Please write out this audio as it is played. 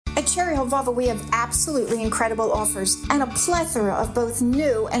Cherry Hill Volvo, we have absolutely incredible offers and a plethora of both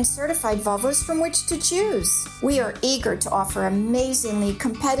new and certified Volvos from which to choose. We are eager to offer amazingly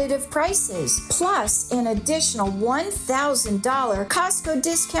competitive prices, plus an additional $1,000 Costco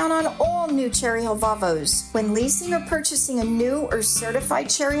discount on all new Cherry Hill Volvos. When leasing or purchasing a new or certified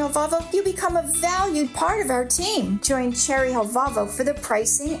Cherry Hill Volvo, you become a valued part of our team. Join Cherry Hill Volvo for the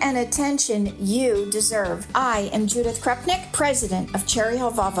pricing and attention you deserve. I am Judith Krupnick, president of Cherry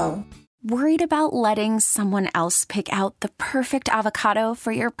Hill Volvo. Worried about letting someone else pick out the perfect avocado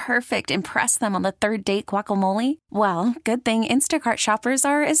for your perfect impress them on the third date guacamole? Well, good thing Instacart shoppers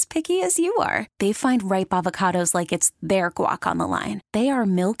are as picky as you are. They find ripe avocados like it's their guac on the line. They are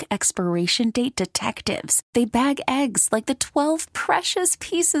milk expiration date detectives. They bag eggs like the 12 precious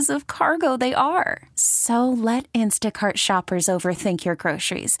pieces of cargo they are. So let Instacart shoppers overthink your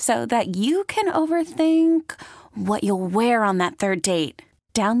groceries so that you can overthink what you'll wear on that third date.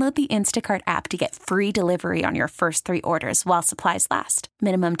 Download the Instacart app to get free delivery on your first 3 orders while supplies last.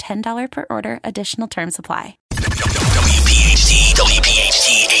 Minimum $10 per order. Additional terms apply. WPHT,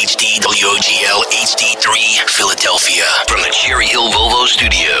 HD, WOGL, HD3, Philadelphia. From the Cherry Hill Volvo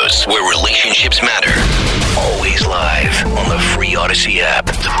Studios, where relationships matter. Always live on the free Odyssey app.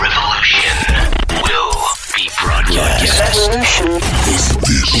 The revolution will be broadcast. This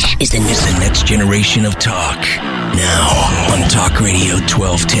is the next generation of talk. Now on Talk Radio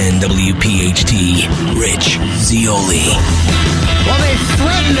 1210 WPHT, Rich Zeoli. Well, they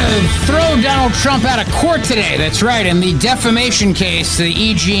threatened to throw Donald Trump out of court today. That's right. In the defamation case, the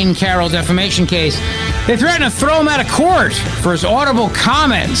E. Jean Carroll defamation case, they threatened to throw him out of court for his audible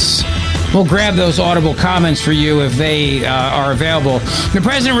comments. We'll grab those audible comments for you if they are available. The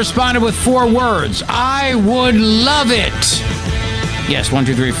president responded with 4 words. I would love it. Yes, 1,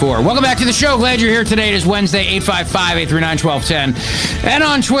 2, 3, 4. Welcome back to the show. Glad you're here today. It is Wednesday, 855-839-1210. And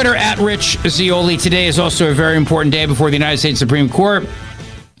on Twitter, at Rich Zeoli. Today is also a very important day before the United States Supreme Court.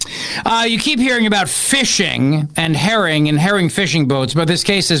 You keep hearing about fishing and herring fishing boats, but this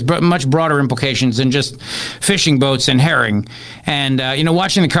case has much broader implications than just fishing boats and herring. And,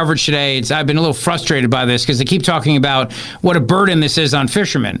 watching the coverage today, I've been a little frustrated by this because they keep talking about what a burden this is on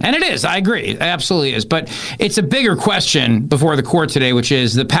fishermen. And it is. I agree. It absolutely is. But it's a bigger question before the court today, which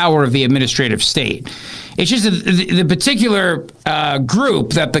is the power of the administrative state. It's just the particular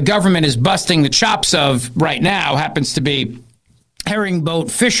group that the government is busting the chops of right now happens to be herring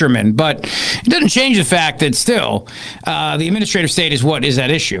boat fishermen, but it doesn't change the fact that still the administrative state is what is at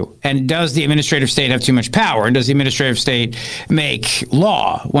issue. And does the administrative state have too much power? And does the administrative state make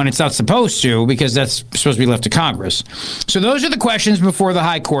law when it's not supposed to, because that's supposed to be left to Congress? So those are the questions before the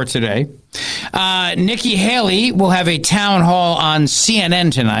High Court today. Nikki Haley will have a town hall on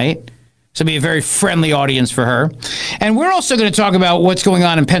CNN tonight. So it'll be a very friendly audience for her. And we're also going to talk about what's going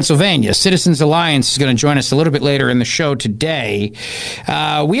on in Pennsylvania. Citizens Alliance is going to join us a little bit later in the show today.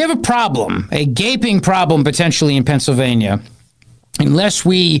 We have a problem, a gaping problem potentially in Pennsylvania, unless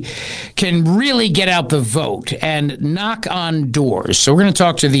we can really get out the vote and knock on doors. So we're going to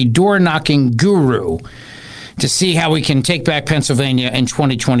talk to the door-knocking guru to see how we can take back Pennsylvania in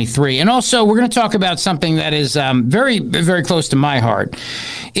 2023. And also, we're going to talk about something that is very, very close to my heart.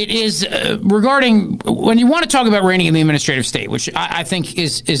 It is regarding when you want to talk about reigning in the administrative state, which I think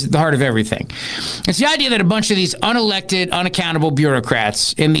is the heart of everything. It's the idea that a bunch of these unelected, unaccountable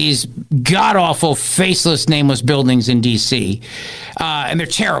bureaucrats in these god-awful, faceless, nameless buildings in D.C., and they're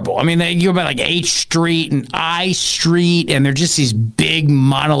terrible. I mean, they go by like H Street and I Street, and they're just these big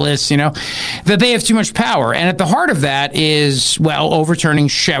monoliths, that they have too much power. And at the heart of that is, overturning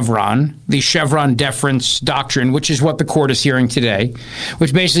Chevron, the Chevron deference doctrine, which is what the court is hearing today,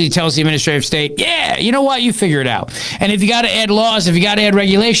 which basically tells the administrative state, yeah, you know what, you figure it out. And if you got to add laws, if you got to add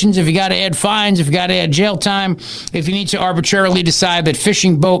regulations, if you got to add fines, if you got to add jail time, if you need to arbitrarily decide that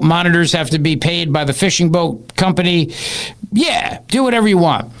fishing boat monitors have to be paid by the fishing boat company, yeah, do whatever you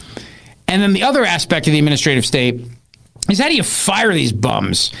want. And then the other aspect of the administrative state is how do you fire these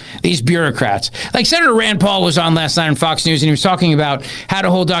bums, these bureaucrats? Like Senator Rand Paul was on last night on Fox News, and he was talking about how to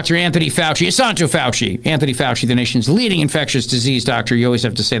hold Dr. Anthony Fauci, Anthony Fauci, the nation's leading infectious disease doctor. You always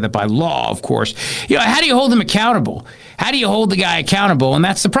have to say that by law, of course. How do you hold him accountable? How do you hold the guy accountable? And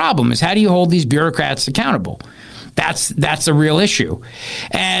that's the problem, is how do you hold these bureaucrats accountable? That's a real issue.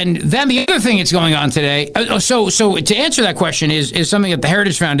 And then the other thing that's going on today, so to answer that question is something that the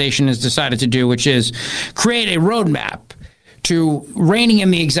Heritage Foundation has decided to do, which is create a roadmap to reigning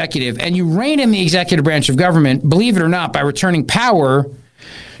in the executive. And you reign in the executive branch of government, believe it or not, by returning power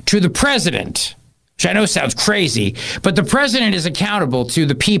to the president, which I know sounds crazy, but the president is accountable to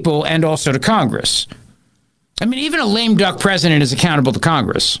the people and also to Congress. I mean, even a lame duck president is accountable to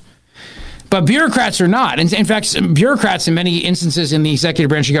Congress. But bureaucrats are not. In fact, bureaucrats in many instances in the executive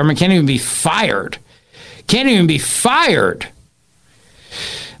branch of government can't even be fired. Can't even be fired.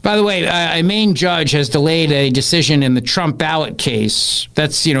 By the way, a Maine judge has delayed a decision in the Trump ballot case.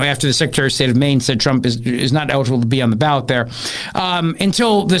 That's, after the Secretary of State of Maine said Trump is not eligible to be on the ballot there,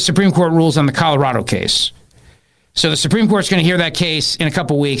 until the Supreme Court rules on the Colorado case. So the Supreme Court's going to hear that case in a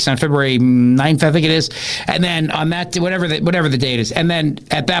couple weeks on February 9th, I think it is. And then on that, whatever the date is. And then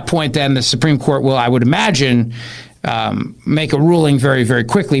at that point, then the Supreme Court will, I would imagine, make a ruling very, very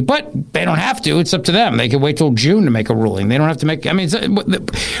quickly. But they don't have to. It's up to them. They can wait till June to make a ruling. They don't have to make,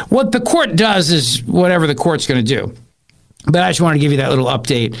 what the court does is whatever the court's going to do. But I just want to give you that little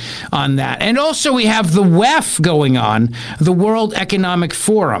update on that. And also we have the WEF going on, the World Economic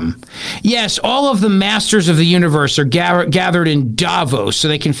Forum. Yes, all of the masters of the universe are gathered in Davos so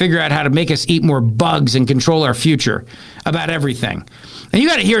they can figure out how to make us eat more bugs and control our future about everything. And you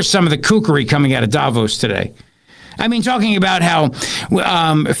got to hear some of the kookery coming out of Davos today. I mean, talking about how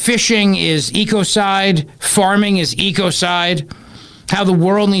fishing is ecocide, farming is ecocide, how the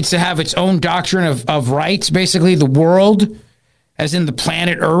world needs to have its own doctrine of rights. Basically, the world, as in the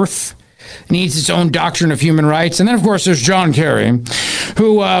planet Earth, needs its own doctrine of human rights. And then, of course, there's John Kerry,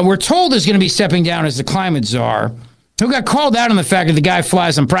 who we're told is going to be stepping down as the climate czar, who got called out on the fact that the guy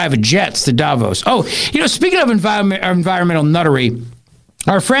flies on private jets to Davos. Oh, speaking of environmental nuttery,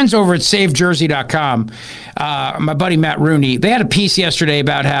 our friends over at SaveJersey.com, my buddy Matt Rooney, they had a piece yesterday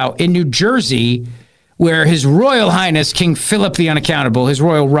about how in New Jersey, where His Royal Highness King Philip the Unaccountable, His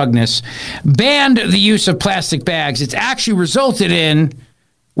Royal Rugness, banned the use of plastic bags. It's actually resulted in,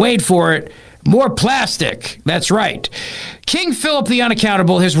 wait for it, more plastic. That's right. King Philip the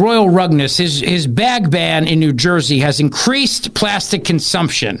Unaccountable, His Royal Rugness, his bag ban in New Jersey has increased plastic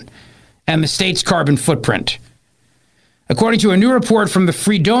consumption and the state's carbon footprint. According to a new report from the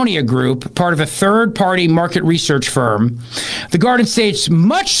Freedonia Group, part of a third-party market research firm, the Garden State's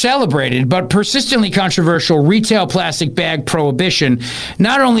much celebrated but persistently controversial retail plastic bag prohibition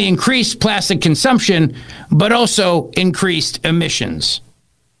not only increased plastic consumption, but also increased emissions.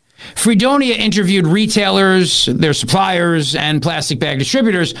 Freedonia interviewed retailers, their suppliers, and plastic bag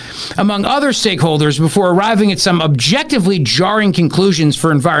distributors, among other stakeholders, before arriving at some objectively jarring conclusions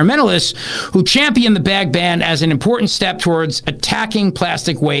for environmentalists who champion the bag ban as an important step towards attacking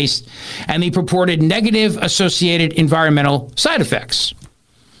plastic waste and the purported negative associated environmental side effects.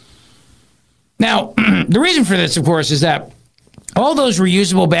 Now, the reason for this, of course, is that all those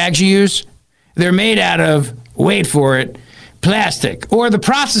reusable bags you use, they're made out of, wait for it, plastic, or the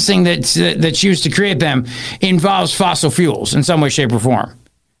processing that's used to create them involves fossil fuels in some way, shape, or form.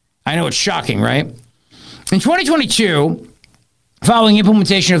 I know it's shocking, right? In 2022, following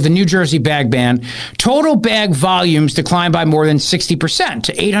implementation of the New Jersey bag ban, total bag volumes declined by more than 60%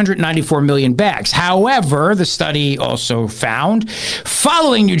 to 894 million bags. However, the study also found,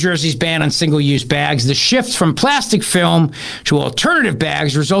 following New Jersey's ban on single-use bags, the shift from plastic film to alternative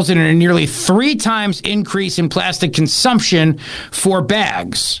bags resulted in a nearly 3 times increase in plastic consumption for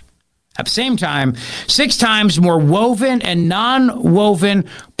bags. At the same time, 6 times more woven and non-woven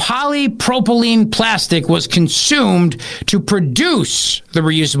polypropylene plastic was consumed to produce the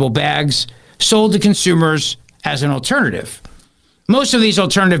reusable bags sold to consumers as an alternative. Most of these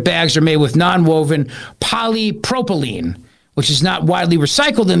alternative bags are made with non-woven polypropylene, which is not widely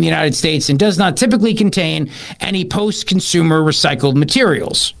recycled in the United States and does not typically contain any post-consumer recycled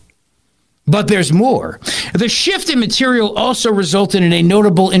materials. But there's more. The shift in material also resulted in a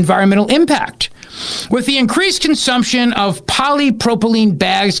notable environmental impact, with the increased consumption of polypropylene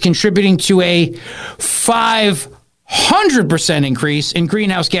bags contributing to a 500% increase in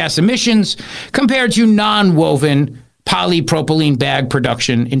greenhouse gas emissions compared to non-woven polypropylene bag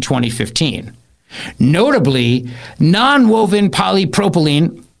production in 2015. Notably, non-woven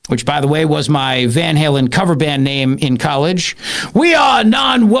polypropylene, which, by the way, was my Van Halen cover band name in college. We are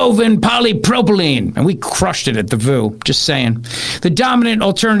non-woven polypropylene. And we crushed it at the VU, just saying. The dominant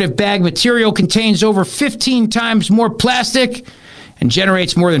alternative bag material contains over 15 times more plastic and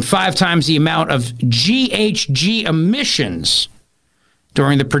generates more than 5 times the amount of GHG emissions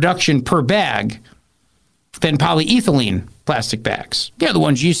during the production per bag than polyethylene plastic bags. Yeah, the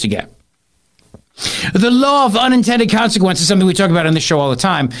ones you used to get. The law of unintended consequences, something we talk about on this show all the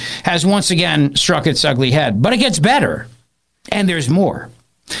time, has once again struck its ugly head. But it gets better, and there's more.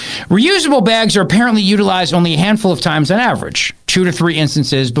 Reusable bags are apparently utilized only a handful of times on average, 2 to 3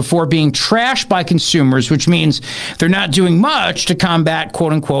 instances, before being trashed by consumers, which means they're not doing much to combat,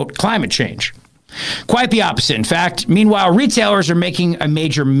 quote-unquote, climate change. Quite the opposite. In fact, meanwhile, retailers are making a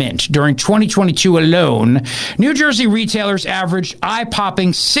major mint. During 2022 alone, New Jersey retailers averaged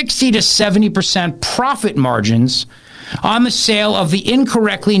eye-popping 60 to 70% profit margins on the sale of the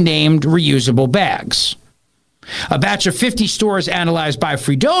incorrectly named reusable bags. A batch of 50 stores analyzed by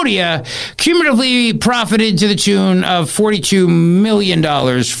Fredonia cumulatively profited to the tune of $42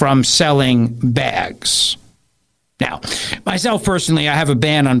 million from selling bags. Now, myself personally, I have a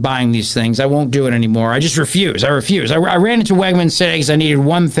ban on buying these things. I won't do it anymore. I just refuse. I ran into Wegmans today because I needed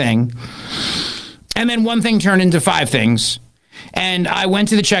one thing. And then one thing turned into five things. And I went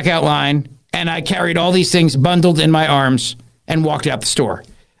to the checkout line and I carried all these things bundled in my arms and walked out the store.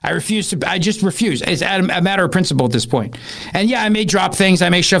 I just refuse. It's a matter of principle at this point. And yeah, I may drop things. I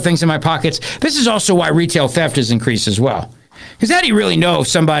may shove things in my pockets. This is also why retail theft has increased as well. Because how do you really know if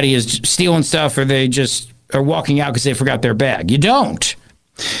somebody is stealing stuff or they just are walking out because they forgot their bag? You don't.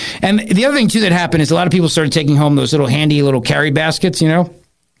 And the other thing, too, that happened is a lot of people started taking home those little handy little carry baskets, you know?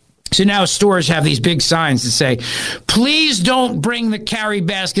 So now stores have these big signs that say, please don't bring the carry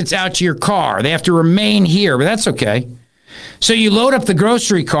baskets out to your car. They have to remain here, but that's okay. So you load up the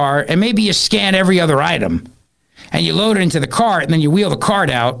grocery cart and maybe you scan every other item and you load it into the cart and then you wheel the cart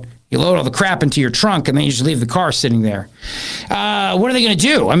out. You load all the crap into your trunk and then you just leave the car sitting there. What are they going to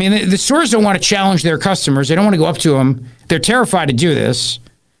do? I mean, the stores don't want to challenge their customers. They don't want to go up to them. They're terrified to do this.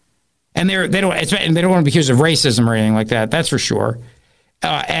 And they don't want to be accused of racism or anything like that. That's for sure.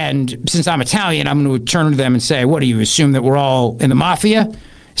 And since I'm Italian, I'm going to turn to them and say, what, do you assume that we're all in the mafia?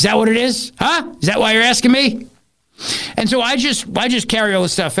 Is that what it is? Huh? Is that why you're asking me? And so I just carry all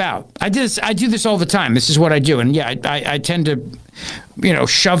this stuff out. I do this all the time. This is what I do. And yeah, I tend to,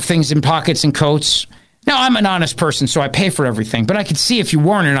 shove things in pockets and coats. Now, I'm an honest person, so I pay for everything. But I could see if you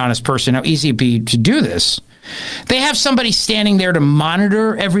weren't an honest person, how easy it'd be to do this. They have somebody standing there to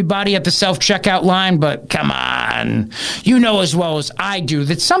monitor everybody at the self-checkout line, but come on. You know as well as I do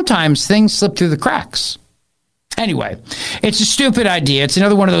that sometimes things slip through the cracks. Anyway, it's a stupid idea. It's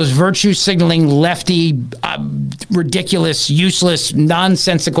another one of those virtue signaling, lefty, ridiculous, useless,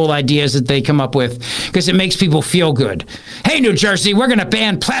 nonsensical ideas that they come up with because it makes people feel good. Hey, New Jersey, we're going to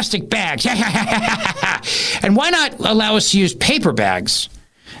ban plastic bags. And why not allow us to use paper bags?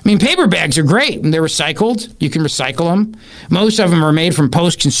 I mean, paper bags are great and they're recycled. You can recycle them. Most of them are made from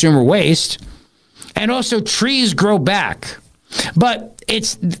post-consumer waste. And also trees grow back. But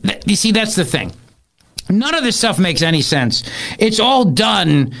you see, that's the thing. None of this stuff makes any sense. It's all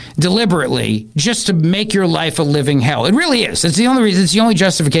done deliberately just to make your life a living hell. It really is. It's the only reason. It's the only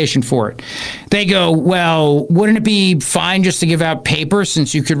justification for it. They go, well, wouldn't it be fine just to give out paper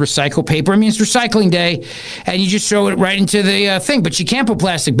since you could recycle paper? I mean, it's recycling day, and you just throw it right into the thing. But you can't put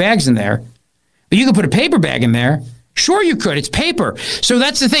plastic bags in there. But you can put a paper bag in there. Sure you could. It's paper. So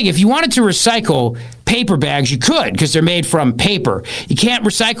that's the thing. If you wanted to recycle paper bags, you could because they're made from paper. You can't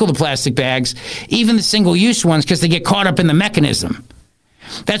recycle the plastic bags, even the single-use ones, because they get caught up in the mechanism.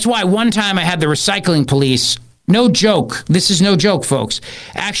 That's why one time I had the recycling police, no joke, this is no joke, folks,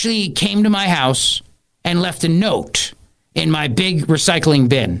 actually came to my house and left a note in my big recycling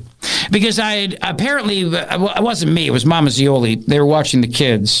bin. Because it wasn't me, it was Mama Zioli. They were watching the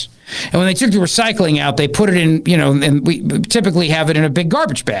kids. And when they took the recycling out, they put it in, and we typically have it in a big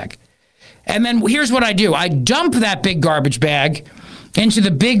garbage bag. And then here's what I do. I dump that big garbage bag into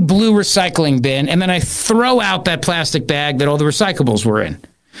the big blue recycling bin, and then I throw out that plastic bag that all the recyclables were in.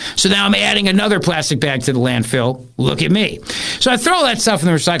 So now I'm adding another plastic bag to the landfill. Look at me. So I throw that stuff in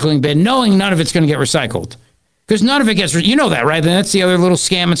the recycling bin, knowing none of it's going to get recycled. Because none of it gets, you know that, right? And that's the other little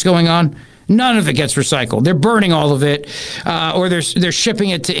scam that's going on. None of it gets recycled. They're burning all of it, or they're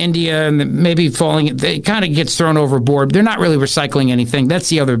shipping it to India and maybe it kind of gets thrown overboard. They're not really recycling anything. That's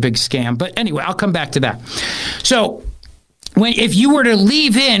the other big scam. But anyway, I'll come back to that. So if you were to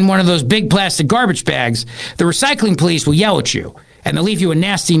leave in one of those big plastic garbage bags, the recycling police will yell at you and they'll leave you a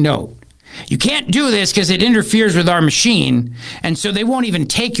nasty note. You can't do this because it interferes with our machine, and so they won't even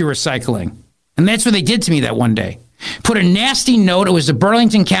take your recycling. And that's what they did to me that one day. Put a nasty note. It was the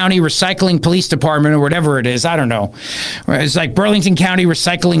Burlington County Recycling Police Department or whatever it is. I don't know. It's like Burlington County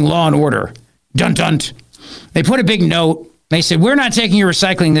Recycling Law and Order. Dun dun. They put a big note. They said, we're not taking your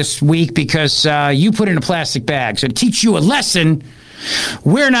recycling this week because you put it in a plastic bag. So to teach you a lesson,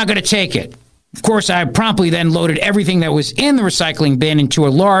 we're not going to take it. Of course, I promptly then loaded everything that was in the recycling bin into a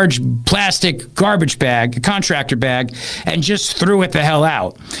large plastic garbage bag, a contractor bag, and just threw it the hell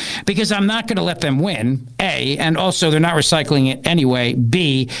out. Because I'm not going to let them win, A, and also they're not recycling it anyway,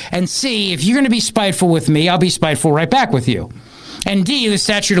 B, and C, if you're going to be spiteful with me, I'll be spiteful right back with you. And D, the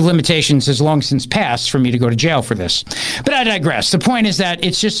statute of limitations has long since passed for me to go to jail for this. But I digress. The point is that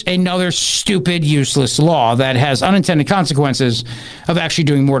it's just another stupid, useless law that has unintended consequences of actually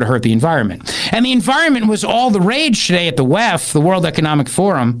doing more to hurt the environment. And the environment was all the rage today at the WEF, the World Economic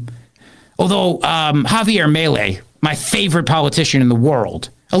Forum. Although Javier Milei, my favorite politician in the world,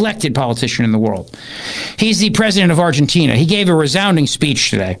 elected politician in the world, he's the president of Argentina. He gave a resounding speech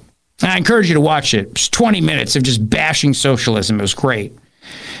today. I encourage you to watch it. It's 20 minutes of just bashing socialism. It was great.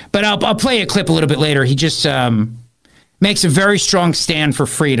 But I'll play a clip a little bit later. He just makes a very strong stand for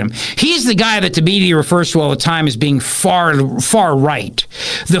freedom. He's the guy that the media refers to all the time as being far right.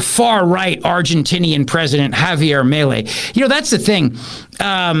 The far right Argentinian president, Javier Milei. You know, that's the thing.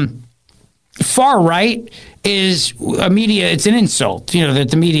 Far right is a media, it's an insult, you know, that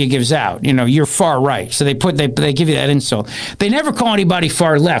the media gives out. You know, you're far right. So they give you that insult. They never call anybody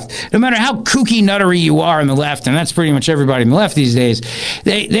far left. No matter how kooky nuttery you are on the left, and that's pretty much everybody on the left these days,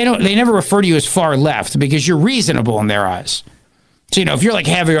 they never refer to you as far left because you're reasonable in their eyes. So, you know, if you're like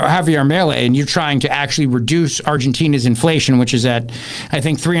Javier Milei and you're trying to actually reduce Argentina's inflation, which is at, I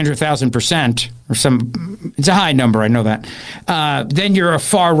think, 300,000% or some, it's a high number, I know that, then you're a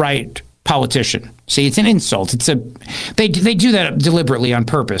far right politician. See, it's an insult. They do that deliberately on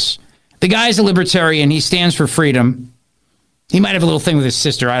purpose. The guy's a libertarian. He stands for freedom. He might have a little thing with his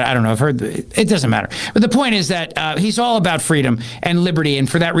sister. I don't know. I've heard it doesn't matter. But the point is that he's all about freedom and liberty, and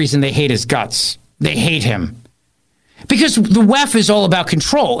for that reason, they hate his guts. They hate him. Because the WEF is all about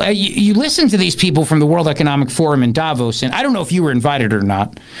control. You listen to these people from the World Economic Forum in Davos, and I don't know if you were invited or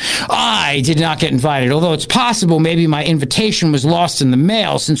not. I did not get invited, although it's possible maybe my invitation was lost in the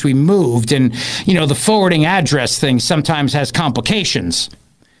mail since we moved, and, you know, the forwarding address thing sometimes has complications.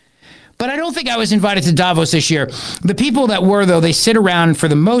 But I don't think I was invited to Davos this year. The people that were, though, they sit around for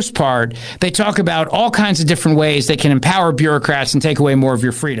the most part. They talk about all kinds of different ways they can empower bureaucrats and take away more of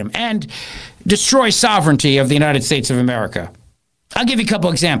your freedom and destroy sovereignty of the United States of America. I'll give you a couple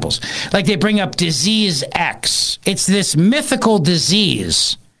examples. Like they bring up disease X. It's this mythical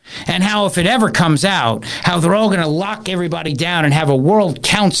disease. And how if it ever comes out, how they're all going to lock everybody down and have a world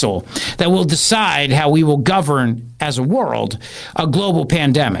council that will decide how we will govern as a world a global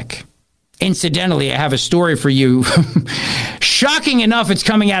pandemic. Incidentally, I have a story for you. Shocking enough, it's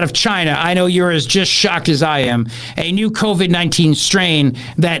coming out of China. I know you're as just shocked as I am. A new COVID-19 strain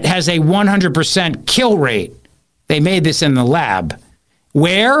that has a 100% kill rate. They made this in the lab.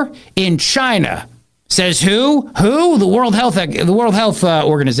 Where? In China. Says who? Who? The World Health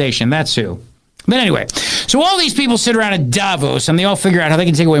Organization. That's who. But anyway, so all these people sit around at Davos and they all figure out how they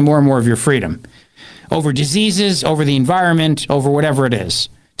can take away more and more of your freedom. Over diseases, over the environment, over whatever it is.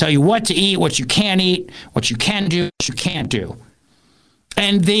 Tell you what to eat, what you can eat, what you can do, what you can't do.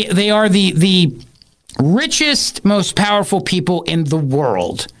 And they are the richest, most powerful people in the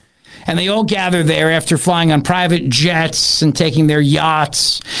world. And they all gather there after flying on private jets and taking their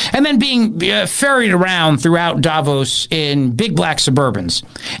yachts and then being ferried around throughout Davos in big black Suburbans.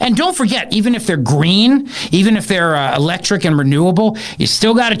 And don't forget, even if they're green, even if they're electric and renewable, you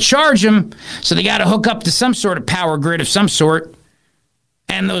still got to charge them. So they got to hook up to some sort of power grid of some sort.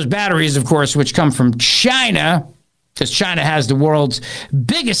 And those batteries, of course, which come from China, because China has the world's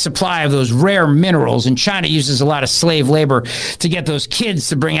biggest supply of those rare minerals, and China uses a lot of slave labor to get those kids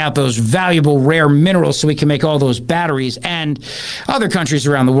to bring out those valuable rare minerals so we can make all those batteries. And other countries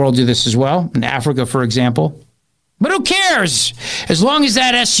around the world do this as well, in Africa, for example. But who cares? As long as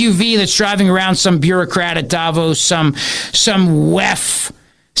that SUV that's driving around some bureaucrat at Davos, some WEF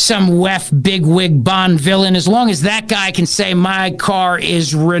bigwig Bond villain, as long as that guy can say my car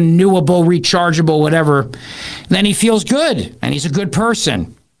is renewable, rechargeable, whatever, then he feels good and he's a good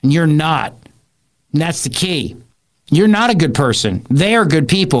person. And you're not. And that's the key. You're not a good person. They are good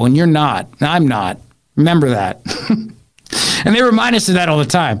people and you're not. I'm not. Remember that. And they remind us of that all the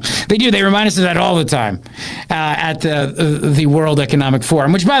time. They do. They remind us of that all the time at the World Economic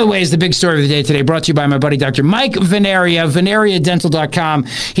Forum, which, by the way, is the big story of the day today, brought to you by my buddy, Dr. Mike Veneria, veneriadental.com.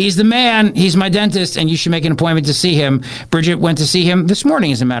 He's the man. He's my dentist, and you should make an appointment to see him. Bridget went to see him this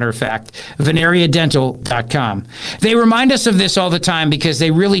morning, as a matter of fact, veneriadental.com. They remind us of this all the time because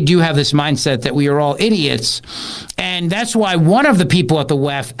they really do have this mindset that we are all idiots. And that's why one of the people at the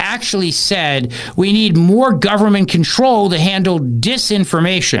WEF actually said we need more government control to handle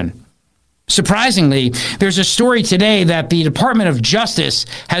disinformation. Surprisingly, there's a story today that the Department of Justice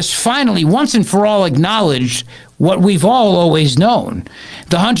has finally, once and for all, acknowledged what we've all always known.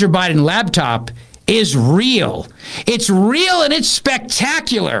 The Hunter Biden laptop is real. It's real and it's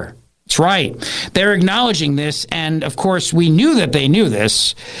spectacular. That's right. They're acknowledging this, and of course, we knew that they knew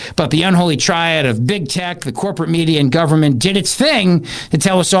this, but the unholy triad of big tech, the corporate media, and government did its thing to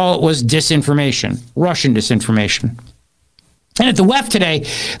tell us all it was disinformation, Russian disinformation. And at the WEF today,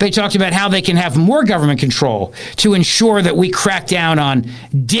 they talked about how they can have more government control to ensure that we crack down on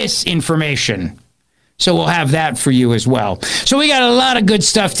disinformation. So we'll have that for you as well. So we got a lot of good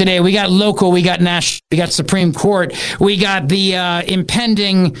stuff today. We got local, we got national, we got Supreme Court, we got the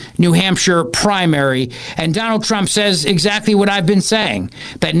impending New Hampshire primary. And Donald Trump says exactly what I've been saying,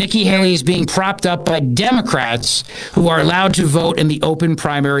 that Nikki Haley is being propped up by Democrats who are allowed to vote in the open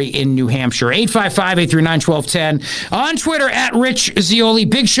primary in New Hampshire. 855-839-1210. On Twitter, at Rich Zeoli.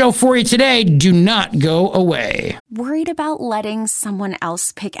 Big show for you today. Do not go away. Worried about letting someone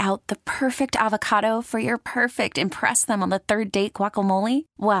else pick out the perfect avocado for your perfect impress them on the third date guacamole?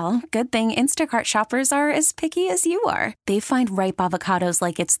 Well, good thing Instacart shoppers are as picky as you are. They find ripe avocados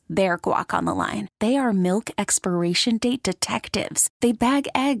like it's their guac on the line. They are milk expiration date detectives. They bag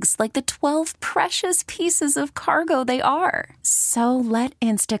eggs like the 12 precious pieces of cargo they are. So let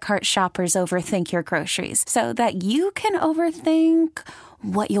Instacart shoppers overthink your groceries so that you can overthink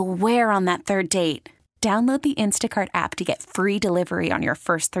what you'll wear on that third date. Download the Instacart app to get free delivery on your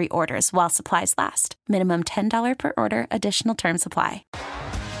first 3 orders while supplies last. Minimum $10 per order. Additional terms apply.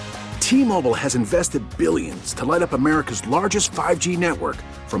 T-Mobile has invested billions to light up America's largest 5G network,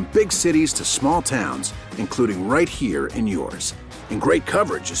 from big cities to small towns, including right here in yours. And great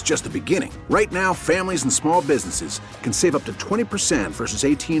coverage is just the beginning. Right now, families and small businesses can save up to 20% versus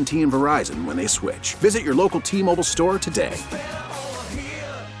AT&T and Verizon when they switch. Visit your local T-Mobile store today.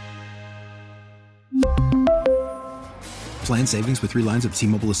 Plan savings with 3 lines of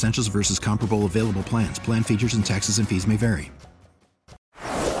T-Mobile Essentials versus comparable available plans. Plan features and taxes and fees may vary.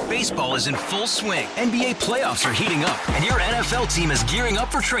 Baseball is in full swing. NBA playoffs are heating up, and your NFL team is gearing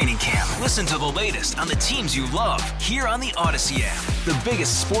up for training camp. Listen to the latest on the teams you love here on the Odyssey app. The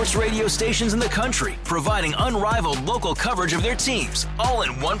biggest sports radio stations in the country, providing unrivaled local coverage of their teams, all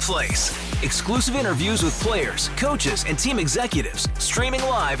in one place. Exclusive interviews with players, coaches, and team executives, streaming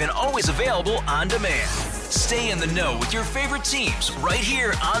live and always available on demand. Stay in the know with your favorite teams right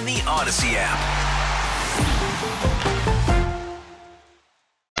here on the Odyssey app.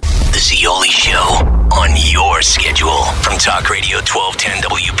 The Zeoli Show on your schedule from Talk Radio 1210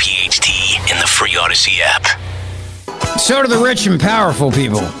 WPHT in the free Odyssey app. So do the rich and powerful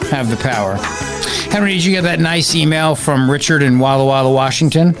people have the power. Henry, did you get that nice email from Richard in Walla Walla,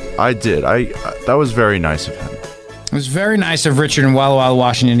 Washington? I did. That was very nice of him. It was very nice of Richard in Walla Walla,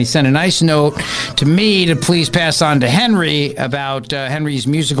 Washington. He sent a nice note to me to please pass on to Henry about Henry's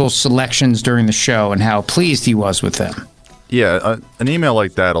musical selections during the show and how pleased he was with them. Yeah, an email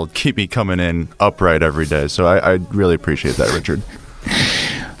like that will keep me coming in upright every day. So I really appreciate that, Richard.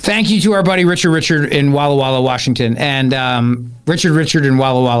 Thank you to our buddy Richard in Walla Walla, Washington, and Richard in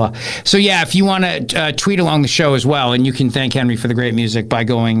Walla Walla. So yeah, if you want to tweet along the show as well, and you can thank Henry for the great music by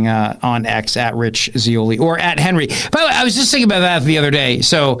going on X at Rich Zeoli or at Henry. By the way, I was just thinking about that the other day.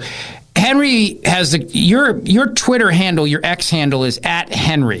 So Henry has your Twitter handle, your X handle is at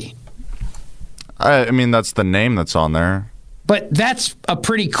Henry. I mean, that's the name that's on there. But that's a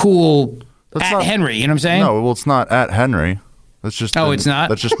pretty cool Henry. You know what I'm saying? No, well, it's not at Henry. That's just. It's not.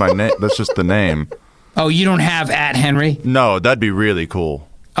 That's just my name. That's just the name. Oh, you don't have at Henry? No, that'd be really cool.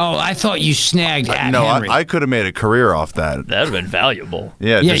 Oh, I thought you snagged at Henry. No, I could have made a career off that. That'd have been valuable.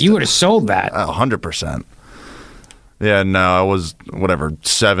 Yeah, you would have sold that. 100%. Yeah, no, I was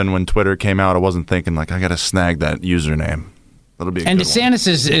 7 when Twitter came out. I wasn't thinking I got to snag that username. That'll be. And DeSantis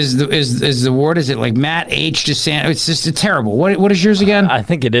is the word. Is it like Matt H. DeSantis? It's just terrible. What is yours again? I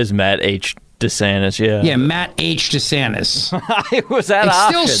think it is Matt H. DeSantis, yeah. Yeah, Matt H. DeSantis. It was that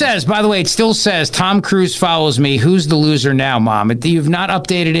option. It still says, Tom Cruise follows me. Who's the loser now, Mom? You've not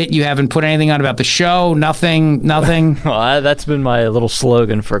updated it. You haven't put anything on about the show. Nothing. Well, that's been my little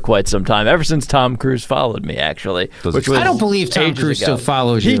slogan for quite some time, ever since Tom Cruise followed me, actually. I don't believe Tom Cruise still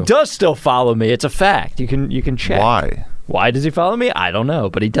follows you. He does still follow me. It's a fact. You can check. Why? Why does he follow me? I don't know,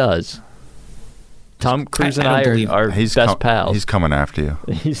 but he does. Tom Cruise and I are best pals. He's coming after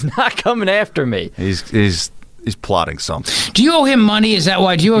you. He's not coming after me. He's plotting something. Do you owe him money? Is that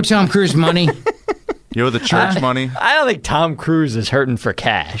why? Do you owe Tom Cruise money? You owe the church money? I don't think Tom Cruise is hurting for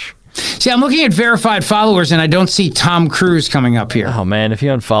cash. See, I'm looking at verified followers, and I don't see Tom Cruise coming up here. Oh, man, if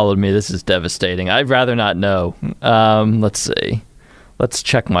you unfollowed me, this is devastating. I'd rather not know. Let's see. Let's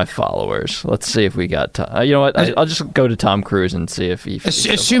check my followers. Let's see if we got you know what? I'll just go to Tom Cruise and see if he...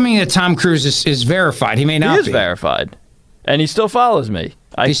 Assuming that Tom Cruise is verified. He may not be. He is verified. And he still follows me.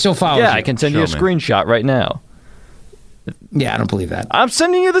 He still follows you? Yeah, I can send you a screenshot right now. Yeah, I don't believe that. I'm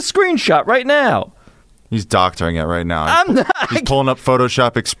sending you the screenshot right now. He's doctoring it right now. I'm not. He's pulling up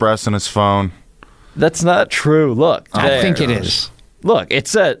Photoshop Express on his phone. That's not true. Look, I think it is. Look, it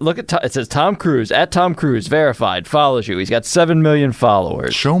says Tom Cruise at Tom Cruise verified follows you. He's got 7 million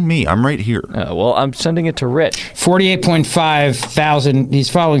followers. Show me. I'm right here. Well, I'm sending it to Rich. 48.5 thousand. He's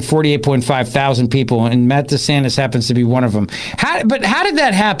following 48.5 thousand people, and Matt DeSantis happens to be one of them. How did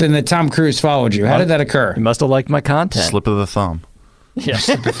that happen? That Tom Cruise followed you? How did that occur? He must have liked my content. Slip of the thumb. Yeah.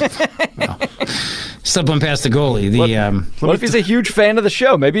 Slip on past the goalie. What if he's a huge fan of the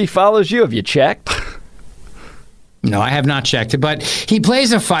show? Maybe he follows you. Have you checked? No, I have not checked it, but he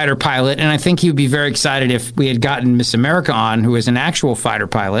plays a fighter pilot, and I think he would be very excited if we had gotten Miss America on, who is an actual fighter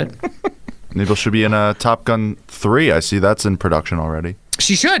pilot. Maybe she'll be in Top Gun 3. I see that's in production already.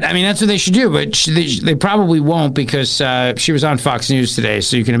 She should. I mean, that's what they should do, but they probably won't because she was on Fox News today,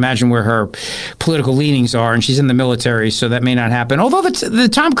 so you can imagine where her political leanings are, and she's in the military, so that may not happen. Although the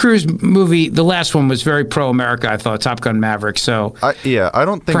Tom Cruise movie, the last one, was very pro-America, I thought, Top Gun Maverick. So I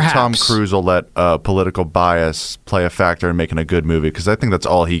don't think perhaps Tom Cruise will let political bias play a factor in making a good movie, because I think that's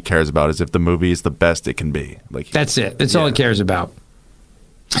all he cares about is if the movie is the best it can be. That's it. That's all he cares about.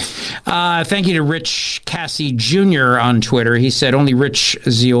 Thank you to Rich Cassie Jr. on Twitter. He said only Rich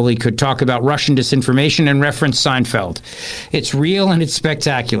Zeoli could talk about Russian disinformation and reference Seinfeld. It's real and it's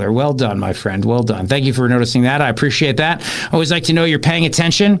spectacular. Well done, my friend. Well done. Thank you for noticing that. I appreciate that. Always like to know you're paying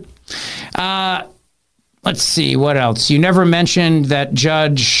attention. Let's see. What else? You never mentioned that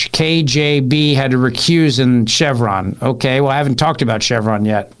Judge KJB had to recuse in Chevron. Okay, well, I haven't talked about Chevron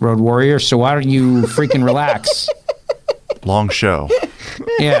yet, Road Warrior, so why don't you freaking relax? Long show.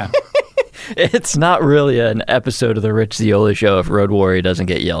 Yeah. It's not really an episode of the Rich Zeoli show if Road Warrior doesn't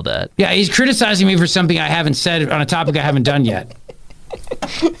get yelled at. Yeah, he's criticizing me for something I haven't said on a topic I haven't done yet.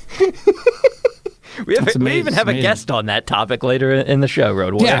 We even have a guest on that topic later in the show,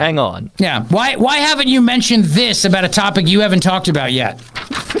 Road Warrior. Yeah. Hang on. Yeah. Why haven't you mentioned this about a topic you haven't talked about yet?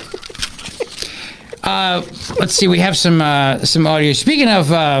 Let's see. We have some audio. Speaking of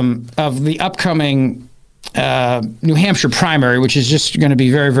the upcoming New Hampshire primary, which is just going to be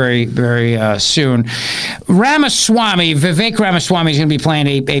very, very, very soon. Vivek Ramaswamy is going to be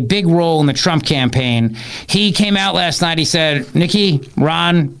playing a big role in the Trump campaign. He came out last night. He said, Nikki,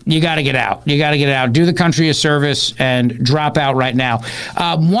 Ron, you got to get out. You got to get out. Do the country a service and drop out right now.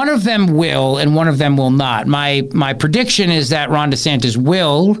 One of them will and one of them will not. My prediction is that Ron DeSantis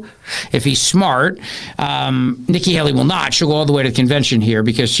will, if he's smart. Nikki Haley will not. She'll go all the way to the convention here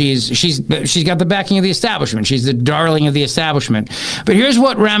because she's got the backing of the establishment. She's the darling of the establishment. But here's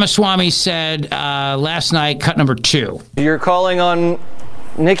what Ramaswamy said last night, cut number 2. You're calling on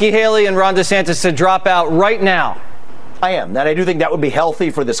Nikki Haley and Ron DeSantis to drop out right now. I am. And I do think that would be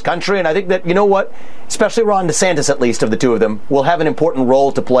healthy for this country. And I think that, you know what, especially Ron DeSantis, at least of the two of them, will have an important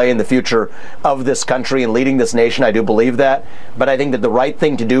role to play in the future of this country and leading this nation. I do believe that. But I think that the right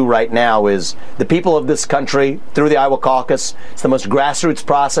thing to do right now is the people of this country through the Iowa caucus. It's the most grassroots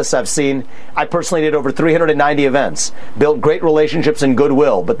process I've seen. I personally did over 390 events, built great relationships and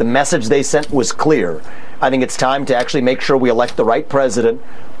goodwill, but the message they sent was clear. I think it's time to actually make sure we elect the right president,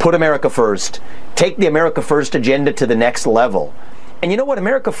 put America first, take the America First agenda to the next level. And you know what?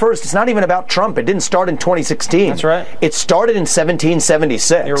 America First, it's not even about Trump. It didn't start in 2016. That's right. It started in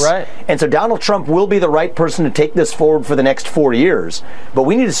 1776. You're right. And so Donald Trump will be the right person to take this forward for the next 4 years. But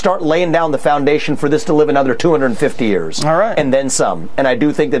we need to start laying down the foundation for this to live another 250 years. All right. And then some. And I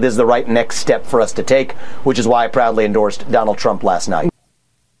do think that this is the right next step for us to take, which is why I proudly endorsed Donald Trump last night.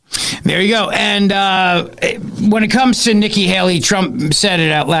 There you go. And when it comes to Nikki Haley, Trump said it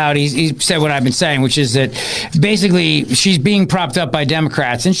out loud. He said what I've been saying, which is that basically she's being propped up by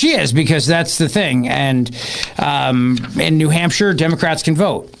Democrats. And she is, because that's the thing. And in New Hampshire, Democrats can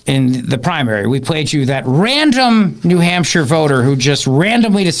vote in the primary. We played you that random New Hampshire voter who just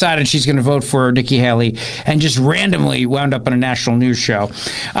randomly decided she's going to vote for Nikki Haley and just randomly wound up on a national news show.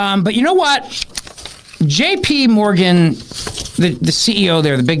 But you know what? J.P. Morgan, the CEO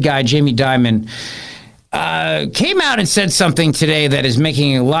there, the big guy, Jamie Dimon, came out and said something today that is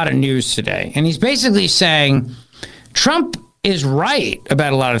making a lot of news today. And he's basically saying Trump is right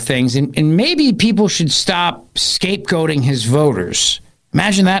about a lot of things, and maybe people should stop scapegoating his voters.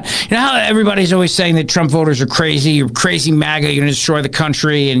 Imagine that. You know how everybody's always saying that Trump voters are crazy, you're crazy MAGA, you're going to destroy the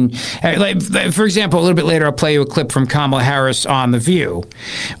country. And for example, a little bit later, I'll play you a clip from Kamala Harris on The View,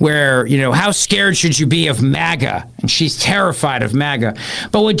 where, you know, how scared should you be of MAGA? And she's terrified of MAGA.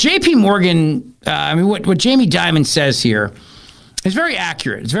 But what J.P. Morgan, what Jamie Dimon says here is very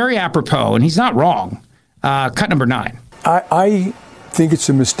accurate. It's very apropos, and he's not wrong. Cut number 9. I think it's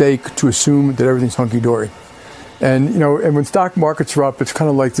a mistake to assume that everything's hunky-dory. And, and when stock markets are up, it's kind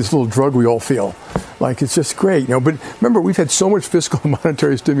of like this little drug we all feel. Like, it's just great, But remember, we've had so much fiscal and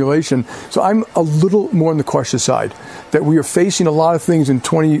monetary stimulation. So I'm a little more on the cautious side, that we are facing a lot of things in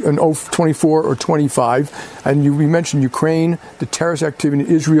 24 or 25. And we mentioned Ukraine, the terrorist activity in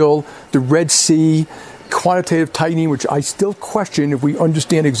Israel, the Red Sea, quantitative tightening, which I still question if we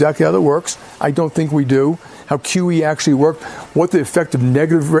understand exactly how that works. I don't think we do. How QE actually worked, what the effect of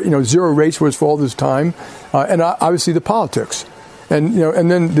negative, zero rates was for all this time, and obviously the politics, and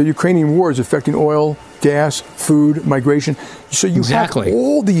then the Ukrainian war is affecting oil, gas, food, migration. So you have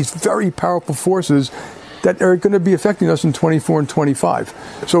all these very powerful forces that are going to be affecting us in 24 and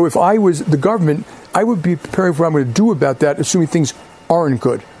 25. So if I was the government, I would be preparing for what I'm going to do about that, assuming things aren't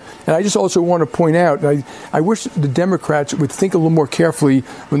good. And I just also want to point out, I wish the Democrats would think a little more carefully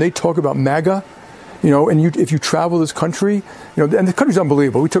when they talk about MAGA. If you travel this country, and the country's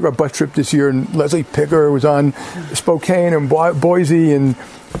unbelievable. We took our bus trip this year, and Leslie Picker was on Spokane and Boise and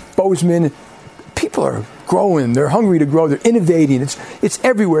Bozeman. People are growing. They're hungry to grow. They're innovating. It's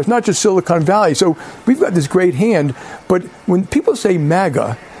everywhere. It's not just Silicon Valley. So we've got this great hand. But when people say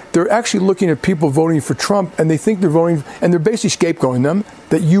MAGA, they're actually looking at people voting for Trump, and they think they're voting, and they're basically scapegoating them,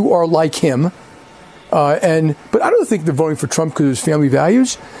 that you are like him. But I don't think they're voting for Trump because of his family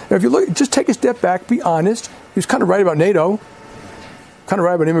values. Now, if you look, just take a step back, be honest. He was kind of right about NATO, kind of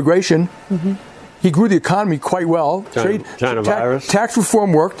right about immigration. Mm-hmm. He grew the economy quite well. China virus. Tax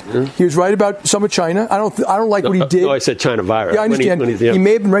reform worked. Mm-hmm. He was right about some of China. I don't like what he did. No, I said China virus. Yeah, I understand. He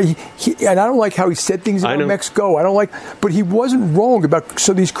may have been right. And I don't like how he said things about Mexico. I don't like, but he wasn't wrong about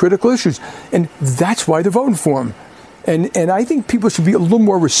some of these critical issues, and that's why they're voting for him. And I think people should be a little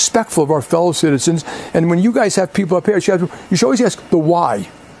more respectful of our fellow citizens. And when you guys have people up here, you should always ask the why.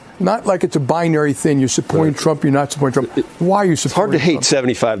 Not like it's a binary thing. You're supporting Trump, you're not supporting Trump. Why are you supporting Trump? It's hard to hate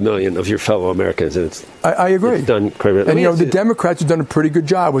 75 million of your fellow Americans. And I agree. It's done quite and, the Democrats have done a pretty good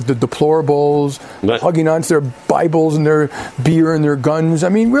job with the deplorables, hugging onto their Bibles and their beer and their guns. I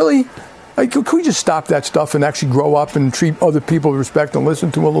mean, really? Could we just stop that stuff and actually grow up and treat other people with respect and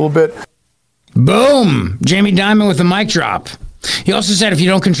listen to them a little bit? Boom! Jamie Dimon with a mic drop. He also said, if you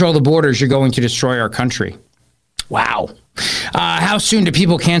don't control the borders, you're going to destroy our country. Wow. How soon do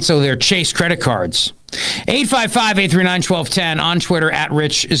people cancel their Chase credit cards? 855-839-1210 on Twitter at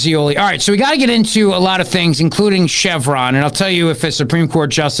Rich Zeoli. All right, so we got to get into a lot of things, including Chevron, and I'll tell you if a Supreme Court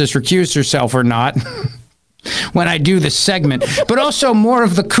justice recused herself or not when I do this segment, but also more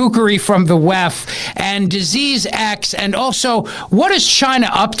of the kookery from the WEF and Disease X, and also what is China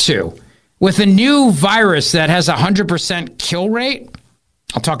up to with a new virus that has a 100% kill rate?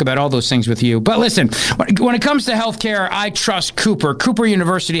 I'll talk about all those things with you. But listen, when it comes to healthcare, I trust Cooper. Cooper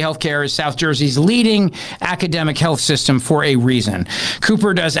University Healthcare is South Jersey's leading academic health system for a reason.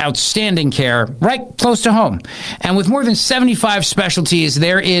 Cooper does outstanding care right close to home. And with more than 75 specialties,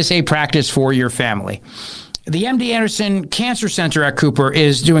 there is a practice for your family. The MD Anderson Cancer Center at Cooper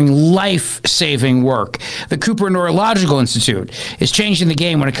is doing life-saving work. The Cooper Neurological Institute is changing the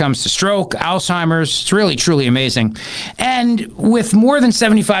game when it comes to stroke, Alzheimer's. It's really, truly amazing. And with more than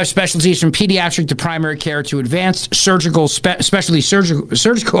 75 specialties from pediatric to primary care to advanced surgical, specialty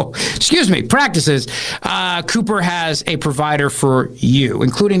surgical practices, Cooper has a provider for you,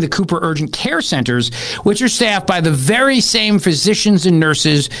 including the Cooper Urgent Care Centers, which are staffed by the very same physicians and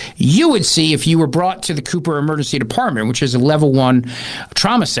nurses you would see if you were brought to the Cooper Emergency Department, which is a level 1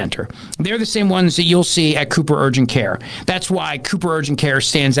 trauma center. They're the same ones that you'll see at Cooper Urgent Care. That's why Cooper Urgent Care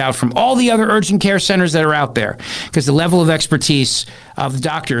stands out from all the other urgent care centers that are out there, because the level of expertise of the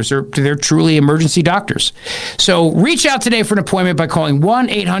doctors they're truly emergency doctors. So reach out today for an appointment by calling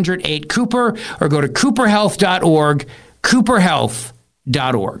 1-800-8-COOPER or go to cooperhealth.org,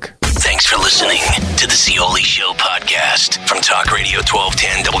 cooperhealth.org. Thanks for listening to the Zeoli Show podcast from Talk Radio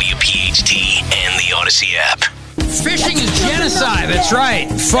 1210 WPHT and the Odyssey app. Fishing is genocide. That's right.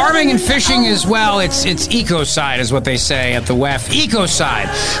 Farming and fishing as well. It's ecocide is what they say at the WEF. Ecocide.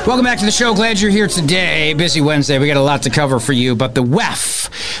 Welcome back to the show. Glad you're here today. Busy Wednesday. We got a lot to cover for you. But the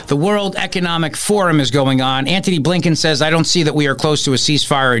WEF, the World Economic Forum, is going on. Anthony Blinken says, I don't see that we are close to a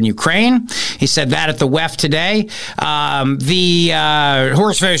ceasefire in Ukraine. He said that at the WEF today. The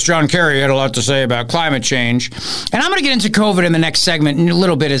horse-faced John Kerry had a lot to say about climate change. And I'm going to get into COVID in the next segment in a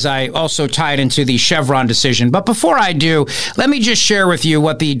little bit as I also tie it into the Chevron decision. But before I do, let me just share with you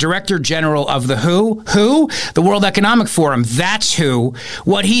what the Director General of the the World Economic Forum, that's WHO,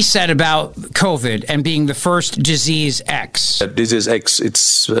 what he said about COVID and being the first disease X. Disease X,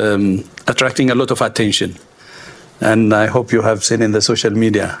 it's attracting a lot of attention. And I hope you have seen in the social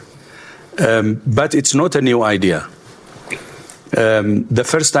media. But it's not a new idea. The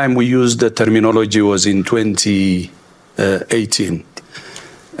first time we used the terminology was in 2018.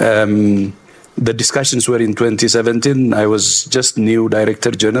 The discussions were in 2017. I was just new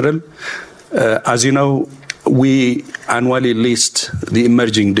Director General. As you know, we annually list the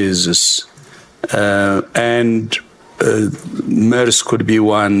emerging diseases. And MERS could be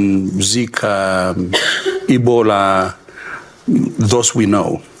one, Zika, Ebola, those we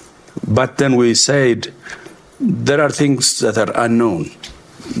know. But then we said there are things that are unknown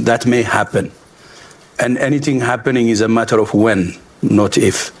that may happen. And anything happening is a matter of when, not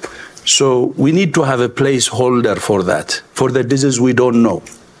if. So we need to have a placeholder for that, for the disease we don't know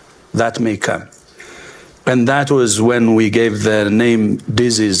that may come. And that was when we gave the name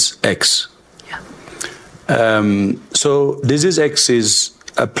Disease X. So Disease X is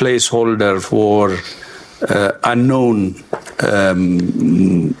a placeholder for unknown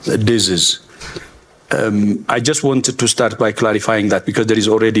disease. I just wanted to start by clarifying that because there is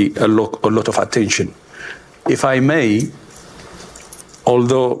already a lot of attention. If I may,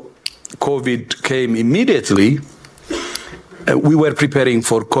 although COVID came immediately, we were preparing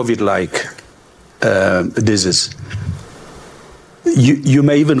for COVID-like disease. You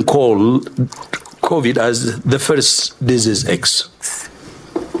may even call COVID as the first Disease X.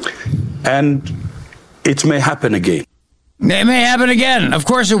 And it may happen again. It may happen again. Of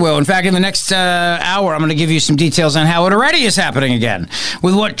course it will. In fact, in the next hour, I'm going to give you some details on how it already is happening again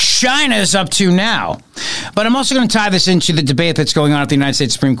with what China is up to now. But I'm also going to tie this into the debate that's going on at the United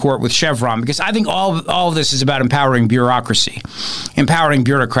States Supreme Court with Chevron, because I think all of this is about empowering bureaucracy, empowering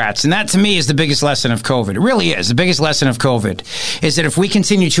bureaucrats. And that, to me, is the biggest lesson of COVID. It really is. The biggest lesson of COVID is that if we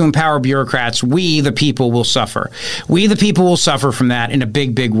continue to empower bureaucrats, we, the people, will suffer. We, the people, will suffer from that in a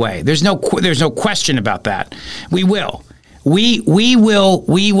big, big way. There's no question about that. We will. We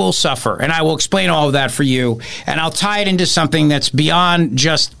will suffer, and I will explain all of that for you, and I'll tie it into something that's beyond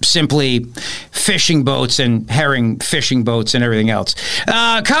just simply fishing boats and herring fishing boats and everything else.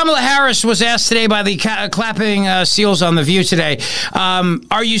 Kamala Harris was asked today by the clapping seals on The View today,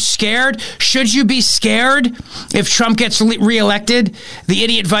 are you scared? Should you be scared if Trump gets reelected? The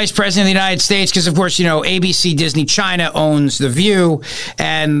idiot vice president of the United States, because, of course, you know, ABC Disney China owns The View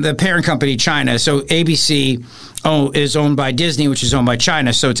and the parent company China, so ABC is owned by Disney, which is owned by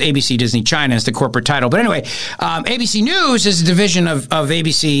China. So it's ABC Disney China is the corporate title. But anyway, ABC News is a division of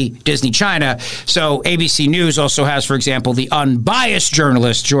ABC Disney China. So ABC News also has, for example, the unbiased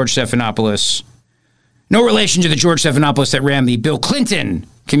journalist, George Stephanopoulos. No relation to the George Stephanopoulos that ran the Bill Clinton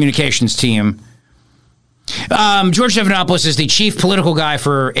communications team. George Stephanopoulos is the chief political guy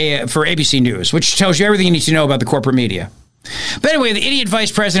for ABC News, which tells you everything you need to know about the corporate media. But anyway, the idiot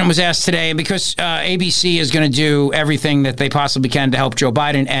vice president was asked today, and because ABC is going to do everything that they possibly can to help Joe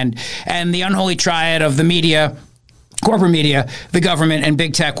Biden, and the unholy triad of the media, corporate media, the government, and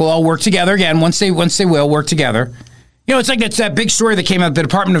big tech will all work together again once they will work together. You know, it's like that big story that came out. The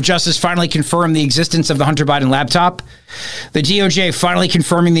Department of Justice finally confirmed the existence of the Hunter Biden laptop. The DOJ finally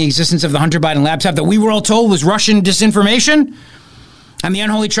confirming the existence of the Hunter Biden laptop that we were all told was Russian disinformation. And the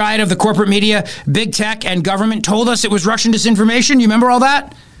unholy triad of the corporate media, big tech, and government told us it was Russian disinformation. You remember all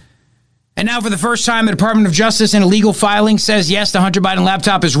that? And now for the first time, the Department of Justice in a legal filing says, yes, the Hunter Biden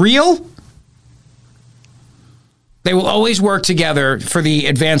laptop is real. They will always work together for the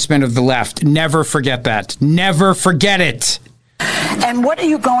advancement of the left. Never forget that. Never forget it. And what are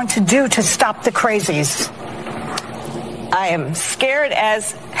you going to do to stop the crazies? I am scared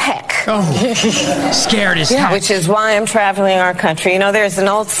as heck. Oh, scared as heck. Which is why I'm traveling our country. You know, there's an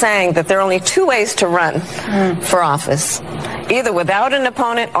old saying that there are only two ways to run for office, either without an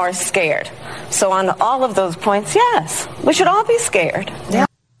opponent or scared. So on all of those points, yes, we should all be scared. Yeah.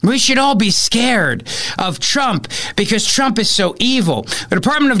 We should all be scared of Trump because Trump is so evil. The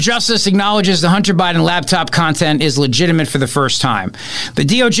Department of Justice acknowledges the Hunter Biden laptop content is legitimate for the first time. The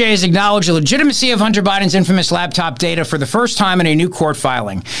DOJ has acknowledged the legitimacy of Hunter Biden's infamous laptop data for the first time in a new court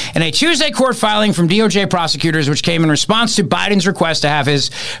filing. In a Tuesday court filing from DOJ prosecutors, which came in response to Biden's request to have his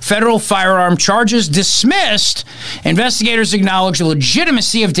federal firearm charges dismissed, investigators acknowledged the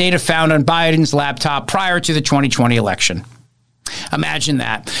legitimacy of data found on Biden's laptop prior to the 2020 election. Imagine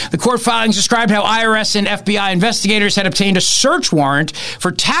that. The court filings described how IRS and FBI investigators had obtained a search warrant for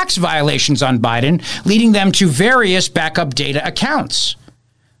tax violations on Biden, leading them to various backup data accounts.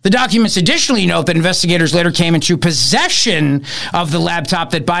 The documents additionally note that investigators later came into possession of the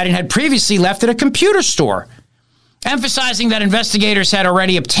laptop that Biden had previously left at a computer store, emphasizing that investigators had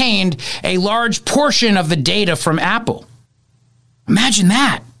already obtained a large portion of the data from Apple. Imagine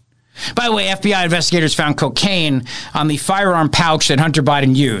that. By the way, FBI investigators found cocaine on the firearm pouch that Hunter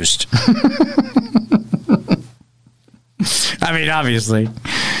Biden used. I mean, obviously,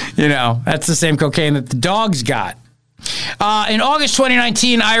 that's the same cocaine that the dogs got. In August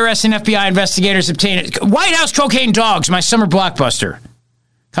 2019, IRS and FBI investigators obtained White House cocaine dogs, my summer blockbuster,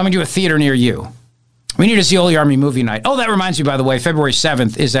 coming to a theater near you. We need a Zeoli Army movie night. Oh, that reminds me, by the way, February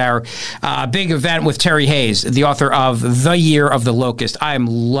 7th is our big event with Terry Hayes, the author of The Year of the Locust. I am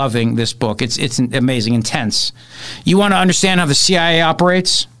loving this book. It's amazing, intense. You want to understand how the CIA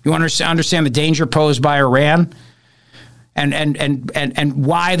operates? You want to understand the danger posed by Iran? And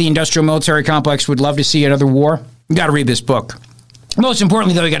why the industrial military complex would love to see another war? You got to read this book. Most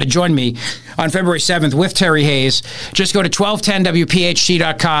importantly, though, you got to join me on February 7th with Terry Hayes. Just go to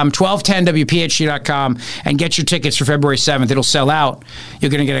 1210WPHT.com, 1210WPHT.com, and get your tickets for February 7th. It'll sell out.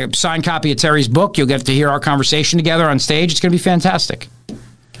 You're going to get a signed copy of Terry's book. You'll get to hear our conversation together on stage. It's going to be fantastic.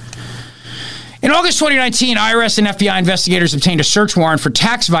 In August 2019, IRS and FBI investigators obtained a search warrant for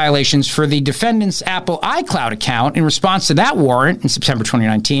tax violations for the defendant's Apple iCloud account. In response to that warrant, in September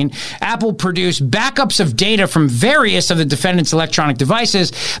 2019, Apple produced backups of data from various of the defendant's electronic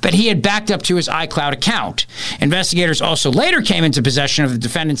devices that he had backed up to his iCloud account. Investigators also later came into possession of the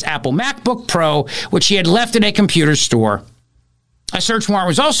defendant's Apple MacBook Pro, which he had left at a computer store. A search warrant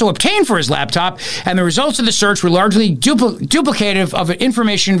was also obtained for his laptop, and the results of the search were largely duplicative of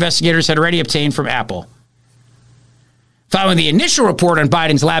information investigators had already obtained from Apple. Following the initial report on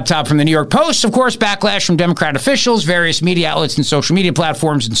Biden's laptop from the New York Post, of course, backlash from Democrat officials, various media outlets and social media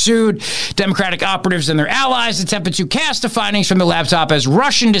platforms ensued. Democratic operatives and their allies attempted to cast the findings from the laptop as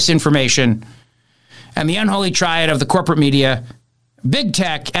Russian disinformation, and the unholy triad of the corporate media, big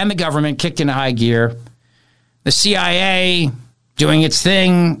tech, and the government kicked into high gear. The CIA doing its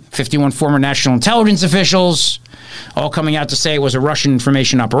thing, 51 former national intelligence officials, all coming out to say it was a Russian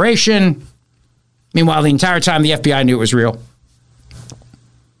information operation. Meanwhile, the entire time, the FBI knew it was real.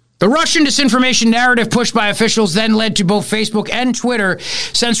 The Russian disinformation narrative pushed by officials then led to both Facebook and Twitter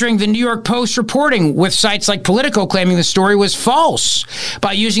censoring the New York Post reporting, with sites like Politico claiming the story was false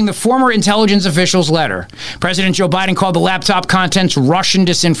by using the former intelligence official's letter. President Joe Biden called the laptop contents Russian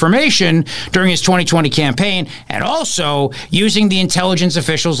disinformation during his 2020 campaign, and also using the intelligence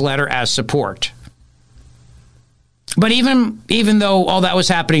official's letter as support. But even though all that was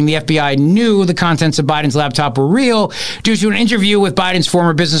happening, the FBI knew the contents of Biden's laptop were real due to an interview with Biden's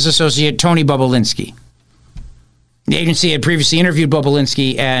former business associate, Tony Bobulinski. The agency had previously interviewed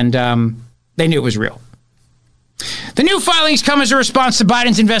Bobulinski, and they knew it was real. The new filings come as a response to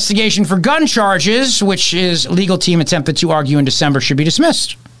Biden's investigation for gun charges, which his legal team attempted to argue in December should be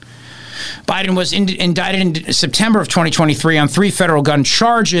dismissed. Biden was indicted in September of 2023 on 3 federal gun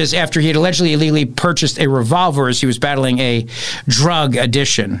charges after he had allegedly illegally purchased a revolver as he was battling a drug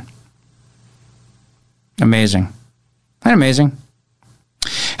addiction. Amazing. Isn't that amazing?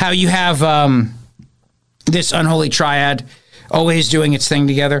 How you have this unholy triad always doing its thing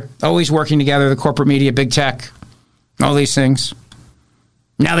together, always working together, the corporate media, big tech, all these things.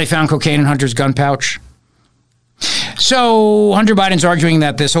 Now they found cocaine in Hunter's gun pouch. So Hunter Biden's arguing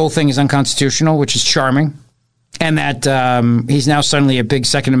that this whole thing is unconstitutional, which is charming, and that he's now suddenly a big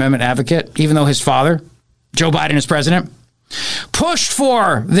Second Amendment advocate, even though his father, Joe Biden, as president, pushed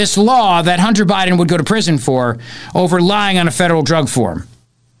for this law that Hunter Biden would go to prison for over lying on a federal drug form.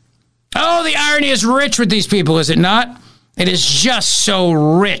 Oh, the irony is rich with these people, is it not? It is just so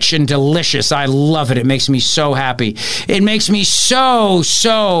rich and delicious. I love it. It makes me so happy. It makes me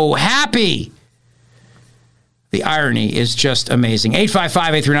so happy. The irony is just amazing.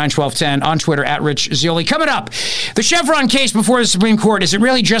 855-839-1210 on Twitter at Rich Zeoli. Coming up, the Chevron case before the Supreme Court. Is it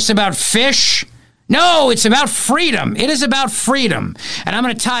really just about fish? No, it's about freedom. It is about freedom. And I'm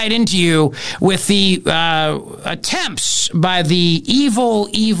going to tie it into you with the attempts by the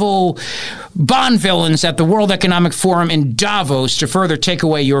evil Bond villains at the World Economic Forum in Davos to further take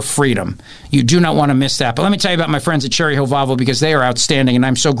away your freedom. You do not want to miss that. But let me tell you about my friends at Cherry Hill Volvo, because they are outstanding, and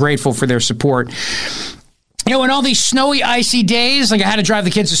I'm so grateful for their support. You know, in all these snowy, icy days, like I had to drive the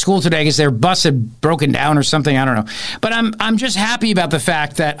kids to school today because their bus had broken down or something. I don't know. But I'm just happy about the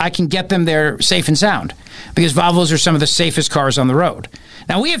fact that I can get them there safe and sound, because Volvos are some of the safest cars on the road.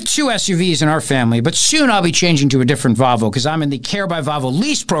 Now, we have 2 SUVs in our family, but soon I'll be changing to a different Volvo because I'm in the Care by Volvo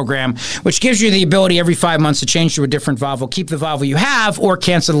lease program, which gives you the ability every 5 months to change to a different Volvo, keep the Volvo you have, or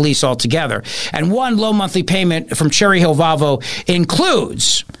cancel the lease altogether. And one low monthly payment from Cherry Hill Volvo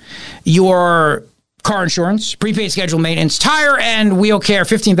includes your car insurance, prepaid scheduled maintenance, tire and wheel care,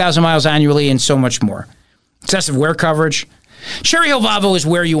 15,000 miles annually, and so much more. Excessive wear coverage. Cherry Hill Volvo is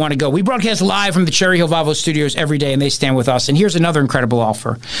where you want to go. We broadcast live from the Cherry Hill Volvo studios every day, and they stand with us. And here's another incredible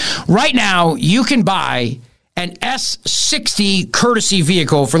offer. Right now, you can buy an S60 courtesy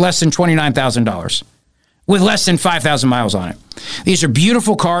vehicle for less than $29,000. with less than 5,000 miles on it. These are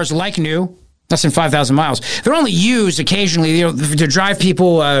beautiful cars, like new, less than 5,000 miles. They're only used occasionally, to drive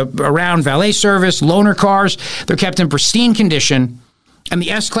people around valet service, loaner cars. They're kept in pristine condition. And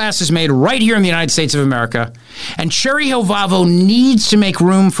the S-Class is made right here in the United States of America. And Cherry Hill Volvo needs to make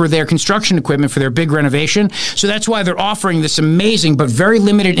room for their construction equipment for their big renovation. So that's why they're offering this amazing but very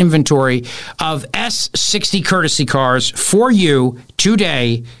limited inventory of S60 courtesy cars for you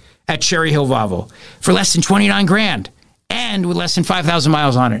today at Cherry Hill Volvo for less than $29,000 and with less than 5,000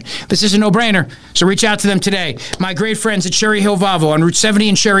 miles on it. This is a no-brainer, so reach out to them today. My great friends at Cherry Hill Volvo on Route 70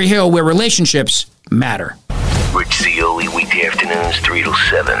 in Cherry Hill, where relationships matter. Rich Zeoli, weekday afternoons 3 to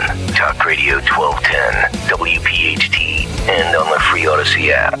 7. Talk Radio 1210, WPHT, and on the free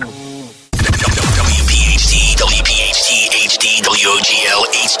Odyssey app. WPHT, WPHT, HD, WOGL,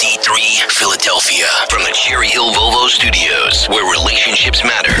 HD3, Philadelphia. From the Cherry Hill Volvo Studios, where relationships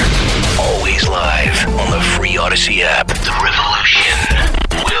matter. Always live on the free Odyssey app. The revolution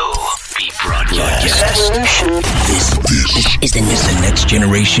will be broadcast. This is the next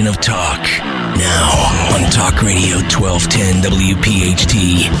generation of talk. Now on Talk Radio 1210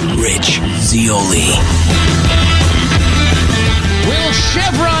 WPHT, Rich Zeoli. Will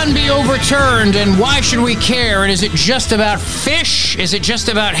Chevron be overturned, and why should we care? And is it just about fish? Is it just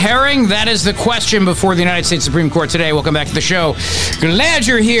about herring? That is the question before the United States Supreme Court today. Welcome back to the show. Glad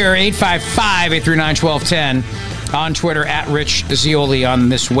you're here. 855-839-1210. On Twitter, at Rich Zeoli on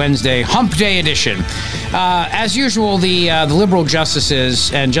this Wednesday, Hump Day edition. As usual, the liberal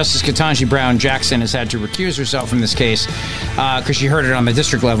justices and Justice Ketanji Brown Jackson has had to recuse herself from this case because she heard it on the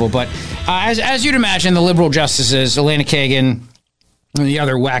district level. But as you'd imagine, the liberal justices, Elena Kagan, and the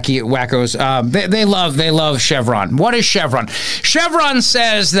other wackos, they love Chevron. What is Chevron? Chevron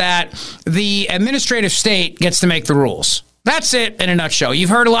says that the administrative state gets to make the rules. That's it in a nutshell.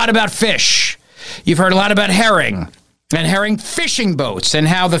 You've heard a lot about fish. You've heard a lot about herring and herring fishing boats and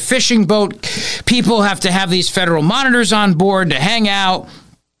how the fishing boat people have to have these federal monitors on board to hang out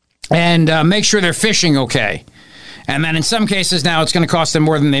and make sure they're fishing okay. And then in some cases now it's going to cost them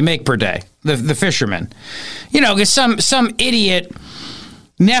more than they make per day, the fishermen. You know, because some idiot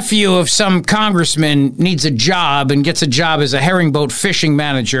nephew of some congressman needs a job and gets a job as a herring boat fishing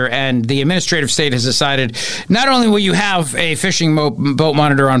manager, and the administrative state has decided not only will you have a fishing boat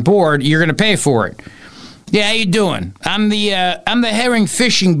monitor on board, you're going to pay for it. Yeah, how you doing? I'm the herring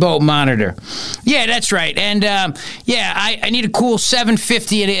fishing boat monitor. Yeah, that's right. And I need a cool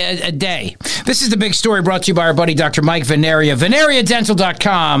 $750 a day. This is the big story brought to you by our buddy Dr. Mike Veneria.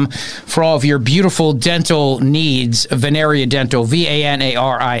 VeneriaDental.com for all of your beautiful dental needs. Veneria Dental,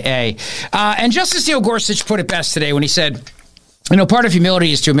 Vanaria. And Justice Neil Gorsuch put it best today when he said, you know, part of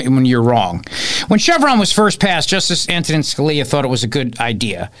humility is to admit when you're wrong. When Chevron was first passed, Justice Antonin Scalia thought it was a good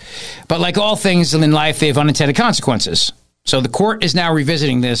idea. But like all things in life, they have unintended consequences. So the court is now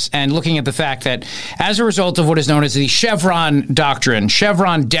revisiting this and looking at the fact that as a result of what is known as the Chevron doctrine,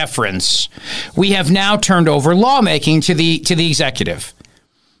 Chevron deference, we have now turned over lawmaking to the executive.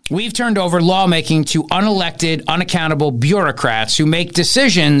 We've turned over lawmaking to unelected, unaccountable bureaucrats who make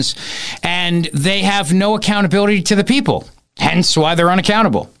decisions, and they have no accountability to the people. Hence why they're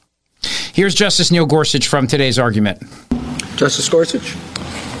unaccountable. Here's Justice Neil Gorsuch from today's argument. Justice Gorsuch.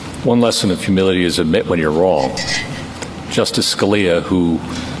 One lesson of humility is admit when you're wrong. Justice Scalia, who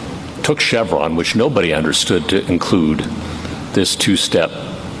took Chevron, which nobody understood to include this two-step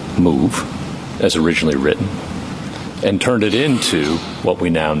move as originally written, and turned it into what we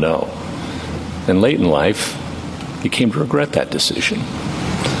now know. And late in life, he came to regret that decision.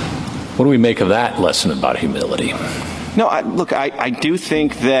 What do we make of that lesson about humility? No, I do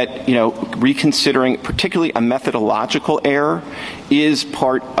think that, reconsidering particularly a methodological error is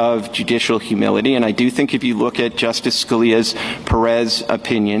part of judicial humility. And I do think if you look at Justice Scalia's Perez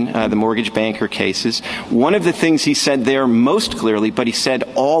opinion, the mortgage banker cases, one of the things he said there most clearly, but he said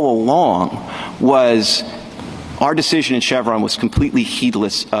all along, was our decision in Chevron was completely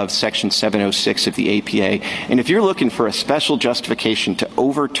heedless of Section 706 of the APA. And if you're looking for a special justification to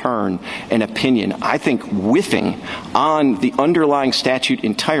overturn an opinion, I think whiffing on the underlying statute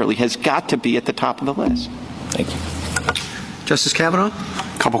entirely has got to be at the top of the list. Thank you. Justice Kavanaugh?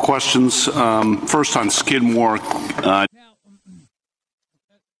 A couple questions. First on Skidmore.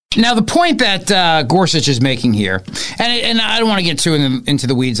 Now, the point that Gorsuch is making here, and I don't want to get too into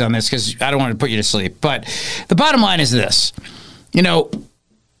the weeds on this because I don't want to put you to sleep, but the bottom line is this.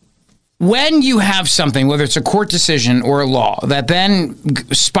 When you have something, whether it's a court decision or a law, that then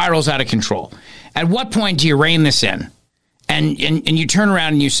spirals out of control, at what point do you rein this in? And you turn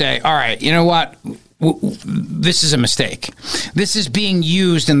around and you say, all right, you know what? This is a mistake. This is being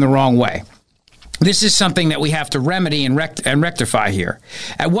used in the wrong way. This is something that we have to remedy and rectify here.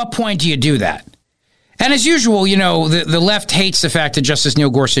 At what point do you do that? And as usual, the left hates the fact that Justice Neil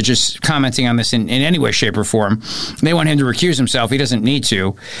Gorsuch is commenting on this in any way, shape, or form. They want him to recuse himself. He doesn't need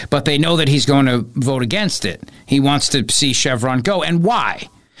to, but they know that he's going to vote against it. He wants to see Chevron go. And why?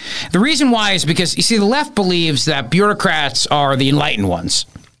 The reason why is because, you see, the left believes that bureaucrats are the enlightened ones.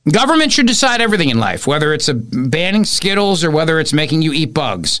 Government should decide everything in life, whether it's banning Skittles or whether it's making you eat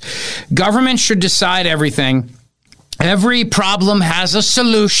bugs. Government should decide everything. Every problem has a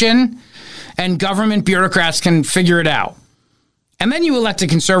solution, and government bureaucrats can figure it out. And then you elect a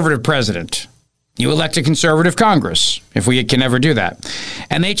conservative president. You elect a conservative Congress, if we can ever do that.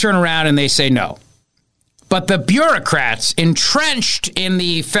 And they turn around and they say no. But the bureaucrats entrenched in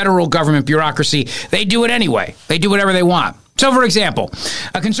the federal government bureaucracy, they do it anyway. They do whatever they want. So, for example,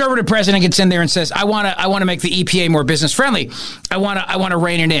 a conservative president gets in there and says, "I want to make the EPA more business friendly. I want to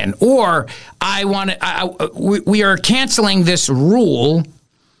rein it in," or we are canceling this rule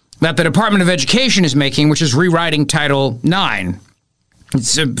that the Department of Education is making, which is rewriting Title IX.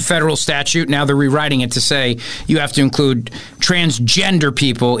 It's a federal statute. Now they're rewriting it to say you have to include transgender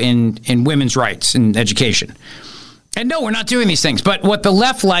people in women's rights in education. And no, we're not doing these things. But what the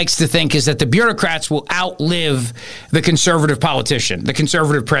left likes to think is that the bureaucrats will outlive the conservative politician, the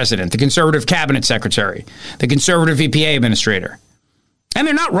conservative president, the conservative cabinet secretary, the conservative EPA administrator. And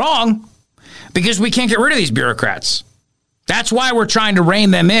they're not wrong, because we can't get rid of these bureaucrats. That's why we're trying to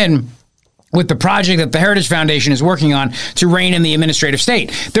rein them in with the project that the Heritage Foundation is working on to rein in the administrative state.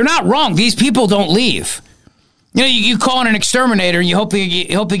 They're not wrong. These people don't leave. You call in an exterminator and you hope they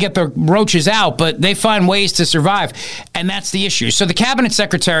get the roaches out, but they find ways to survive, and that's the issue. So the cabinet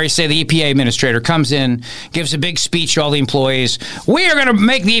secretary, say the EPA administrator, comes in, gives a big speech to all the employees. We are going to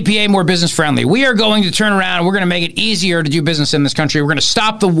make the EPA more business friendly. We are going to turn around and we're going to make it easier to do business in this country. We're going to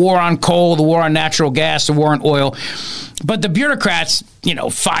stop the war on coal, the war on natural gas, the war on oil. But the bureaucrats,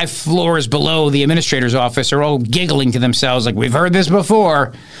 5 floors below the administrator's office, are all giggling to themselves like, we've heard this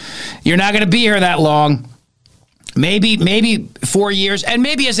before. You're not going to be here that long. Maybe 4 years, and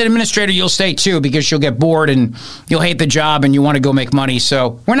maybe as an administrator you'll stay too, because you'll get bored and you'll hate the job and you want to go make money.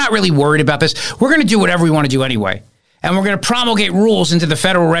 So we're not really worried about this. We're going to do whatever we want to do anyway. And we're going to promulgate rules into the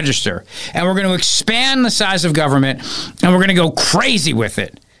Federal Register. And we're going to expand the size of government, and we're going to go crazy with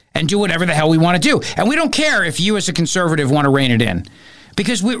it and do whatever the hell we want to do. And we don't care if you as a conservative want to rein it in,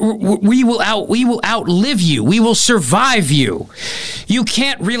 because we will outlive you. We will survive you. You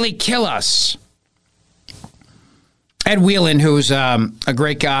can't really kill us. Ed Whelan, who's a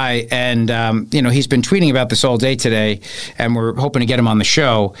great guy, and he's been tweeting about this all day today, and we're hoping to get him on the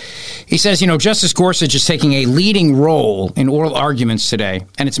show. He says, Justice Gorsuch is taking a leading role in oral arguments today,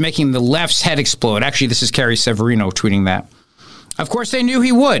 and it's making the left's head explode. Actually, this is Carrie Severino tweeting that. Of course, they knew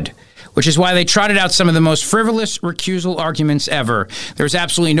he would, which is why they trotted out some of the most frivolous recusal arguments ever. There's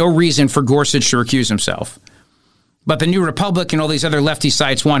absolutely no reason for Gorsuch to recuse himself. But the New Republic and all these other lefty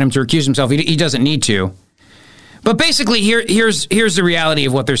sites want him to recuse himself. He doesn't need to. But basically, here's the reality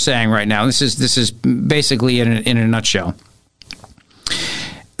of what they're saying right now. This is basically in a nutshell.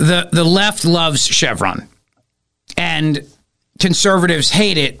 The left loves Chevron, and conservatives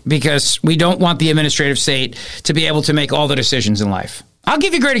hate it because we don't want the administrative state to be able to make all the decisions in life. I'll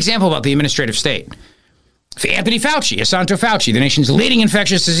give you a great example about the administrative state. Anthony Fauci, Asanto Fauci, the nation's leading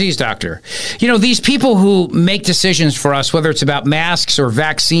infectious disease doctor. These people who make decisions for us, whether it's about masks or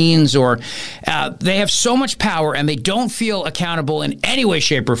vaccines, or they have so much power and they don't feel accountable in any way,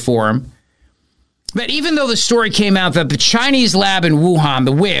 shape, or form. But even though the story came out that the Chinese lab in Wuhan,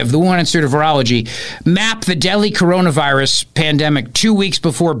 the WIV, the Wuhan Institute of Virology, mapped the deadly coronavirus pandemic 2 weeks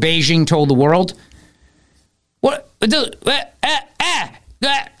before Beijing told the world,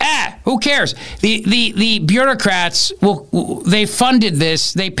 who cares? The bureaucrats they funded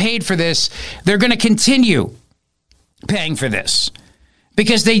this, they paid for this. They're going to continue paying for this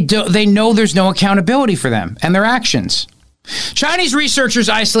because they know there's no accountability for them and their actions. Chinese researchers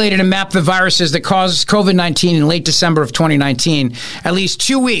isolated and mapped the viruses that caused COVID-19 in late December of 2019, at least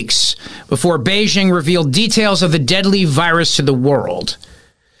 2 weeks before Beijing revealed details of the deadly virus to the world,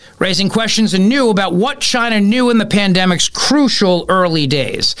 raising questions anew about what China knew in the pandemic's crucial early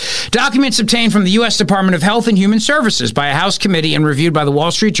days. Documents obtained from the U.S. Department of Health and Human Services by a House committee and reviewed by the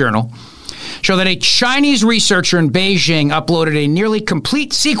Wall Street Journal show that a Chinese researcher in Beijing uploaded a nearly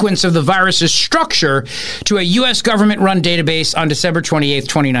complete sequence of the virus's structure to a U.S. government-run database on December 28,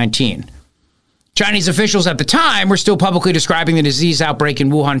 2019. Chinese officials at the time were still publicly describing the disease outbreak in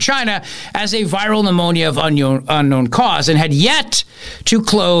Wuhan, China, as a viral pneumonia of unknown cause, and had yet to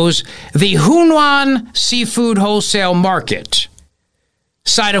close the Hunan seafood wholesale market.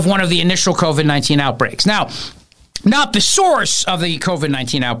 site of one of the initial COVID-19 outbreaks. Now, not the source of the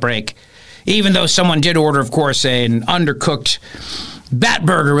COVID-19 outbreak, even though someone did order, of course, an undercooked bat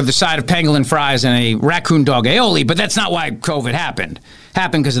burger with a side of pangolin fries and a raccoon dog aioli, but that's not why COVID happened.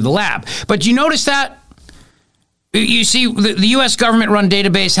 Happened because of the lab. But do you notice that? You see, the U.S. government-run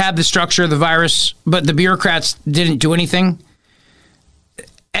database had the structure of the virus, but the bureaucrats didn't do anything.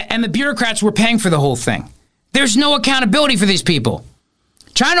 And the bureaucrats were paying for the whole thing. There's no accountability for these people.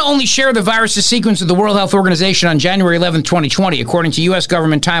 China only shared the virus's sequence with the World Health Organization on January 11, 2020, according to U.S.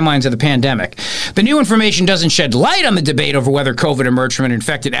 government timelines of the pandemic. The new information doesn't shed light on the debate over whether COVID emerged from an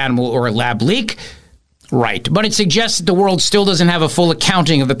infected animal or a lab leak. Right. But it suggests that the world still doesn't have a full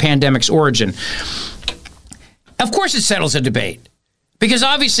accounting of the pandemic's origin. Of course it settles a debate. Because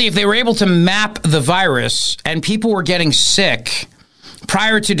obviously if they were able to map the virus and people were getting sick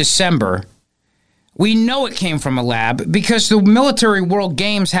prior to December, we know it came from a lab because the Military World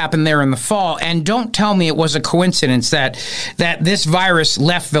Games happened there in the fall. And don't tell me it was a coincidence that this virus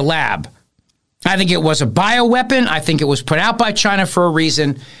left the lab. I think it was a bioweapon. I think it was put out by China for a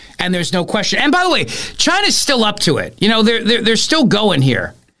reason. And there's no question. And by the way, China's still up to it. You know, they're still going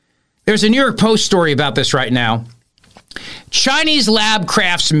here. There's a New York Post story about this right now. Chinese lab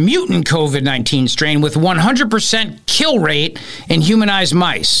crafts mutant COVID-19 strain with 100% kill rate in humanized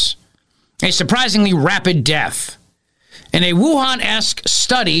mice. A surprisingly rapid death. In a Wuhan-esque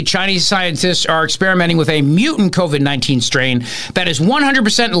study, Chinese scientists are experimenting with a mutant COVID-19 strain that is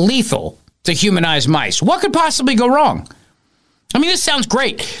 100% lethal to humanized mice. What could possibly go wrong? I mean, this sounds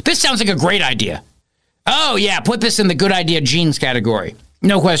great. This sounds like a great idea. Oh, yeah, put this in the good idea genes category.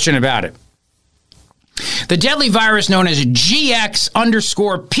 No question about it. The deadly virus known as GX_P2V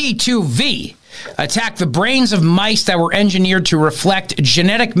attacked the brains of mice that were engineered to reflect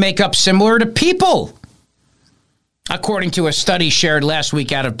genetic makeup similar to people, according to a study shared last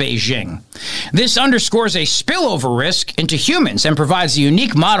week out of Beijing. This underscores a spillover risk into humans and provides a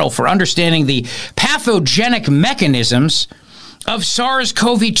unique model for understanding the pathogenic mechanisms of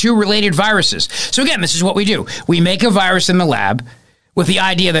SARS-CoV-2 related viruses. So again, this is what we do. We make a virus in the lab with the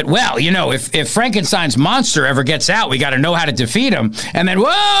idea that, well, you know, if Frankenstein's monster ever gets out, we got to know how to defeat him. And then,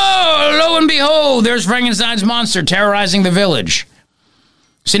 whoa, lo and behold, there's Frankenstein's monster terrorizing the village.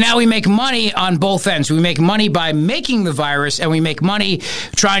 So now we make money on both ends. We make money by making the virus, and we make money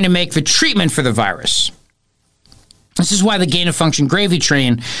trying to make the treatment for the virus. This is why the gain-of-function gravy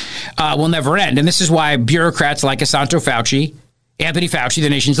train will never end. And this is why bureaucrats like Anthony Fauci, the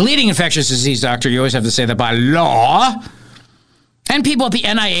nation's leading infectious disease doctor, you always have to say that by law, and people at the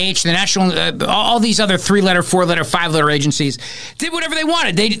NIH, the national, all these other 3-letter, 4-letter, 5-letter agencies did whatever they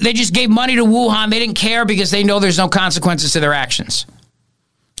wanted. They just gave money to Wuhan. They didn't care because they know there's no consequences to their actions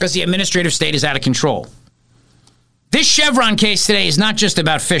because the administrative state is out of control. This Chevron case today is not just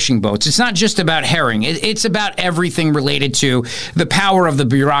about fishing boats. It's not just about herring. It's about everything related to the power of the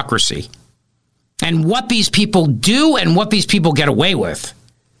bureaucracy and what these people do and what these people get away with.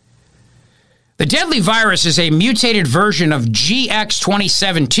 The deadly virus is a mutated version of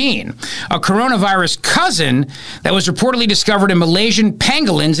GX2017, a coronavirus cousin that was reportedly discovered in Malaysian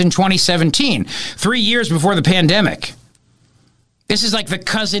pangolins in 2017, 3 years before the pandemic. This is like the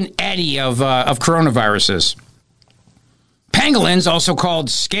cousin Eddie of coronaviruses. Pangolins, also called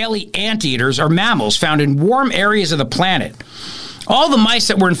scaly anteaters, are mammals found in warm areas of the planet. All the mice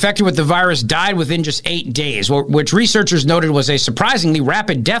that were infected with the virus died within just 8 days, which researchers noted was a surprisingly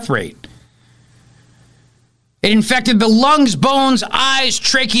rapid death rate. It infected the lungs, bones, eyes,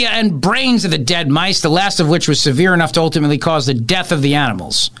 trachea, and brains of the dead mice, the last of which was severe enough to ultimately cause the death of the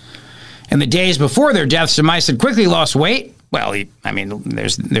animals. In the days before their deaths, the mice had quickly lost weight. Well,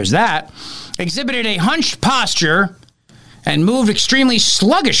 there's that. Exhibited a hunched posture and moved extremely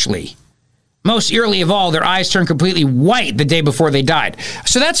sluggishly. Most eerily of all, their eyes turned completely white the day before they died.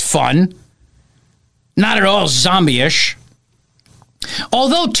 So that's fun. Not at all zombie-ish.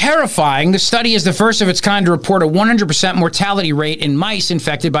 Although terrifying, the study is the first of its kind to report a 100% mortality rate in mice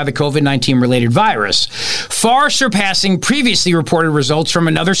infected by the COVID-19 related virus, far surpassing previously reported results from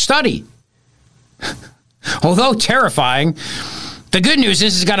another study. Although terrifying, the good news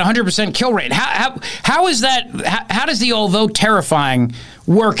is it's got a 100% kill rate. How is that? How does the although terrifying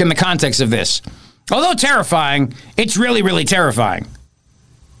work in the context of this? Although terrifying, it's really, really terrifying.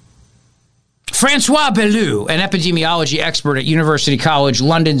 Francois Bellew, an epidemiology expert at University College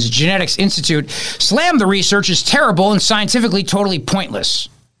London's Genetics Institute, slammed the research as terrible and scientifically totally pointless.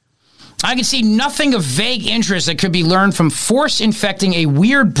 I can see nothing of vague interest that could be learned from force infecting a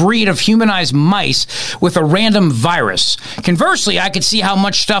weird breed of humanized mice with a random virus. Conversely, I could see how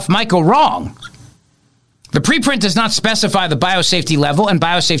much stuff might go wrong. The preprint does not specify the biosafety level and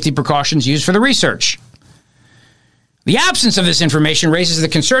biosafety precautions used for the research. The absence of this information raises the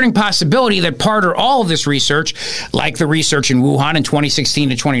concerning possibility that part or all of this research, like the research in Wuhan in 2016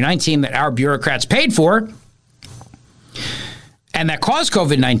 to 2019 that our bureaucrats paid for and that caused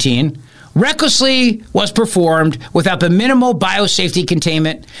COVID-19, recklessly was performed without the minimal biosafety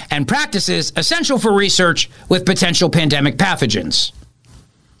containment and practices essential for research with potential pandemic pathogens.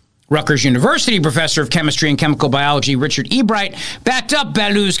 Rutgers University professor of chemistry and chemical biology Richard Ebright backed up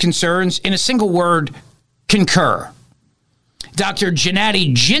Ballou's concerns in a single word: concur. Dr.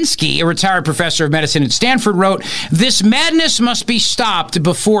 Gennady Jinsky, a retired professor of medicine at Stanford, wrote, "This madness must be stopped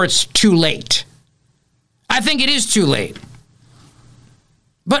before it's too late." I think it is too late.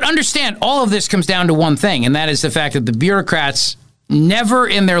 But understand, all of this comes down to one thing, and that is the fact that the bureaucrats never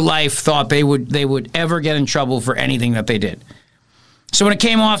in their life thought they would ever get in trouble for anything that they did. So when it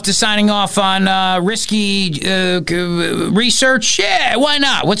came off to signing off on risky research, yeah, why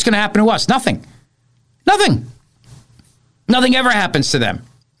not? What's going to happen to us? Nothing. Nothing. Nothing ever happens to them.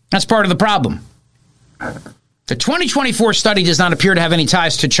 That's part of the problem. The 2024 study does not appear to have any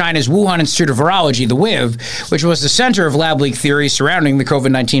ties to China's Wuhan Institute of Virology, the WIV, which was the center of lab leak theories surrounding the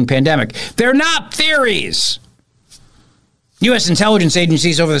COVID-19 pandemic. They're not theories. U.S. intelligence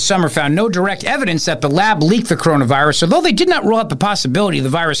agencies over the summer found no direct evidence that the lab leaked the coronavirus, although they did not rule out the possibility the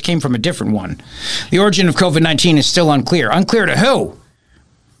virus came from a different one. The origin of COVID-19 is still unclear. Unclear to who?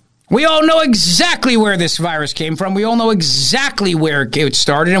 We all know exactly where this virus came from. We all know exactly where it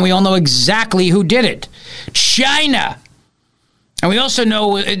started, and we all know exactly who did it. China. And we also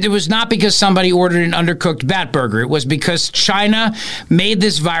know it was not because somebody ordered an undercooked bat burger. It was because China made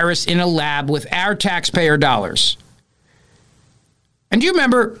this virus in a lab with our taxpayer dollars. And do you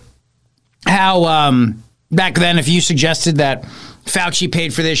remember how back then, if you suggested that Fauci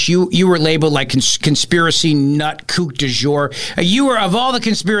paid for this, you were labeled like conspiracy nut kook du jour. You were, of all the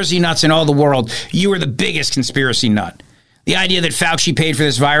conspiracy nuts in all the world, you were the biggest conspiracy nut. The idea that Fauci paid for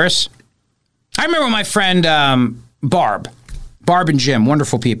this virus. I remember my friend Barb and Jim,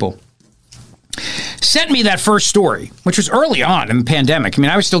 wonderful people, sent me that first story, which was early on in the pandemic. I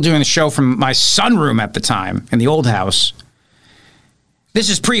mean, I was still doing the show from my sunroom at the time in the old house. This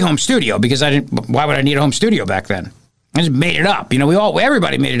is pre-home studio because why would I need a home studio back then? I just made it up. You know,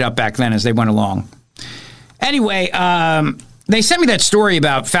 everybody made it up back then as they went along. Anyway, they sent me that story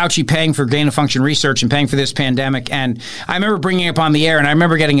about Fauci paying for gain-of-function research and paying for this pandemic. And I remember bringing it up on the air, and I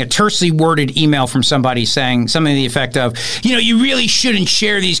remember getting a tersely worded email from somebody saying something to the effect of, you know, you really shouldn't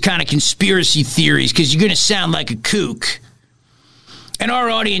share these kind of conspiracy theories because you're going to sound like a kook. And our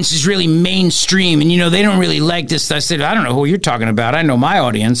audience is really mainstream, and, you know, they don't really like this. I said, I don't know who you're talking about. I know my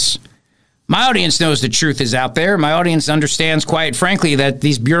audience. My audience knows the truth is out there. My audience understands, quite frankly, that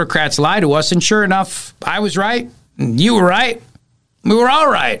these bureaucrats lie to us. And sure enough, I was right. You were right. We were all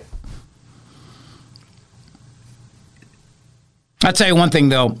right. I'll tell you one thing,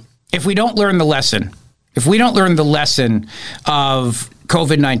 though. If we don't learn the lesson of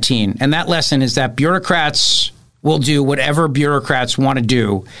COVID-19, and that lesson is that bureaucrats will do whatever bureaucrats want to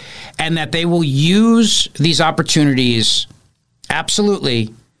do, and that they will use these opportunities,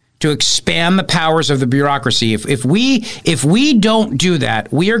 absolutely, to expand the powers of the bureaucracy. If we don't do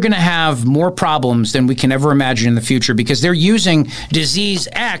that, we are going to have more problems than we can ever imagine in the future, because they're using disease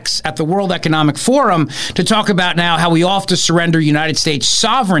X at the World Economic Forum to talk about now how we all have to surrender United States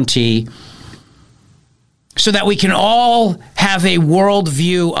sovereignty so that we can all have a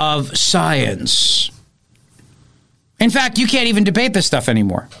worldview of science. In fact, you can't even debate this stuff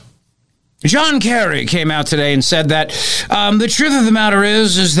anymore. John Kerry came out today and said that the truth of the matter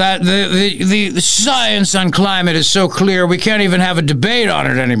is that the science on climate is so clear we can't even have a debate on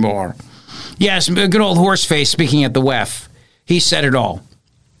it anymore. Yes, good old Horseface speaking at the WEF. He said it all.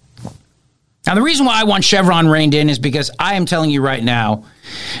 Now, the reason why I want Chevron reined in is because I am telling you right now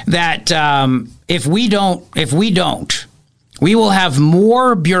that if we don't, we will have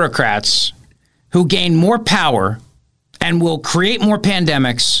more bureaucrats who gain more power and will create more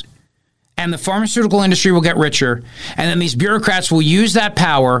pandemics, and the pharmaceutical industry will get richer, and then these bureaucrats will use that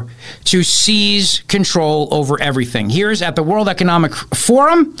power to seize control over everything. Here's at the World Economic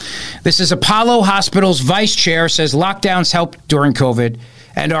Forum. This is Apollo Hospital's vice chair, says lockdowns helped during COVID,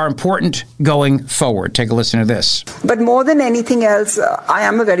 and are important going forward. Take a listen to this. But more than anything else, I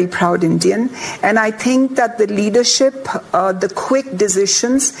am a very proud Indian, and I think that the leadership, the quick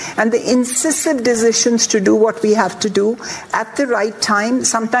decisions, and the incisive decisions to do what we have to do at the right time.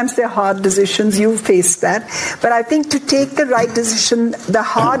 Sometimes they're hard decisions. You face that. But I think to take the right decision, the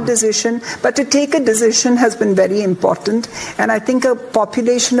hard decision, but to take a decision has been very important. And I think a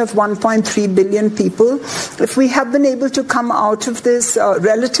population of 1.3 billion people, if we have been able to come out of this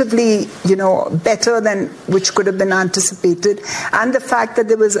relatively, better than which could have been anticipated, and the fact that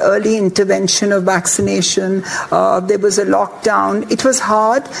there was early intervention of vaccination, there was a lockdown. It was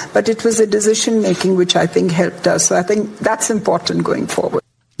hard, but it was a decision making which I think helped us. So I think that's important going forward.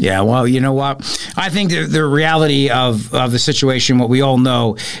 Yeah, well, you know what? I think the reality of the situation, what we all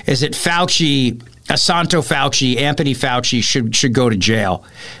know, is that Anthony Fauci should go to jail.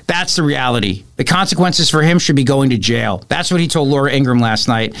 That's the reality. The consequences for him should be going to jail. That's what he told Laura Ingraham last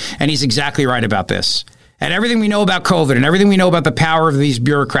night, and he's exactly right about this. And everything we know about COVID and everything we know about the power of these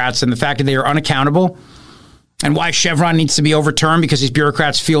bureaucrats and the fact that they are unaccountable, and why Chevron needs to be overturned because these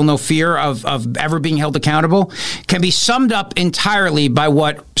bureaucrats feel no fear of ever being held accountable, can be summed up entirely by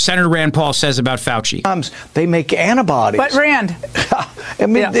what Senator Rand Paul says about Fauci. They make antibodies. But Rand, I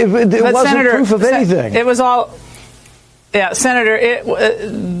mean, it wasn't Senator, proof of anything. It was all, Senator,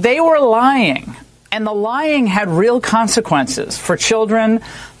 they were lying. And the lying had real consequences for children,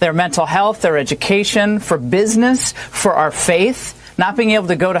 their mental health, their education, for business, for our faith, not being able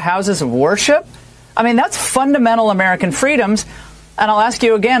to go to houses of worship. I mean, that's fundamental American freedoms. And I'll ask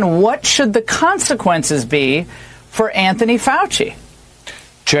you again, what should the consequences be for Anthony Fauci?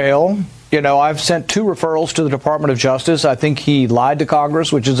 Jail. I've sent 2 referrals to the Department of Justice. I think he lied to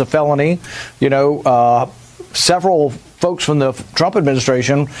Congress, which is a felony. Several folks from the Trump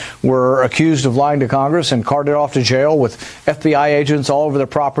administration were accused of lying to Congress and carted off to jail with FBI agents all over their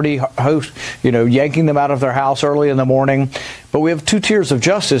property, yanking them out of their house early in the morning. But we have 2 tiers of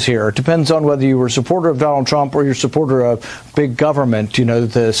justice here. It depends on whether you were a supporter of Donald Trump or you're a supporter of big government,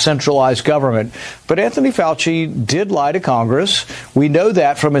 the centralized government. But Anthony Fauci did lie to Congress. We know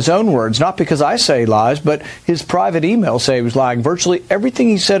that from his own words, not because I say he lies, but his private emails say he was lying. Virtually everything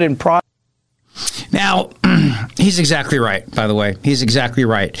he said in private. Now, he's exactly right, by the way. He's exactly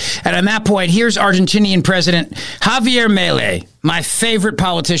right. And on that point, here's Argentinian President Javier Milei, my favorite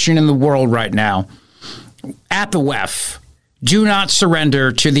politician in the world right now, at the WEF. Do not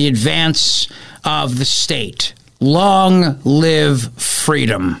surrender to the advance of the state. Long live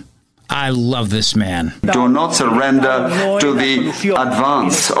freedom. I love this man. Do not surrender to the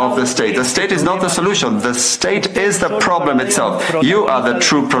advance of the state. The state is not the solution. The state is the problem itself. You are the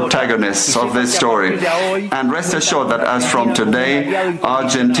true protagonists of this story. And rest assured that as from today,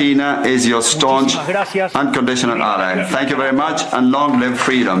 Argentina is your staunch, unconditional ally. Thank you very much, and long live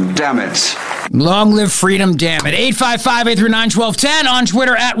freedom. Damn it. Long live freedom, damn it. 855-839-1210 on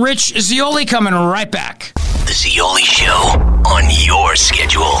Twitter at Rich Zeoli. Coming right back. The Zeoli Show on your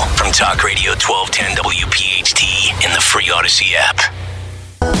schedule from Talk Radio 1210 WPHT in the free Odyssey app.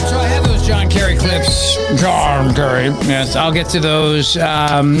 So I have those John Kerry clips. John Kerry. Yes, I'll get to those.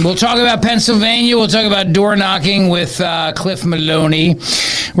 We'll talk about Pennsylvania. We'll talk about door knocking with Cliff Maloney.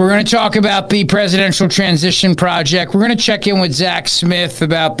 We're going to talk about the Presidential Transition Project. We're going to check in with Zach Smith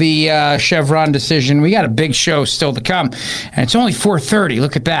about the Chevron decision. We got a big show still to come. And it's only 4:30.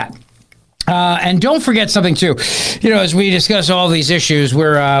 Look at that. And don't forget something, too. As we discuss all these issues,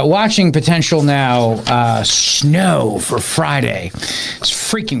 we're watching potential now snow for Friday. It's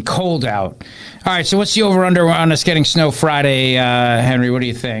freaking cold out. All right, so what's the over-under on us getting snow Friday, Henry? What do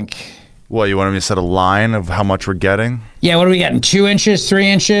you think? Well, you want me to set a line of how much we're getting? Yeah, what are we getting? 2 inches, 3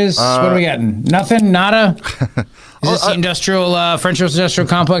 inches? What are we getting? Nothing? Nada? Is this the French industrial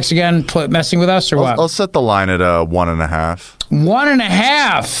complex again messing with us, or what? I'll set the line at 1.5.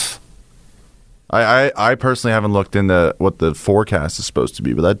 1.5? I personally haven't looked into what the forecast is supposed to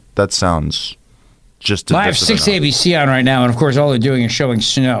be, but that sounds just. I have 6 ABC on right now, and of course, all they're doing is showing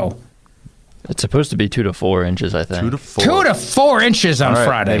snow. It's supposed to be 2 to 4 inches, I think. 2 to 4. 2 to 4 inches on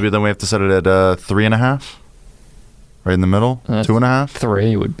Friday. Maybe then we have to set it at 3.5. Right in the middle? 2.5?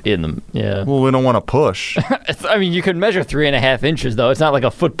 3 would be in the, yeah. Well, we don't want to push. I mean, you can measure 3.5 inches, though. It's not like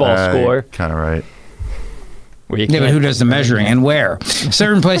a football score. Kind of right. Yeah, but who does the measuring and where?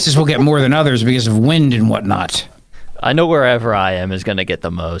 Certain places will get more than others because of wind and whatnot. I know wherever I am is going to get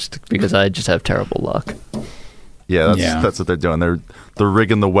the most because I just have terrible luck. Yeah, that's what they're doing. They're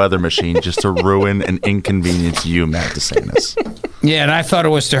rigging the weather machine just to ruin and inconvenience you, Matt DeSantis. Yeah, and I thought it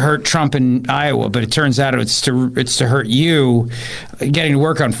was to hurt Trump in Iowa, but it turns out it's to hurt you getting to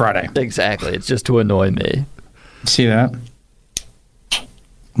work on Friday. Exactly. It's just to annoy me. See that?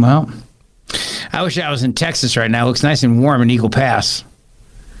 Well, I wish I was in Texas right now. It looks nice and warm in Eagle Pass.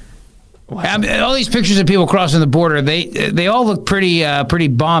 Wow. I mean, all these pictures of people crossing the border, they all look pretty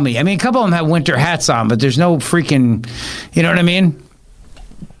balmy. I mean, a couple of them have winter hats on, but there's no freaking, you know what I mean?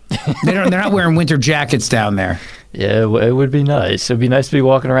 They're not wearing winter jackets down there. Yeah, it would be nice. It'd be nice to be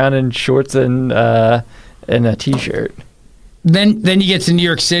walking around in shorts and a T-shirt. Then you get to New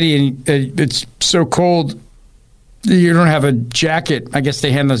York City and it's so cold you don't have a jacket. I guess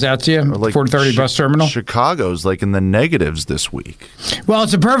they hand those out to you like 430 bus terminal. Chicago's like in the negatives this week. Well,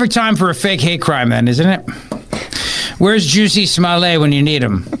 it's a perfect time for a fake hate crime then, isn't it? Where's Juicy Smollett when you need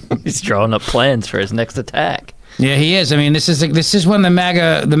him? He's drawing up plans for his next attack. Yeah, he is. I mean, this is when the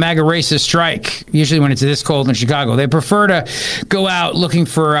MAGA racists strike. Usually, when it's this cold in Chicago, they prefer to go out looking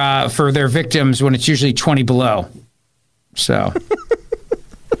for their victims when it's usually 20 below. So,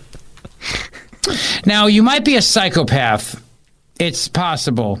 now you might be a psychopath. It's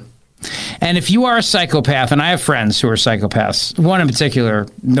possible. And if you are a psychopath, and I have friends who are psychopaths, one in particular,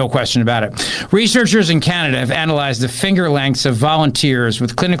 no question about it. Researchers in Canada have analyzed the finger lengths of volunteers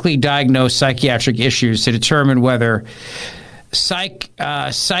with clinically diagnosed psychiatric issues to determine whether psychopathy,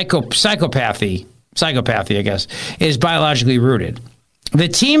 I guess, is biologically rooted. The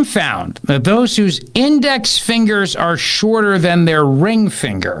team found that those whose index fingers are shorter than their ring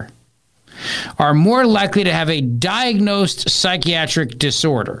finger are more likely to have a diagnosed psychiatric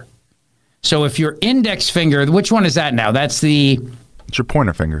disorder. So if your index finger, which one is that now? It's your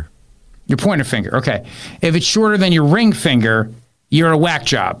pointer finger. Your pointer finger, okay. If it's shorter than your ring finger, you're a whack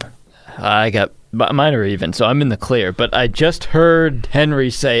job. Mine are even, so I'm in the clear. But I just heard Henry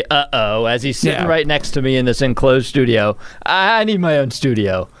say, uh-oh, as he's sitting right next to me in this enclosed studio. I need my own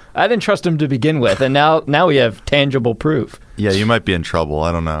studio. I didn't trust him to begin with, and now we have tangible proof. Yeah, you might be in trouble.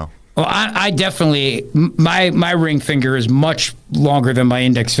 I don't know. Well, I definitely, my ring finger is much longer than my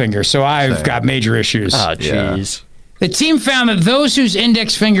index finger, so I've got major issues. Oh, jeez. Yeah. The team found that those whose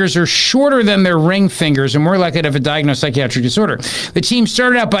index fingers are shorter than their ring fingers are more likely to have a diagnosed psychiatric disorder. The team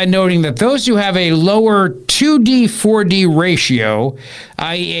started out by noting that those who have a lower 2D-4D ratio,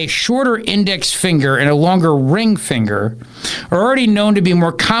 i.e. a shorter index finger and a longer ring finger, are already known to be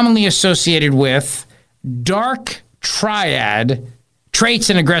more commonly associated with dark triad traits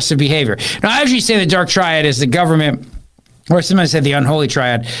and aggressive behavior. Now, I usually say the dark triad is the government, or sometimes say the unholy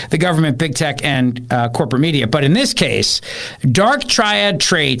triad, the government, big tech, and corporate media. But in this case, dark triad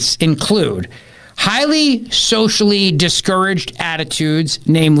traits include highly socially discouraged attitudes,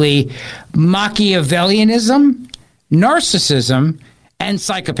 namely Machiavellianism, narcissism, and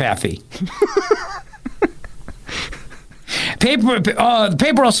psychopathy. The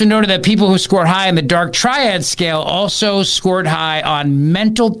paper also noted that people who scored high on the dark triad scale also scored high on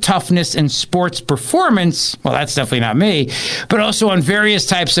mental toughness and sports performance. Well, that's definitely not me, but also on various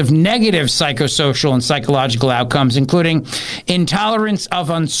types of negative psychosocial and psychological outcomes, including intolerance of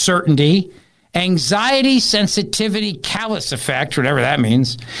uncertainty, anxiety, sensitivity, callous effect, whatever that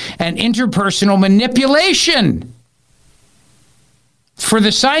means, and interpersonal manipulation. For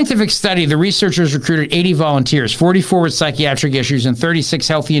the scientific study, the researchers recruited 80 volunteers, 44 with psychiatric issues and 36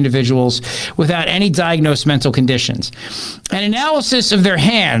 healthy individuals without any diagnosed mental conditions. An analysis of their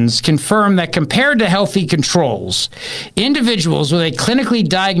hands confirmed that compared to healthy controls, individuals with a clinically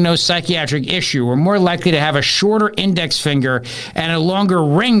diagnosed psychiatric issue were more likely to have a shorter index finger and a longer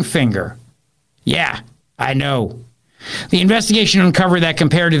ring finger. Yeah, I know. The investigation uncovered that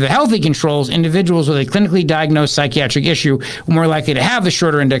compared to the healthy controls, individuals with a clinically diagnosed psychiatric issue were more likely to have the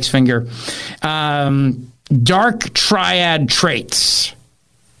shorter index finger. Dark triad traits.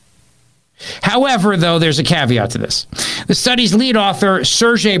 However, though, there's a caveat to this. The study's lead author,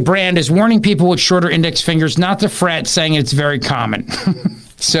 Sergey Brand, is warning people with shorter index fingers not to fret, saying it's very common.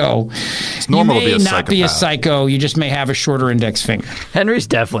 So it's normal you may to be a not be a psycho. You just may have a shorter index finger. Henry's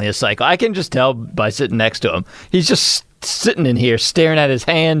definitely a psycho. I can just tell by sitting next to him. He's just sitting in here staring at his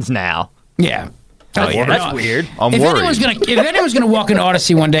hands now. Yeah. That's weird. I'm worried. If anyone's gonna walk into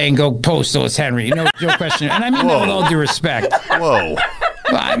Odyssey one day and go postal, it's Henry. No question. And I mean that with all due respect. Whoa.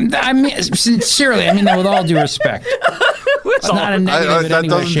 I mean, sincerely, I mean that with all due respect. It's not a negative in any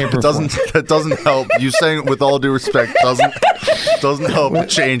way, shape, or form. That doesn't help. You saying it with all due respect doesn't help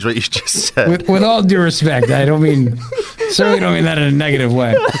change what you just said. With all due respect, I certainly don't mean that in a negative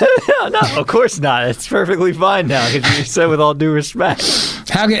way. No, of course not. It's perfectly fine now because you said with all due respect.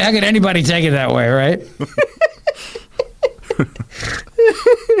 How could anybody take it that way, right?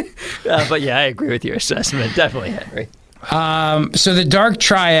 But yeah, I agree with your assessment. Definitely, Henry. So the dark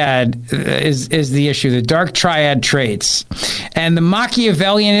triad is the issue. The dark triad traits, and the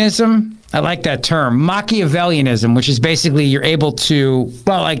Machiavellianism I like that term, Machiavellianism, which is basically you're able to,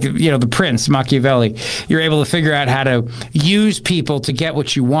 well, like, the prince, Machiavelli, you're able to figure out how to use people to get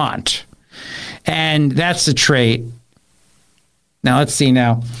what you want. And that's a trait. Now, let's see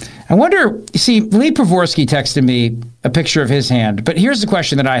now. I wonder, Lee Pravorsky texted me a picture of his hand, but here's the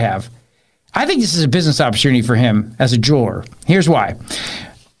question that I have. I think this is a business opportunity for him as a jeweler. Here's why.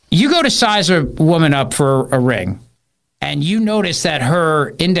 You go to size a woman up for a ring, and you notice that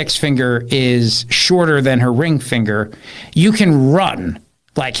her index finger is shorter than her ring finger, you can run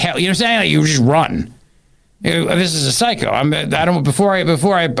like hell. You know what I'm saying? Like, you just run. This is a psycho. I don't. Before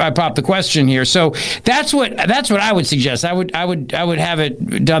I pop the question here. So that's what I would suggest. I would have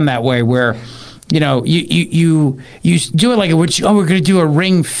it done that way, where you do it like we're going to do a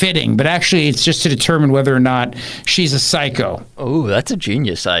ring fitting, but actually it's just to determine whether or not she's a psycho. Oh, that's a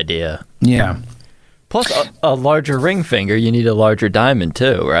genius idea. Yeah. Plus, a larger ring finger, you need a larger diamond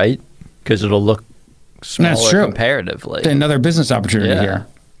too, right? Because it'll look smaller comparatively. Another business opportunity here.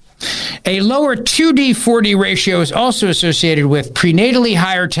 A lower 2D/4D ratio is also associated with prenatally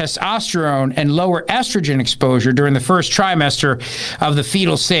higher testosterone and lower estrogen exposure during the first trimester of the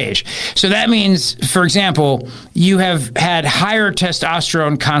fetal stage. So that means, for example, you have had higher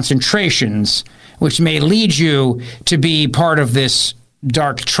testosterone concentrations, which may lead you to be part of this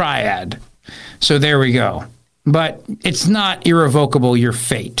dark triad. So there we go. But it's not irrevocable, your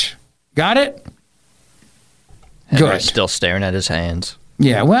fate. Got it? Henry's still staring at his hands.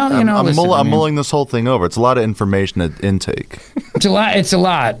 Yeah, well, I'm mulling this whole thing over. It's a lot of information at intake. It's a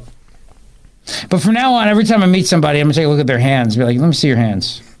lot. But from now on, every time I meet somebody, I'm going to take a look at their hands. Be like, let me see your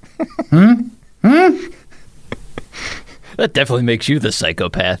hands. That definitely makes you the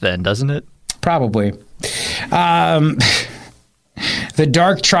psychopath then, doesn't it? Probably. The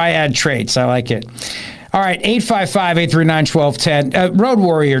dark triad traits. I like it. All right, 855-839-1210. Road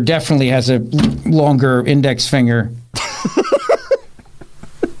Warrior definitely has a longer index finger.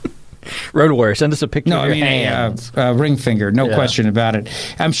 Road Warrior, send us a picture of your hands. Ring finger, no question about it.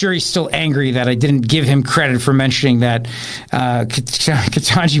 I'm sure he's still angry that I didn't give him credit for mentioning that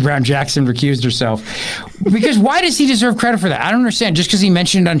Ketanji Brown Jackson recused herself. Because why does he deserve credit for that? I don't understand. Just because he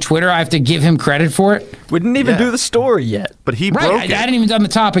mentioned it on Twitter, I have to give him credit for it? We didn't even do the story yet. But he broke it. I hadn't even done the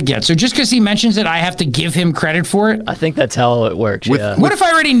topic yet. So just because he mentions it, I have to give him credit for it? I think that's how it works, What if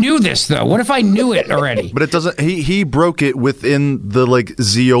I already knew this, though? What if I knew it already? But it doesn't. He broke it within the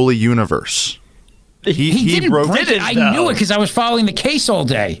Zeoli universe. He didn't break it. I knew it because I was following the case all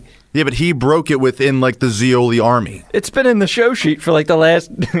day. Yeah, but he broke it within the Zeoli army. It's been in the show sheet for the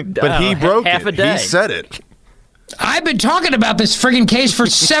last half a day. He said it. I've been talking about this friggin' case for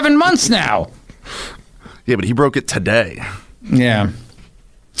 7 months now. Yeah, but he broke it today. Yeah.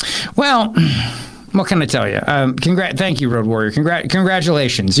 Well, what can I tell you? Thank you, Road Warrior.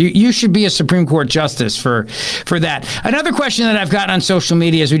 Congratulations. You should be a Supreme Court justice for that. Another question that I've gotten on social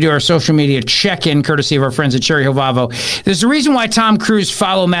media as we do our social media check-in, courtesy of our friends at Cherry Hill Volvo. There's a reason why Tom Cruise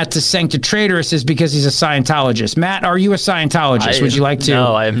followed Matt to Sancta Traitorous is because he's a Scientologist. Matt, are you a Scientologist? Would you like to?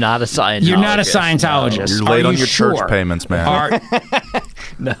 No, I am not a Scientologist. You're not a Scientologist. No. You're late on your church payments, man.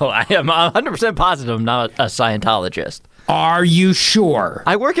 No, I am 100% positive I'm not a Scientologist. Are you sure?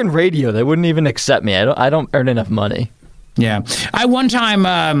 I work in radio. They wouldn't even accept me. I don't earn enough money. Yeah. One time,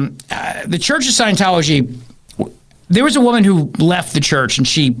 the Church of Scientology, there was a woman who left the church, and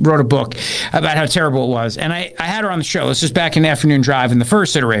she wrote a book about how terrible it was. And I had her on the show. This was back in Afternoon Drive in the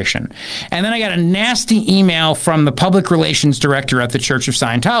first iteration. And then I got a nasty email from the public relations director at the Church of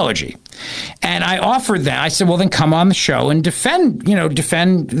Scientology. And I offered that. I said, well, then come on the show and defend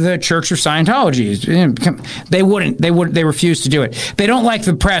the Church of Scientology. They wouldn't. They refused to do it. They don't like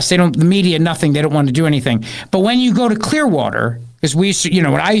the press. The media, nothing. They don't want to do anything. But when you go to Clearwater, because we used to,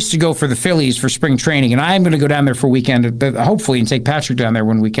 when I used to go for the Phillies for spring training, and I'm going to go down there for a weekend, hopefully, and take Patrick down there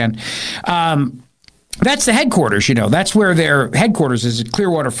one weekend. That's the headquarters, That's where their headquarters is, at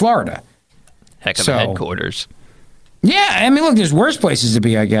Clearwater, Florida. Heck of a headquarters. Yeah, I mean, look, there's worse places to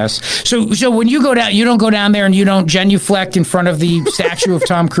be, I guess. So when you go down, you don't go down there and you don't genuflect in front of the statue of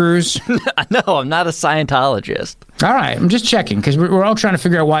Tom Cruise? No, I'm not a Scientologist. All right, I'm just checking, because we're all trying to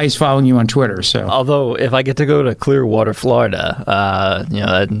figure out why he's following you on Twitter. So, although, if I get to go to Clearwater, Florida,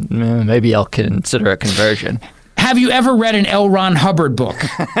 maybe I'll consider a conversion. Have you ever read an L. Ron Hubbard book?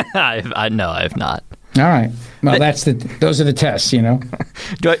 No, I have not. All right. Well, those are the tests,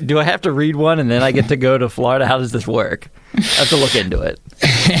 Do I have to read one and then I get to go to Florida? How does this work? I have to look into it.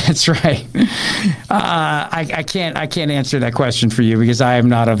 That's right. I can't answer that question for you because I am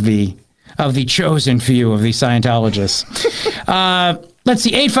not of the chosen few of the Scientologists. Let's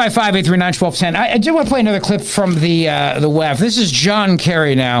see, 855-839-1210. I do want to play another clip from the WEF. This is John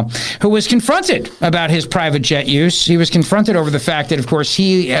Kerry now, who was confronted about his private jet use. He was confronted over the fact that, of course,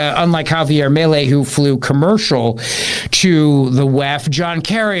 he, unlike Javier Milei, who flew commercial to the WEF, John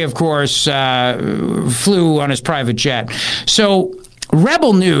Kerry, of course, flew on his private jet. So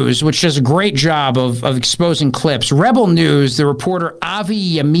Rebel News, which does a great job of exposing clips, Rebel News, the reporter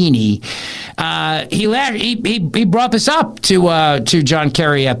Avi Yamini, he brought this up to John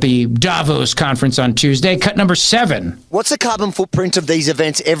Kerry at the Davos conference on Tuesday. Cut number 7. What's the carbon footprint of these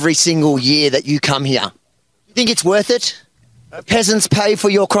events every single year that you come here? You think it's worth it? Peasants pay for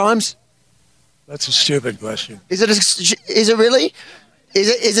your crimes? That's a stupid question. Is it really?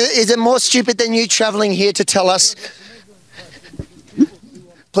 Is it more stupid than you travelling here to tell us?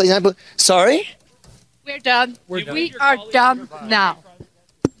 Please, sorry? We're done. We are done now.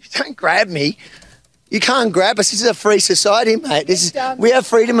 Don't grab me. You can't grab us. This is a free society, mate. We have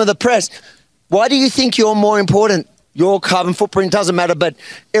freedom of the press. Why do you think you're more important? Your carbon footprint doesn't matter, but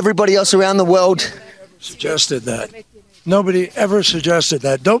everybody else around the world suggested that. Nobody ever suggested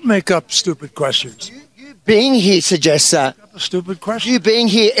that. Don't make up stupid questions. You being here suggests that. A stupid question. You being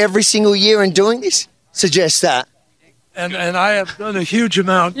here every single year and doing this suggests that. And I have done a huge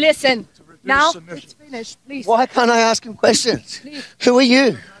amount. Listen, now it's finished, please. Why can't I ask him questions? Please. Who are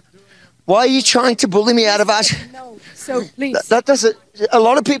you? Why are you trying to bully me out of us? No, so please. That doesn't. A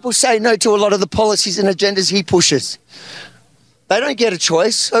lot of people say no to a lot of the policies and agendas he pushes. They don't get a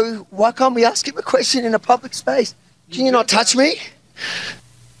choice, so why can't we ask him a question in a public space? Can you not touch me?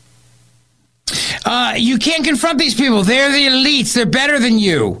 You can't confront these people. They're the elites. They're better than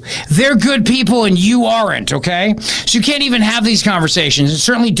you. They're good people and you aren't, okay? So you can't even have these conversations. And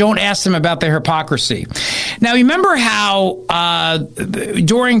certainly don't ask them about their hypocrisy. Now, remember how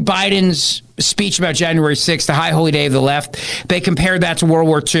during Biden's speech about January 6th, the high holy day of the left, they compared that to World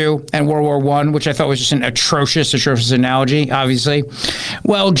War II and World War I, which I thought was just an atrocious analogy, obviously.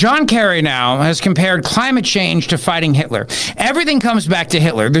 Well, John Kerry now has compared climate change to fighting Hitler. Everything comes back to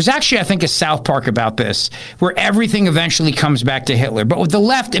Hitler. There's actually, I think, a South Park about this, where everything eventually comes back to Hitler. But with the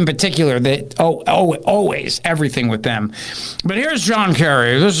left in particular, always everything with them. But here's John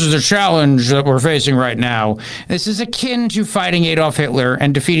Kerry. This is the challenge that we're facing right now. This is akin to fighting Adolf Hitler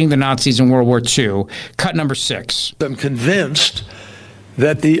and defeating the Nazis in World War II. Cut number 6. I'm convinced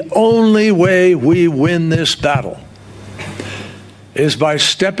that the only way we win this battle is by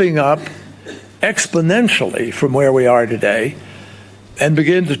stepping up exponentially from where we are today and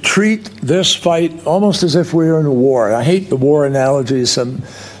begin to treat this fight almost as if we were in a war. I hate the war analogies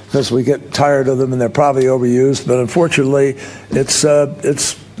because we get tired of them and they're probably overused, but unfortunately it's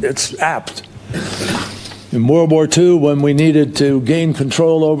apt. In World War II, when we needed to gain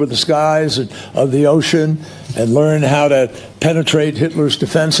control over the skies of the ocean and learn how to penetrate Hitler's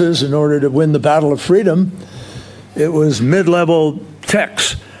defenses in order to win the battle of freedom, it was mid-level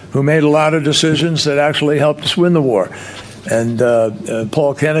techs who made a lot of decisions that actually helped us win the war. And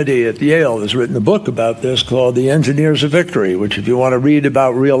Paul Kennedy at Yale has written a book about this called The Engineers of Victory, which if you want to read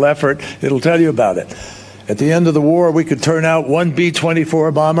about real effort, it'll tell you about it. At the end of the war, we could turn out one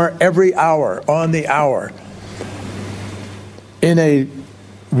B-24 bomber every hour, on the hour, in a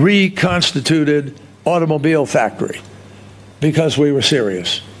reconstituted automobile factory because we were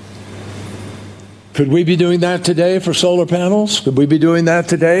serious. Could we be doing that today for solar panels? Could we be doing that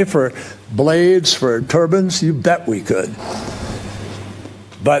today for blades, for turbines? You bet we could.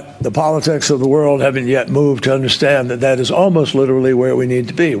 But the politics of the world haven't yet moved to understand that that is almost literally where we need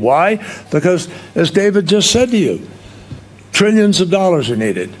to be. Why? Because, as David just said to you, trillions of dollars are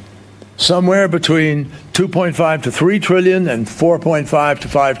needed. Somewhere between 2.5 to 3 trillion and 4.5 to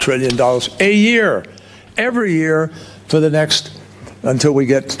 5 trillion dollars a year, every year for the next, until we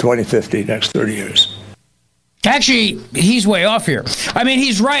get to 2050, next 30 years. Actually, he's way off here. I mean,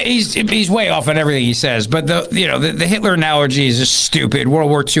 he's right. He's way off on everything he says. But the Hitler analogy is just stupid. World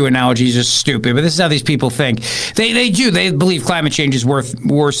War II analogy is just stupid. But this is how these people think. They believe climate change is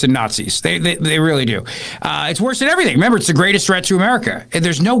worse than Nazis. They really do. It's worse than everything. Remember, it's the greatest threat to America.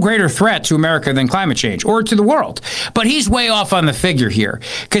 There's no greater threat to America than climate change or to the world. But he's way off on the figure here,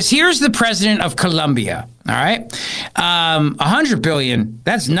 because here's the president of Colombia. All right, $100 billion.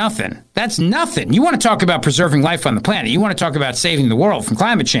 That's nothing. That's nothing. You want to talk about preserving life on the planet? You want to talk about saving the world from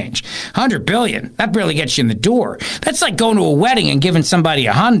climate change? $100 billion. That barely gets you in the door. That's like going to a wedding and giving somebody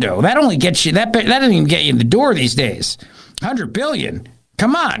a hundo. That only gets you. That doesn't even get you in the door these days. $100 billion.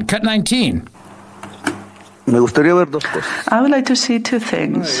 Come on, cut 19. I would like to see two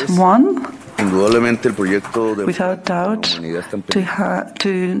things. One, without doubt,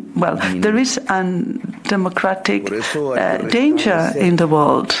 there is democratic danger in the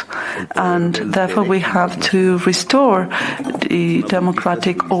world. And therefore we have to restore the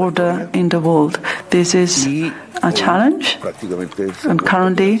democratic order in the world. This is a challenge, and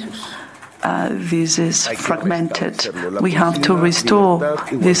currently this is fragmented. We have to restore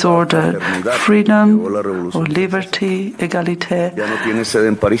this order, freedom or liberty, egalite.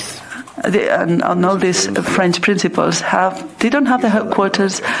 And all these French principles they don't have the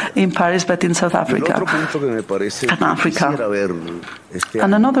headquarters in Paris, but in South Africa and Africa.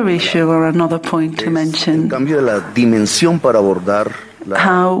 And another issue or another point to mention,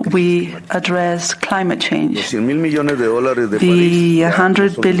 how we address climate change. The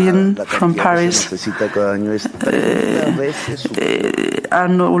 100 billion from Paris are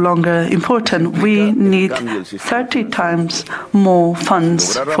no longer important. We need 30 times more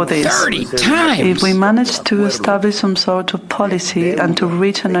funds for this. 30 times! If we manage to establish some sort of policy and to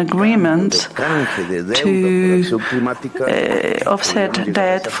reach an agreement to offset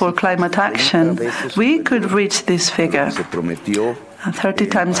debt for climate action, we could reach this figure. 30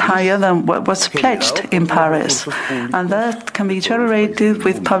 times higher than what was pledged in Paris. And that can be generated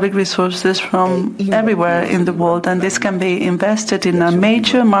with public resources from everywhere in the world. And this can be invested in a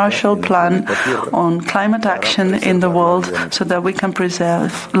major Marshall Plan on climate action in the world so that we can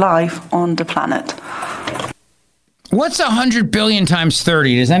preserve life on the planet. What's 100 billion times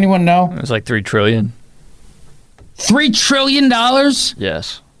 30? Does anyone know? It's like $3 trillion. $3 trillion?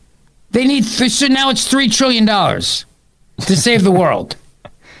 Yes. They need, so now it's $3 trillion. To save the world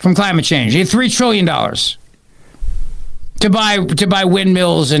from climate change. You have $3 trillion to buy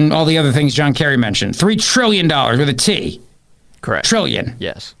windmills and all the other things John Kerry mentioned. $3 trillion with a T. Correct. Trillion.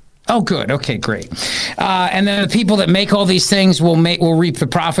 Yes. Oh, good. Okay, great. And then the people that make all these things will reap the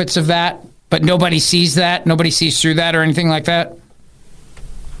profits of that, but nobody sees that. Nobody sees through that or anything like that.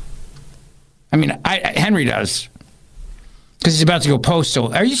 I mean, Henry does. Because he's about to go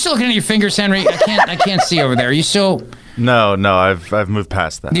postal. Are you still looking at your fingers, Henry? I can't see over there. Are you still? No, I've moved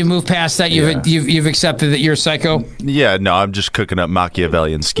past that. You've moved past that. You've accepted that you're a psycho. Yeah, no, I'm just cooking up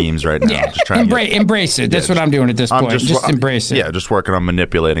Machiavellian schemes right now. Yeah, just trying embrace it. That's what I'm doing at this point. Just embrace it. Yeah, just working on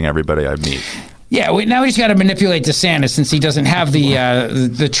manipulating everybody I meet. Yeah, now we just got to manipulate DeSantis since he doesn't have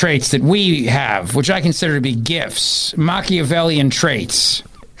the traits that we have, which I consider to be gifts, Machiavellian traits.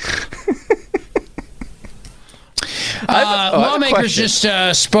 Lawmakers just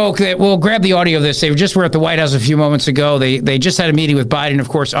spoke that we'll grab the audio of this. They just were at the White House a few moments ago. They just had a meeting with Biden, of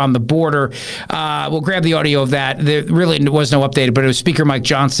course, on the border. We'll grab the audio of that. There really was no update, but it was Speaker Mike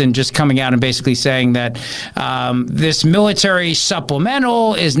Johnson just coming out and basically saying that this military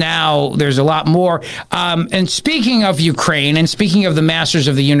supplemental is now, there's a lot more. And speaking of Ukraine and speaking of the masters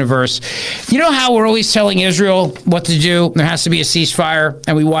of the universe, you know how we're always telling Israel what to do? There has to be a ceasefire,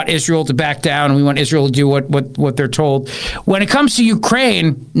 and we want Israel to back down, and we want Israel to do what they're told. When it comes to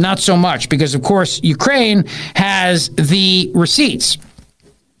Ukraine, not so much, because, of course, Ukraine has the receipts.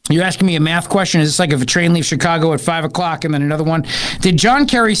 You're asking me a math question? Is this like if a train leaves Chicago at 5 o'clock and then another one? Did John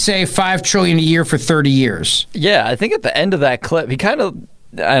Kerry say $5 trillion a year for 30 years? Yeah, I think at the end of that clip, he kind of,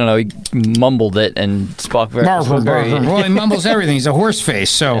 I don't know, he mumbled it and spoke very... Well, he mumbles everything. He's a horse face.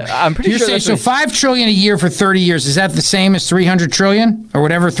 So I'm pretty sure saying, so $5 trillion a year for 30 years, is that the same as $300 trillion or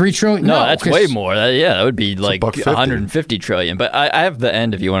whatever, $3 trillion? No, that's way more. That would be like $150 trillion. But I have the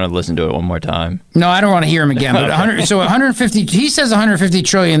end if you want to listen to it one more time. No, I don't want to hear him again. But 150, he says $150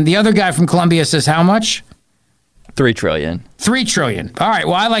 trillion. The other guy from Colombia says how much? $3 trillion. $3 trillion. All right.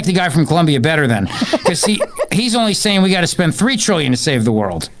 Well, I like the guy from Colombia better then, because he's only saying we got to spend $3 trillion to save the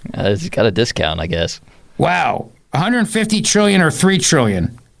world. He's got a discount, I guess. Wow, $150 trillion or $3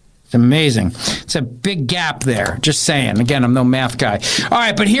 trillion. It's amazing. It's a big gap there. Just saying. Again, I'm no math guy. All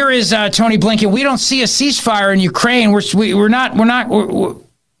right, but here is Tony Blinken. We don't see a ceasefire in Ukraine. We're not.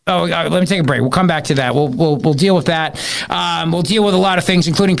 Let me take a break. We'll come back to that. We'll deal with that. We'll deal with a lot of things,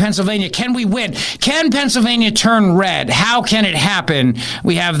 including Pennsylvania. Can we win? Can Pennsylvania turn red? How can it happen?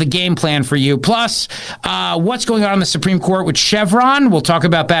 We have the game plan for you. Plus, what's going on in the Supreme Court with Chevron? We'll talk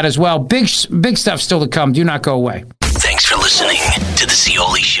about that as well. Big stuff still to come. Do not go away. Thanks for listening to the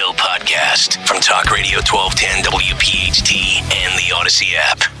Scioli Show podcast from Talk Radio 1210 WPHT and the Odyssey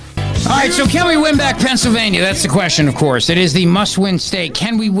app. All right, so can we win back Pennsylvania? That's the question, of course. It is the must-win state.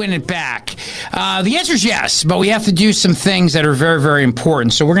 Can we win it back? The answer is yes, but we have to do some things that are very, very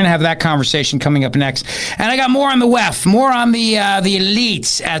important. So we're going to have that conversation coming up next. And I got more on the WEF, more on the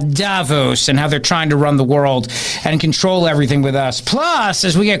elites at Davos and how they're trying to run the world and control everything with us. Plus,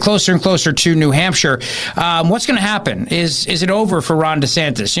 as we get closer and closer to New Hampshire, what's going to happen? Is it over for Ron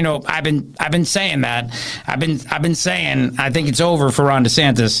DeSantis? You know, I've been saying that. I've been saying I think it's over for Ron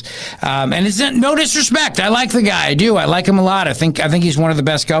DeSantis. And it's no disrespect. I like the guy. I do. I like him a lot. I think he's one of the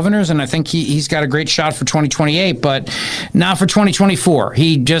best governors, and I think he's got a great shot for 2028, but not for 2024.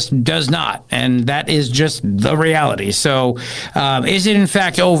 He just does not, and that is just the reality. So is it in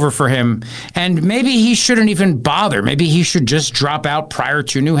fact over for him? And maybe he shouldn't even bother. Maybe he should just drop out prior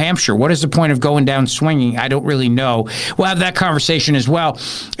to New Hampshire. What is the point of going down swinging? I don't really know. We'll have that conversation as well.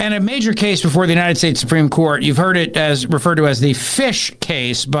 And a major case before the United States Supreme Court. You've heard it as referred to as the fish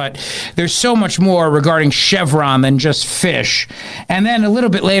case, but there's so much more regarding Chevron than just fish. And then a little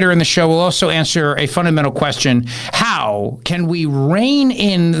bit later in the show, we'll also answer a fundamental question. How can we rein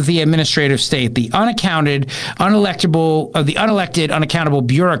in the administrative state, the unelected, unaccountable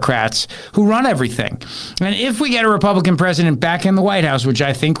bureaucrats who run everything? And if we get a Republican president back in the White House, which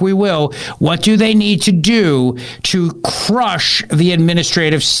I think we will, what do they need to do to crush the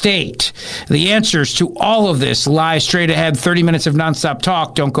administrative state? The answers to all of this lie straight ahead. 30 minutes of nonstop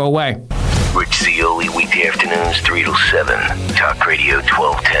talk. Don't go away. Rich Zeoli, weekday afternoons 3 to 7. Talk Radio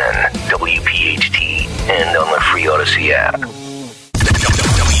 1210, WPHT, and on the free Odyssey app.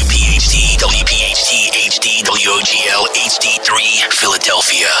 WPHT, HD, WOGL, HD3,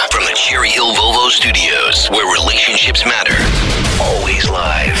 Philadelphia. From the Cherry Hill Volvo Studios, where relationships matter. Always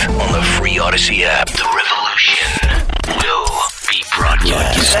live on the free Odyssey app. The revolution will be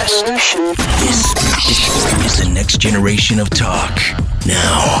broadcast. This is the next generation of talk.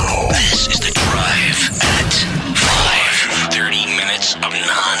 Now, this is The Drive at 5. 30 minutes of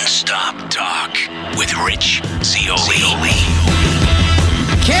non-stop talk with Rich Zeoli.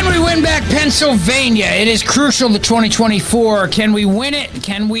 Can we win back Pennsylvania? It is crucial to 2024. Can we win it?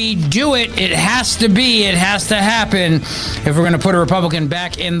 Can we do it? It has to be. It has to happen. If we're going to put a Republican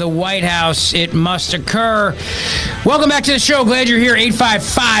back in the White House, it must occur. Welcome back to the show. Glad you're here.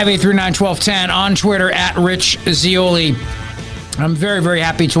 855-839-1210 on Twitter at Rich Zeoli. I'm very, very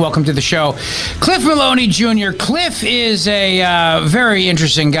happy to welcome to the show Cliff Maloney Jr. Cliff is a very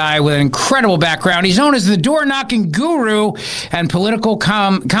interesting guy with an incredible background. He's known as the door-knocking guru and political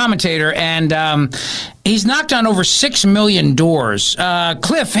commentator, and he's knocked on over 6 million doors.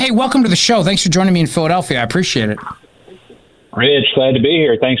 Cliff, hey, welcome to the show. Thanks for joining me in Philadelphia. I appreciate it. Rich, glad to be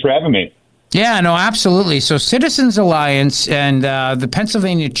here. Thanks for having me. Yeah, no, absolutely. So Citizens Alliance and the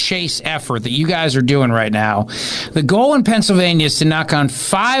Pennsylvania Chase effort that you guys are doing right now, the goal in Pennsylvania is to knock on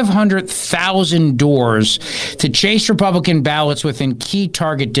 500,000 doors to chase Republican ballots within key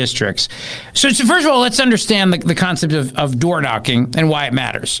target districts. So first of all, let's understand the concept of door knocking and why it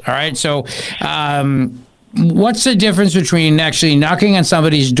matters. All right. So what's the difference between actually knocking on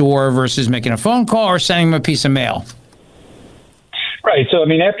somebody's door versus making a phone call or sending them a piece of mail? Right. So, I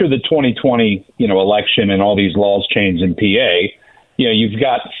mean, after the 2020, election and all these laws changed in PA, you've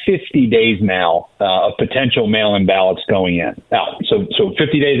got 50 days now of potential mail-in ballots going out. So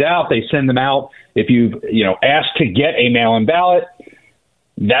 50 days out, they send them out. If you've, asked to get a mail-in ballot,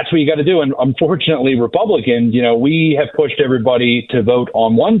 that's what you got to do. And unfortunately, Republicans, we have pushed everybody to vote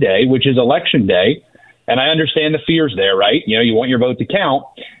on one day, which is Election Day. And I understand the fears there, right? You want your vote to count.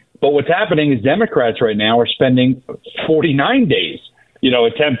 But what's happening is Democrats right now are spending 49 days,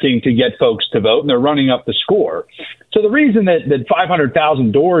 attempting to get folks to vote, and they're running up the score. So the reason that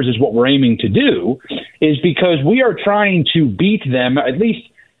 500,000 doors is what we're aiming to do is because we are trying to beat them, at least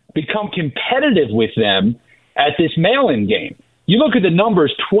become competitive with them at this mail-in game. You look at the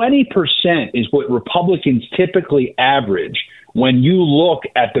numbers, 20% is what Republicans typically average when you look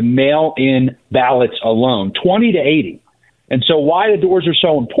at the mail-in ballots alone, 20 to 80. And so why the doors are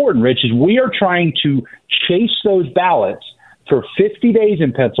so important, Rich, is we are trying to chase those ballots for 50 days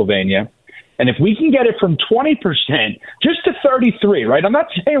in Pennsylvania. And if we can get it from 20% just to 33, right? I'm not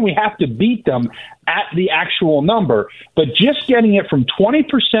saying we have to beat them at the actual number, but just getting it from 20%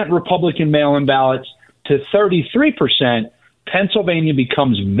 Republican mail-in ballots to 33%, Pennsylvania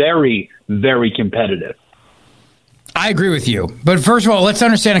becomes very, very competitive. I agree with you. But first of all, let's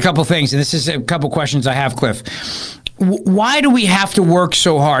understand a couple things. And this is a couple questions I have, Cliff. Why do we have to work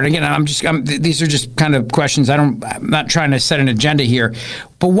so hard? Again, these are just kind of questions. I'm not trying to set an agenda here,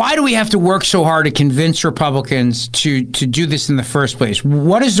 but why do we have to work so hard to convince Republicans to do this in the first place?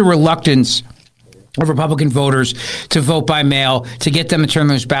 What is the reluctance of Republican voters to vote by mail, to get them to turn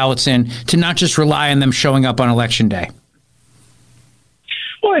those ballots in, to not just rely on them showing up on Election Day?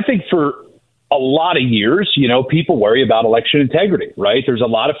 Well, I think for a lot of years, people worry about election integrity, right? There's a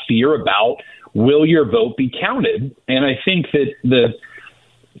lot of fear about, will your vote be counted? And I think that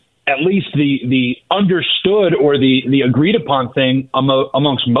at least the understood or the agreed upon thing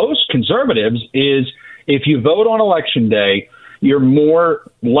amongst most conservatives is if you vote on Election Day, you're more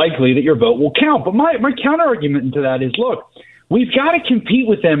likely that your vote will count. But my counter argument to that is, look, we've got to compete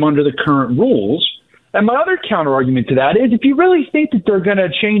with them under the current rules. And my other counter argument to that is, if you really think that they're going to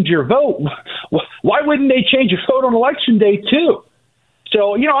change your vote, why wouldn't they change your vote on Election Day too?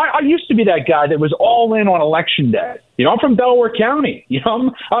 So, I used to be that guy that was all in on Election Day. I'm from Delaware County.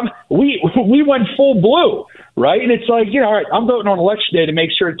 We went full blue, right? And it's like, all right, I'm voting on Election Day to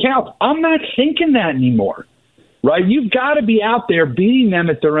make sure it counts. I'm not thinking that anymore, right? You've got to be out there beating them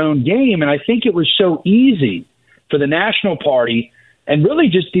at their own game. And I think it was so easy for the National Party and really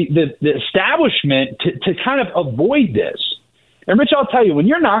just the establishment to kind of avoid this. And, Rich, I'll tell you, when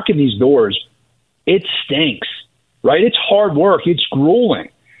you're knocking these doors, it stinks. Right? It's hard work. It's grueling.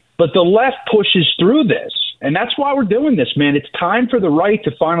 But the left pushes through this. And that's why we're doing this, man. It's time for the right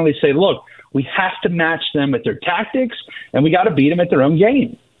to finally say, look, we have to match them at their tactics, and we got to beat them at their own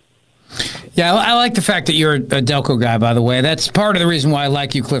game. Yeah, I like the fact that you're a Delco guy, by the way. That's part of the reason why I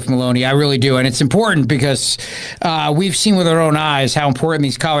like you, Cliff Maloney. I really do. And it's important because we've seen with our own eyes how important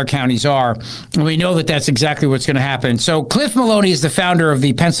these collar counties are. And we know that that's exactly what's going to happen. So Cliff Maloney is the founder of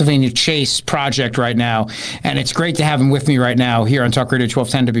the Pennsylvania Chase Project right now. And it's great to have him with me right now here on Talk Radio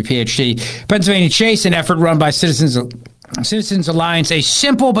 1210 WPHT. Pennsylvania Chase, an effort run by Citizens Alliance, a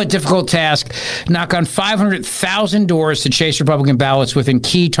simple but difficult task, knock on 500,000 doors to chase Republican ballots within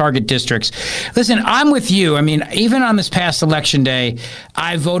key target districts. Listen, I'm with you. I mean, even on this past Election Day,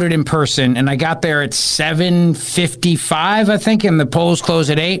 I voted in person, and I got there at 7:55, I think, and the polls closed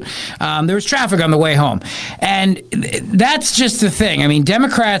at 8. There was traffic on the way home. And that's just the thing. I mean,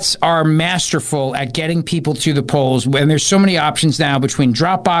 Democrats are masterful at getting people to the polls, and there's so many options now between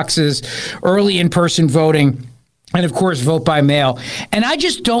drop boxes, early in-person voting, and, of course, vote by mail. And I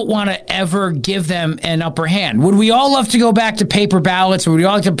just don't want to ever give them an upper hand. Would we all love to go back to paper ballots? Would we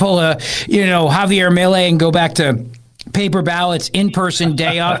all like to pull a, Javier Milei and go back to paper ballots, in-person,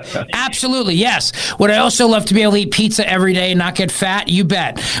 day off? Absolutely, yes. Would I also love to be able to eat pizza every day and not get fat? You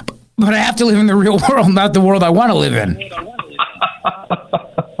bet. But I have to live in the real world, not the world I want to live in.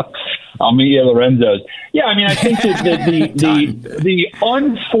 I'll meet you at Lorenzo's. Yeah, I mean, I think that the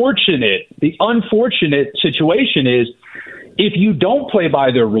unfortunate situation is, if you don't play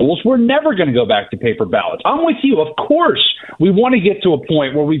by their rules, we're never going to go back to paper ballots. I'm with you. Of course, we want to get to a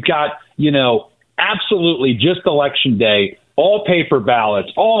point where we've got, absolutely just Election Day, all paper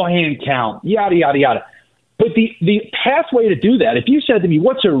ballots, all hand count, yada, yada, yada. But the pathway to do that, if you said to me,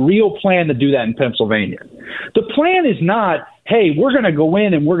 what's a real plan to do that in Pennsylvania? The plan is not, hey, we're going to go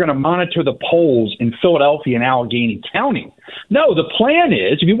in and we're going to monitor the polls in Philadelphia and Allegheny County. No, the plan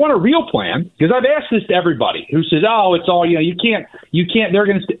is, if you want a real plan, because I've asked this to everybody who says, oh, it's all, you can't, they're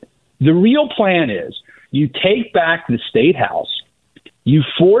going to, the real plan is you take back the state house, you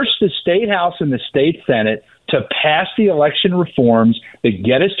force the state house and the state Senate to pass the election reforms that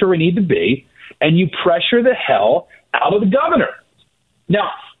get us to where we need to be, and you pressure the hell out of the governor.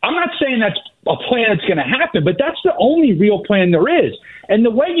 Now, I'm not saying that's a plan that's going to happen, but that's the only real plan there is. And the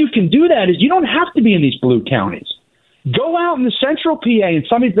way you can do that is you don't have to be in these blue counties. Go out in the central PA and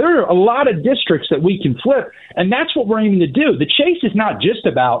there are a lot of districts that we can flip, and that's what we're aiming to do. The chase is not just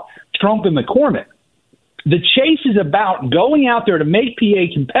about Trump and McCormick. The chase is about going out there to make PA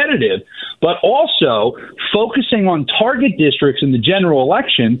competitive, but also focusing on target districts in the general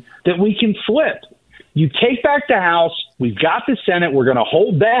election that we can flip. You take back the House, we've got the Senate, we're going to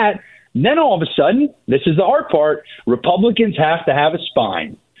hold that. And then all of a sudden, this is the hard part, Republicans have to have a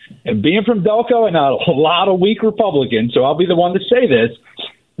spine. And being from Delco and a lot of weak Republicans, so I'll be the one to say this,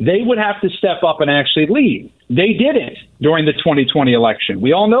 they would have to step up and actually lead. They didn't during the 2020 election.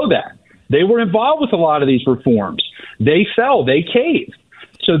 We all know that. They were involved with a lot of these reforms. They fell. They caved.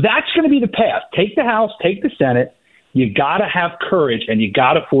 So that's going to be the path. Take the House, take the Senate. You got to have courage, and you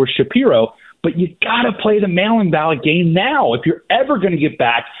got to force Shapiro. But you got to play the mail-in ballot game now if you're ever going to get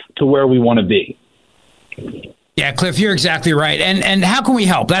back to where we want to be. Yeah, Cliff, you're exactly right. And how can we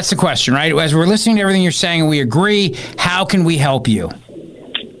help? That's the question, right? As we're listening to everything you're saying and we agree, how can we help you?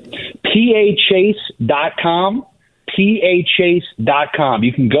 PAChase.com. PAChase.com.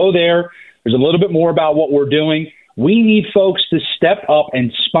 You can go there. There's a little bit more about what we're doing. We need folks to step up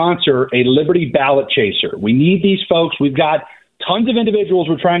and sponsor a Liberty ballot chaser. We need these folks. We've got tons of individuals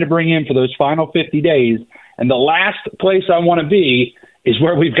we're trying to bring in for those final 50 days. And the last place I want to be is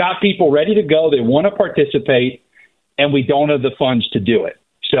where we've got people ready to go. They want to participate, and we don't have the funds to do it.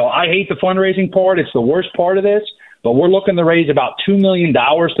 So I hate the fundraising part. It's the worst part of this. But we're looking to raise about $2 million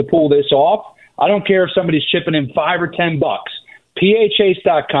to pull this off. I don't care if somebody's chipping in $5 or $10.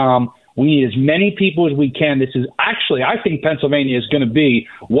 PAChase.com. We need as many people as we can. This is actually, I think Pennsylvania is going to be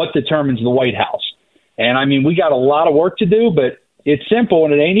what determines the White House. And I mean, we got a lot of work to do, but it's simple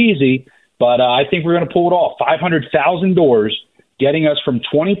and it ain't easy. But I think we're going to pull it off. 500,000 doors, getting us from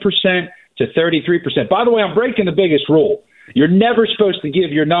 20% to 33%. By the way, I'm breaking the biggest rule. You're never supposed to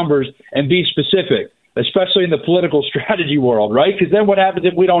give your numbers and be specific, especially in the political strategy world, right? Because then what happens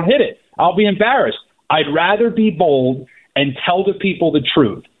if we don't hit it? I'll be embarrassed. I'd rather be bold and tell the people the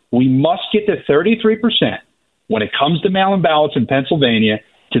truth. We must get to 33% when it comes to mail-in ballots in Pennsylvania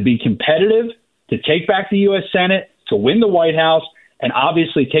to be competitive, to take back the U.S. Senate, to win the White House, and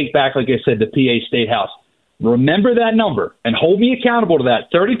obviously take back, like I said, the PA State House. Remember that number and hold me accountable to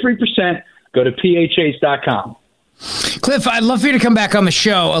that. 33%. Go to phase.com. Cliff, I'd love for you to come back on the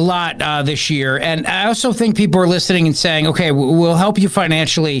show a lot this year. And I also think people are listening and saying, okay, we'll help you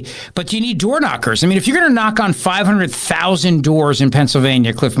financially, but do you need door knockers? I mean, if you're going to knock on 500,000 doors in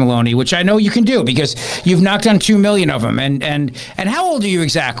Pennsylvania, Cliff Maloney, which I know you can do because you've knocked on 2 million of them. And how old are you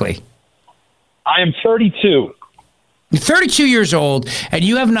exactly? I am 32. You're 32 years old, and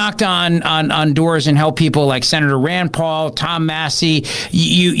you have knocked on doors and helped people like Senator Rand Paul, Tom Massey.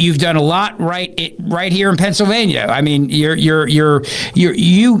 You've done a lot right here in Pennsylvania. I mean, you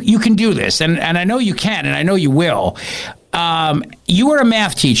can do this, and I know you can, and I know you will. You were a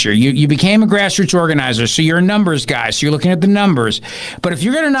math teacher. You became a grassroots organizer, so you're a numbers guy, so you're looking at the numbers. But if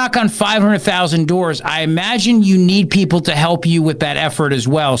you're going to knock on 500,000 doors, I imagine you need people to help you with that effort as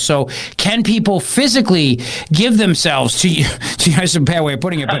well. So can people physically give themselves to you? That's a bad way of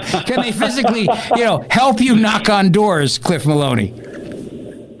putting it, but can they physically, help you knock on doors, Cliff Maloney?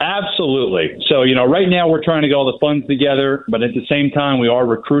 Absolutely. So, right now we're trying to get all the funds together, but at the same time, we are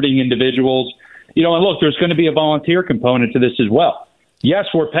recruiting individuals. And look, there's going to be a volunteer component to this as well. Yes,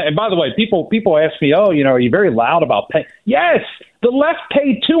 we're paying. And by the way, people ask me, are you very loud about pay? Yes, the left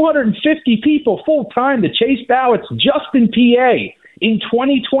paid 250 people full time to chase ballots just in PA in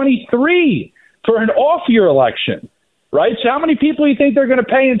 2023 for an off-year election, right? So how many people do you think they're going to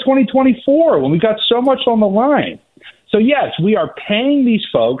pay in 2024 when we've got so much on the line? So yes, we are paying these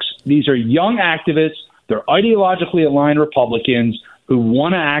folks. These are young activists. They're ideologically aligned Republicans who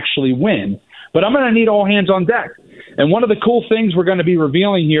want to actually win. But I'm going to need all hands on deck. And one of the cool things we're going to be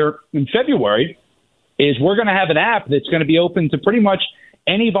revealing here in February is we're going to have an app that's going to be open to pretty much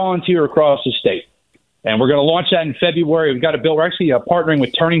any volunteer across the state. And we're going to launch that in February. We've got it built. We're actually partnering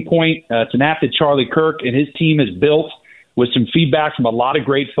with Turning Point. It's an app that Charlie Kirk and his team has built with some feedback from a lot of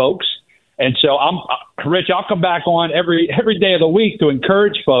great folks. And so, Rich, I'll come back on every day of the week to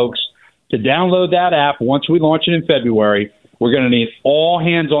encourage folks to download that app once we launch it in February. We're going to need all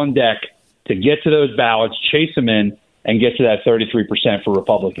hands on deck to get to those ballots, chase them in, and get to that 33% for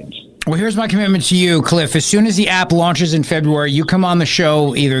Republicans. Well, here's my commitment to you, Cliff. As soon as the app launches in February, you come on the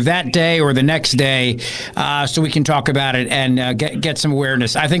show either that day or the next day so we can talk about it and get some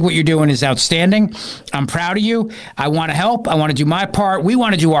awareness. I think what you're doing is outstanding. I'm proud of you. I want to help. I want to do my part. We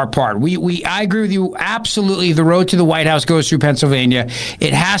want to do our part. I agree with you. Absolutely. The road to the White House goes through Pennsylvania.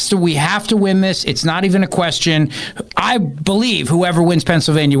 We have to win this. It's not even a question. I believe whoever wins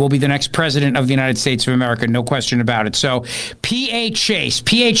Pennsylvania will be the next president of the United States of America. No question about it. So PA Chase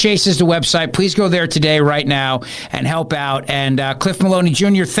is the website. Please go there today, right now, and help out. And Cliff Maloney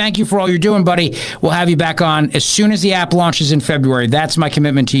Jr., thank you for all you're doing, buddy. We'll have you back on as soon as the app launches in February. That's my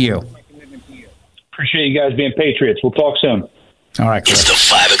commitment to you. Appreciate you guys being patriots. We'll talk soon. All right, Cliff. It's the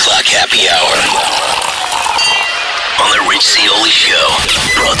 5 o'clock happy hour on the Rich Zeoli Show.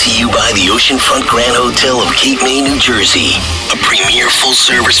 Brought to you by the Oceanfront Grand Hotel of Cape May, New Jersey. A premier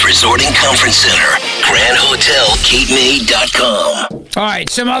full-service resort and conference center. GrandHotelCapeMay.com. All right,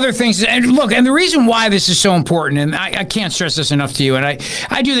 some other things. And look, and the reason why this is so important, and I can't stress this enough to you, and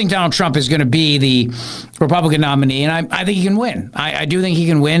I do think Donald Trump is going to be the Republican nominee, and I think he can win. I do think he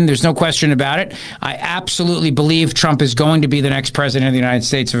can win. There's no question about it. I absolutely believe Trump is going to be the next president of the United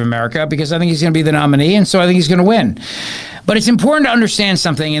States of America because I think he's going to be the nominee, and so I think he's going to win. But it's important to understand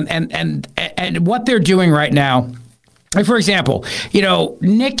something, and what they're doing right now. Like, for example,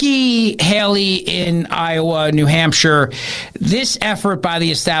 Nikki Haley in Iowa, New Hampshire, this effort by the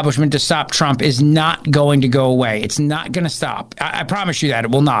establishment to stop Trump is not going to go away. It's not going to stop. I promise you that.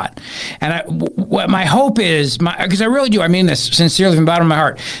 It will not. And what my hope is, because I really do, I mean this sincerely from the bottom of my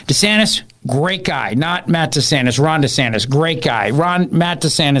heart, DeSantis, great guy. Not Matt DeSantis, Ron DeSantis, great guy. Matt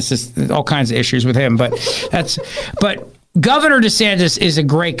DeSantis is all kinds of issues with him, but Governor DeSantis is a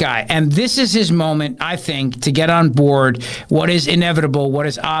great guy, and this is his moment, I think, to get on board what is inevitable, what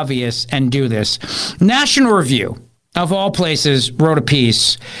is obvious, and do this. National Review, of all places, wrote a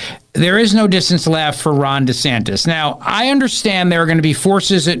piece. There is no distance left for Ron DeSantis. Now, I understand there are going to be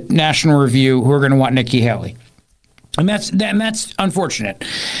forces at National Review who are going to want Nikki Haley. And that's unfortunate,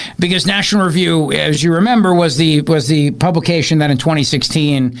 because National Review, as you remember, was the publication that in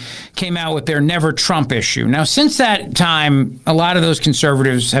 2016 came out with their Never Trump issue. Now, since that time, a lot of those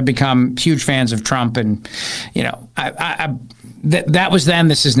conservatives have become huge fans of Trump, and that was then,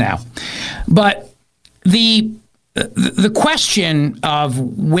 this is now. But the question of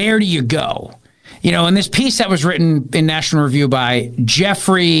where do you go, in this piece that was written in National Review by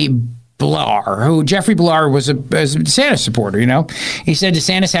Jeffrey Blahar was a DeSantis supporter, He said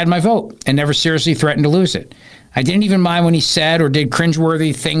DeSantis had my vote and never seriously threatened to lose it. I didn't even mind when he said or did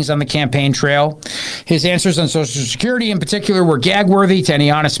cringeworthy things on the campaign trail. His answers on Social Security in particular were gag-worthy to any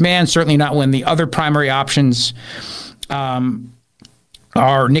honest man, certainly not when the other primary options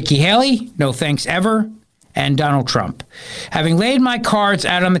are Nikki Haley, no thanks ever, and Donald Trump. Having laid my cards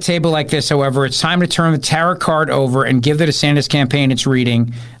out on the table like this, however, it's time to turn the tarot card over and give the DeSantis campaign its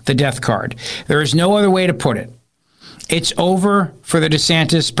reading, the death card. There is no other way to put it. It's over for the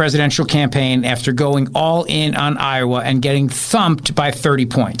DeSantis presidential campaign after going all in on Iowa and getting thumped by 30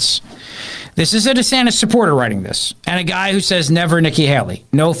 points. This is a DeSantis supporter writing this, and a guy who says never Nikki Haley.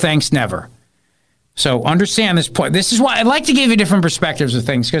 No thanks, never. So understand this point. This is why I like to give you different perspectives of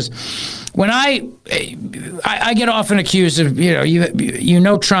things, because when I get often accused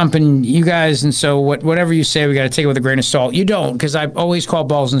of, Trump and you guys, and so whatever you say, we got to take it with a grain of salt. You don't, because I always call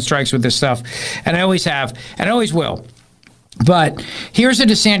balls and strikes with this stuff, and I always have, and I always will. But here's a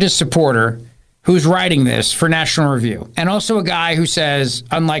DeSantis supporter who's writing this for National Review, and also a guy who says,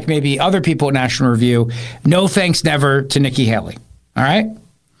 unlike maybe other people at National Review, no thanks, never to Nikki Haley. All right?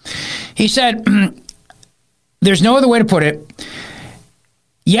 He said, there's no other way to put it.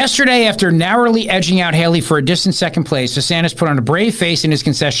 Yesterday, after narrowly edging out Haley for a distant second place, DeSantis put on a brave face in his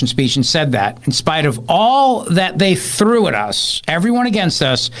concession speech and said that, in spite of all that they threw at us, everyone against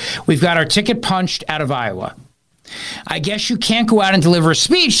us, we've got our ticket punched out of Iowa. I guess you can't go out and deliver a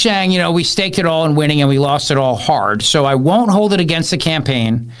speech saying, we staked it all in winning and we lost it all hard, so I won't hold it against the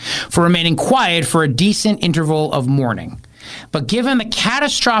campaign for remaining quiet for a decent interval of mourning. But given the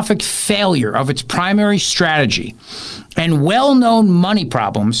catastrophic failure of its primary strategy and well-known money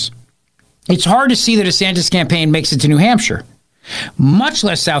problems, it's hard to see the DeSantis campaign makes it to New Hampshire, much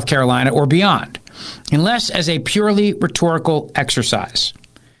less South Carolina or beyond, unless as a purely rhetorical exercise.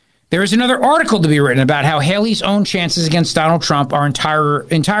 There is another article to be written about how Haley's own chances against Donald Trump are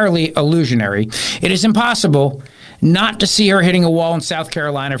entirely illusionary. It is impossible not to see her hitting a wall in South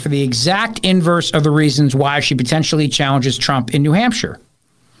Carolina for the exact inverse of the reasons why she potentially challenges Trump in New Hampshire.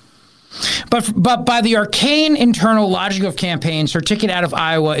 But by the arcane internal logic of campaigns, her ticket out of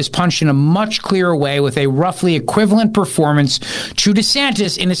Iowa is punched in a much clearer way with a roughly equivalent performance to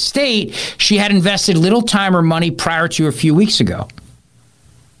DeSantis in a state she had invested little time or money prior to a few weeks ago.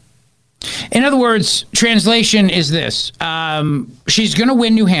 In other words, translation is this. She's going to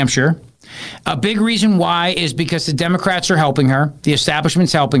win New Hampshire. A big reason why is because the Democrats are helping her, the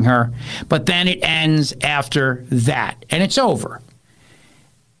establishment's helping her, but then it ends after that, and it's over.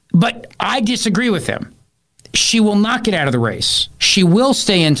 But I disagree with him. She will not get out of the race. She will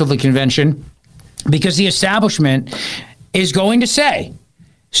stay until the convention because the establishment is going to say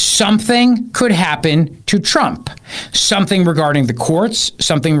something could happen to Trump. Something regarding the courts,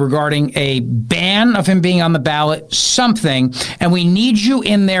 something regarding a ban of him being on the ballot, something. And we need you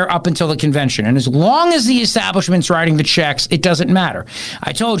in there up until the convention. And as long as the establishment's writing the checks, it doesn't matter.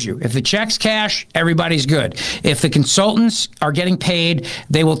 I told you, if the checks cash, everybody's good. If the consultants are getting paid,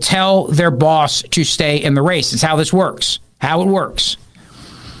 they will tell their boss to stay in the race. It's how this works, how it works.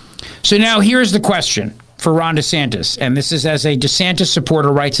 So now here's the question for Ron DeSantis, and this is as a DeSantis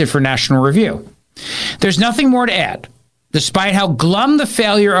supporter writes it for National Review. There's nothing more to add. Despite how glum the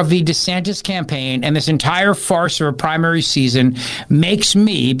failure of the DeSantis campaign and this entire farce of a primary season makes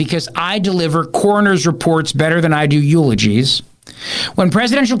me, because I deliver coroner's reports better than I do eulogies, when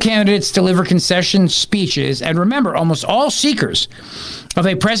presidential candidates deliver concession speeches, and remember, almost all seekers of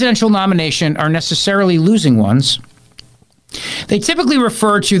a presidential nomination are necessarily losing ones, they typically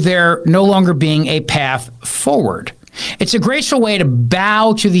refer to there no longer being a path forward. It's a graceful way to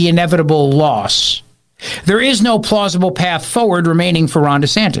bow to the inevitable loss. There is no plausible path forward remaining for Ron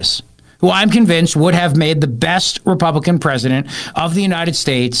DeSantis, who I'm convinced would have made the best Republican president of the United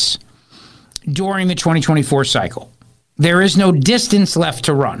States during the 2024 cycle. There is no distance left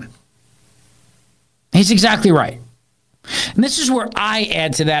to run. He's exactly right. And this is where I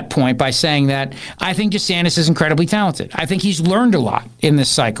add to that point by saying that I think DeSantis is incredibly talented. I think he's learned a lot in this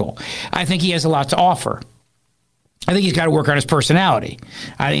cycle. I think he has a lot to offer. I think he's got to work on his personality.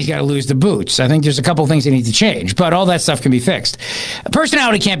 I think he's got to lose the boots. I think there's a couple of things that need to change, but all that stuff can be fixed.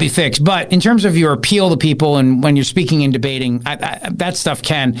 Personality can't be fixed, but in terms of your appeal to people and when you're speaking and debating, that stuff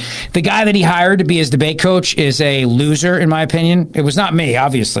can. The guy that he hired to be his debate coach is a loser, in my opinion. It was not me,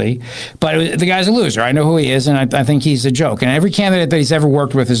 obviously, but the guy's a loser. I know who he is, and I think he's a joke. And every candidate that he's ever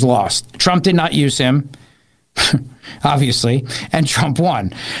worked with has lost. Trump did not use him. Obviously, and Trump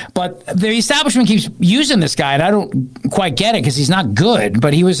won. But the establishment keeps using this guy, and I don't quite get it because he's not good,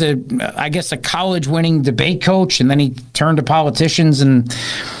 but he was, I guess, a college-winning debate coach, and then he turned to politicians. And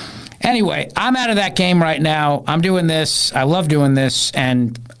anyway, I'm out of that game right now. I'm doing this. I love doing this,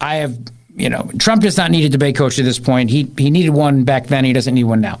 and I have, Trump does not need a debate coach at this point. He needed one back then. He doesn't need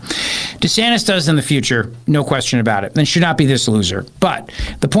one now. DeSantis does in the future, no question about it, and should not be this loser. But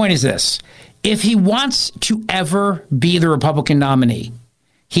the point is this. If he wants to ever be the Republican nominee,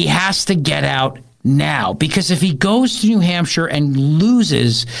 he has to get out now. Because if he goes to New Hampshire and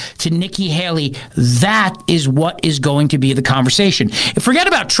loses to Nikki Haley, that is what is going to be the conversation. Forget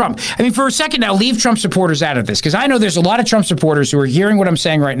about Trump. I mean, for a second now, leave Trump supporters out of this. Because I know there's a lot of Trump supporters who are hearing what I'm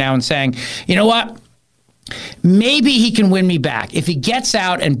saying right now and saying, you know what? Maybe he can win me back. If he gets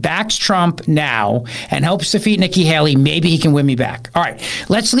out and backs Trump now and helps defeat Nikki Haley, maybe he can win me back. All right,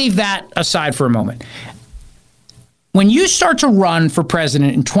 let's leave that aside for a moment. When you start to run for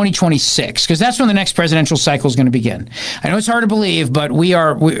president in 2026, because that's when the next presidential cycle is going to begin. I know it's hard to believe, but we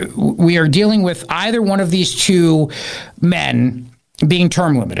are dealing with either one of these two men being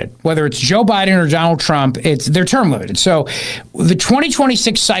term limited, whether it's Joe Biden or Donald Trump, they're term limited. So the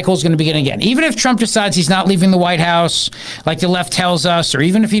 2026 cycle is going to begin again. Even if Trump decides he's not leaving the White House, like the left tells us, or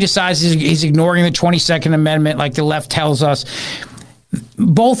even if he decides he's ignoring the 22nd Amendment, like the left tells us,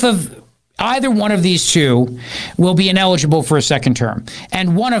 either one of these two will be ineligible for a second term,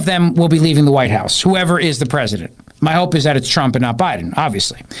 and one of them will be leaving the White House, whoever is the president. My hope is that it's Trump and not Biden,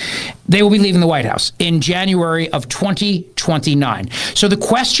 obviously. They will be leaving the White House in January of 2029. So the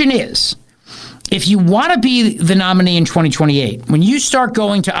question is, if you want to be the nominee in 2028, when you start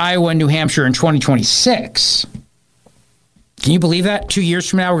going to Iowa and New Hampshire in 2026, can you believe that? 2 years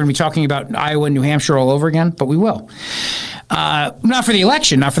from now, we're going to be talking about Iowa and New Hampshire all over again, but we will. Not for the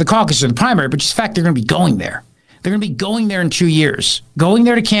election, not for the caucus or the primary, but just the fact they're going to be going there. They're going to be going there in 2 years, going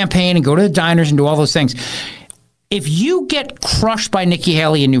there to campaign and go to the diners and do all those things. If you get crushed by Nikki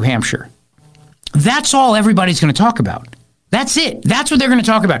Haley in New Hampshire, that's all everybody's going to talk about. That's it. That's what they're going to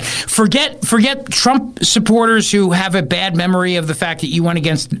talk about. Forget Trump supporters who have a bad memory of the fact that you went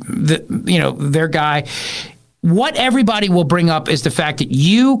against their guy. What everybody will bring up is the fact that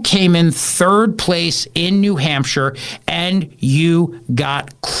you came in third place in New Hampshire and you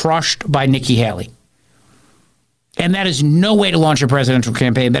got crushed by Nikki Haley. And that is no way to launch a presidential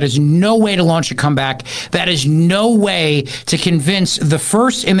campaign. That is no way to launch a comeback. That is no way to convince the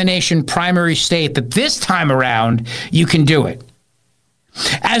first in the nation primary state that this time around you can do it.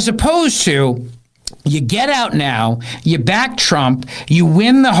 As opposed to, you get out now, you back Trump, you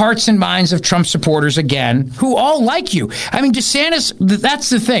win the hearts and minds of Trump supporters again, who all like you. I mean, DeSantis, that's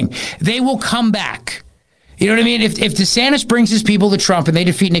the thing. They will come back. You know what I mean? If DeSantis brings his people to Trump and they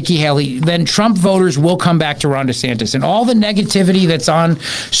defeat Nikki Haley, then Trump voters will come back to Ron DeSantis. And all the negativity that's on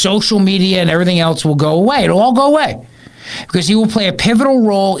social media and everything else will go away. It'll all go away. Because he will play a pivotal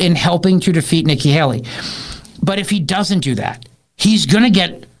role in helping to defeat Nikki Haley. But if he doesn't do that, he's going to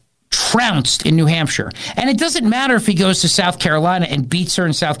get trounced in New Hampshire. And it doesn't matter if he goes to South Carolina and beats her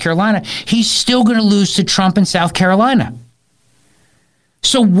in South Carolina. He's still going to lose to Trump in South Carolina.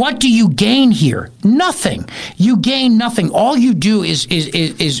 So what do you gain here? Nothing. You gain nothing. All you do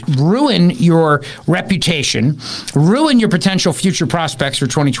is ruin your reputation, ruin your potential future prospects for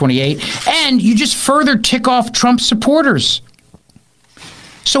 2028, and you just further tick off Trump supporters.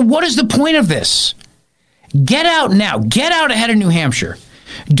 So what is the point of this? Get out now. Get out ahead of New Hampshire.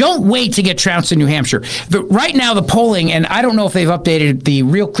 Don't wait to get trounced in New Hampshire. Right now, the polling, and I don't know if they've updated the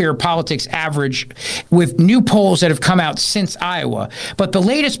Real Clear Politics average with new polls that have come out since Iowa, but the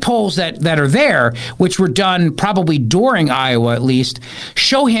latest polls that are there, which were done probably during Iowa at least,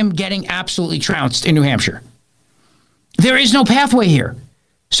 show him getting absolutely trounced in New Hampshire. There is no pathway here.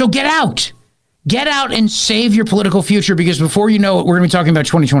 So get out. Get out and save your political future, because before you know it, we're going to be talking about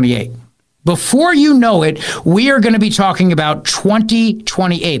 2028. Before you know it, we are going to be talking about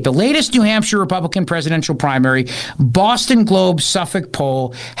 2028. The latest New Hampshire Republican presidential primary, Boston Globe Suffolk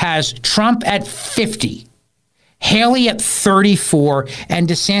poll, has Trump at 50, Haley at 34, and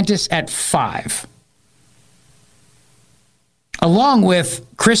DeSantis at 5. Along with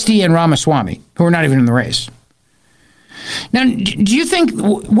Christie and Ramaswamy, who are not even in the race. Now, do you think,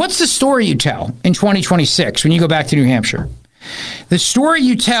 what's the story you tell in 2026 when you go back to New Hampshire? The story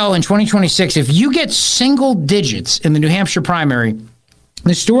you tell in 2026, if you get single digits in the New Hampshire primary,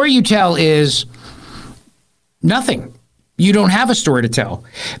 the story you tell is nothing. You don't have a story to tell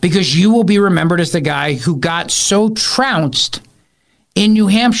because you will be remembered as the guy who got so trounced in New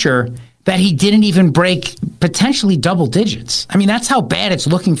Hampshire that he didn't even break potentially double digits. I mean, that's how bad it's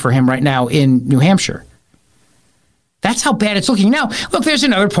looking for him right now in New Hampshire. That's how bad it's looking. Now, look, there's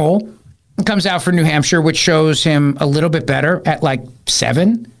another poll that comes out for New Hampshire, which shows him a little bit better at like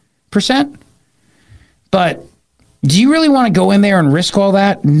 7%. But do you really want to go in there and risk all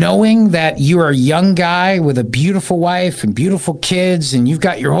that, knowing that you're a young guy with a beautiful wife and beautiful kids, and you've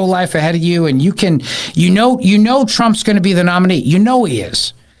got your whole life ahead of you, and you know Trump's going to be the nominee. You know he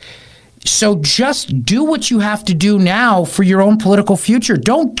is. So just do what you have to do now for your own political future.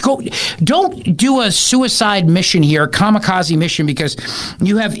 Don't do a suicide mission here, a kamikaze mission, because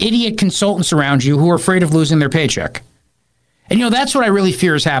you have idiot consultants around you who are afraid of losing their paycheck. And that's what I really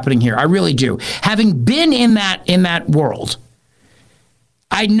fear is happening here. I really do. Having been in that world,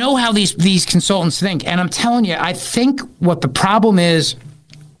 I know how these consultants think, and I'm telling you, I think what the problem is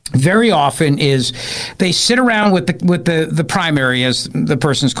very often is they sit around with the primary, as the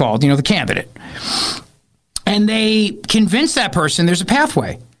person's called, the candidate, and they convince that person there's a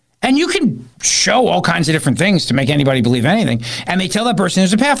pathway. And you can show all kinds of different things to make anybody believe anything, and they tell that person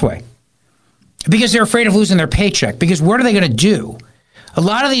there's a pathway because they're afraid of losing their paycheck. Because what are they going to do? A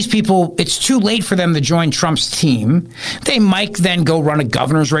lot of these people, it's too late for them to join Trump's team. They might then go run a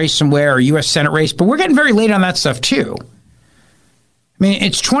governor's race somewhere or U.S. Senate race, but we're getting very late on that stuff too. I mean,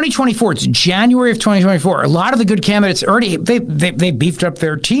 it's 2024. It's January of 2024. A lot of the good candidates already, they beefed up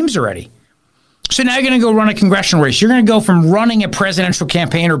their teams already. So now you're going to go run a congressional race. You're going to go from running a presidential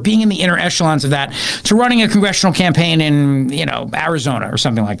campaign or being in the inner echelons of that to running a congressional campaign in, Arizona or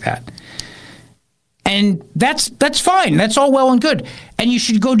something like that. And that's fine. That's all well and good. And you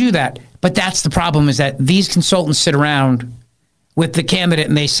should go do that. But that's the problem, is that these consultants sit around with the candidate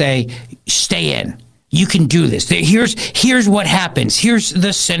and they say, stay in. You can do this. Here's what happens. Here's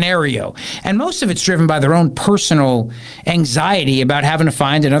the scenario. And most of it's driven by their own personal anxiety about having to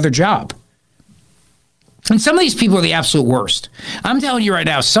find another job. And some of these people are the absolute worst. I'm telling you right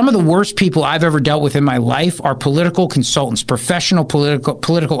now, some of the worst people I've ever dealt with in my life are political consultants, professional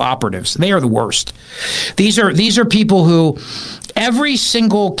political operatives. They are the worst. These are people who every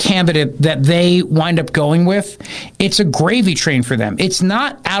single candidate that they wind up going with, it's a gravy train for them. It's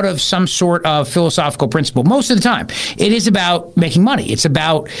not out of some sort of philosophical principle. Most of the time, it is about making money. It's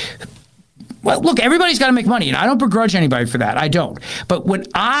about, well, look, everybody's got to make money, and I don't begrudge anybody for that. I don't. But what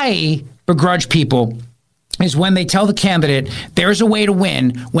I begrudge people is when they tell the candidate there's a way to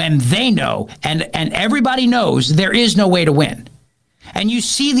win when they know and everybody knows there is no way to win. And you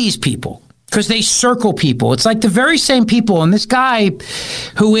see these people because they circle people. It's like the very same people. And this guy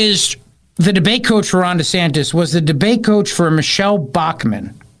who is the debate coach for Ron DeSantis was the debate coach for Michelle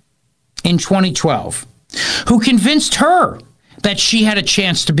Bachmann in 2012, who convinced her that she had a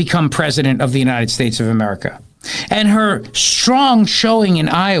chance to become president of the United States of America. And her strong showing in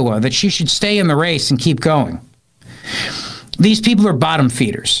Iowa that she should stay in the race and keep going. These people are bottom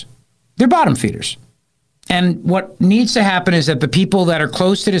feeders. They're bottom feeders. And what needs to happen is that the people that are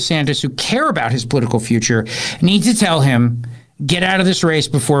close to DeSantis who care about his political future need to tell him, get out of this race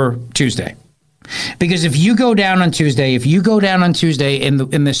before Tuesday. Because if you go down on Tuesday, in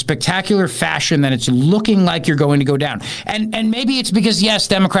the spectacular fashion that it's looking like you're going to go down, and maybe it's because, yes,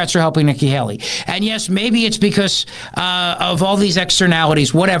 Democrats are helping Nikki Haley, and yes, maybe it's because of all these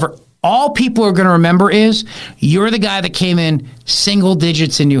externalities, whatever, all people are going to remember is you're the guy that came in single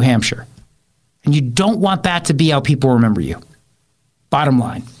digits in New Hampshire. And you don't want that to be how people remember you. Bottom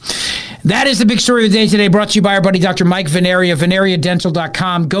line. That is the big story of the day today, brought to you by our buddy Dr. Mike Veneria,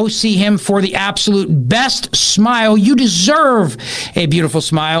 veneriadental.com. Go see him for the absolute best smile. You deserve a beautiful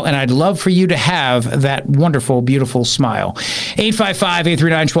smile, and I'd love for you to have that wonderful, beautiful smile.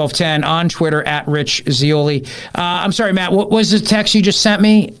 855-839-1210 on Twitter at Rich Zeoli. I'm sorry, Matt, what was the text you just sent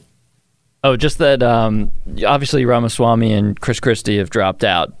me? Oh, just that obviously Ramaswamy and Chris Christie have dropped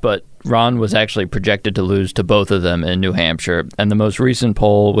out, but Ron was actually projected to lose to both of them in New Hampshire. And the most recent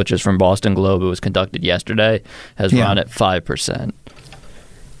poll, which is from Boston Globe, it was conducted yesterday, has Ron at 5%.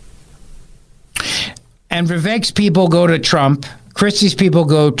 And Vivek's people go to Trump. Christie's people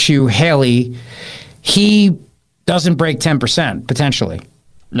go to Haley. He doesn't break 10%, potentially.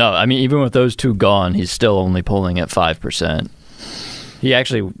 No, I mean, even with those two gone, he's still only polling at 5%. He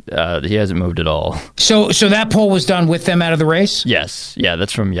actually, he hasn't moved at all. So that poll was done with them out of the race? Yes. Yeah,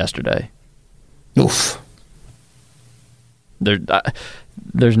 that's from yesterday. Oof.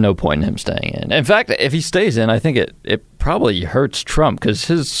 There's no point in him staying in. In fact, if he stays in, I think it probably hurts Trump because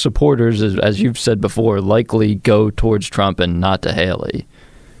his supporters, as you've said before, likely go towards Trump and not to Haley.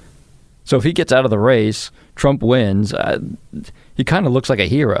 So if he gets out of the race, Trump wins, he kind of looks like a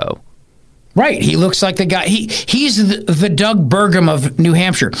hero. Right. He looks like the guy. He's the Doug Burgum of New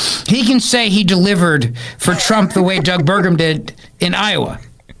Hampshire. He can say he delivered for Trump the way Doug Burgum did in Iowa.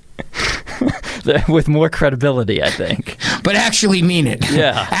 With more credibility, I think. But actually mean it.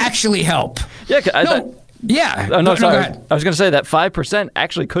 Yeah. Actually help. Yeah. Sorry. I was going to say that 5%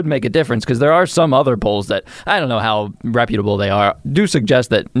 actually could make a difference because there are some other polls that, I don't know how reputable they are, do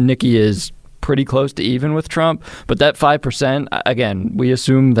suggest that Nikki is pretty close to even with Trump. But that 5%, again, we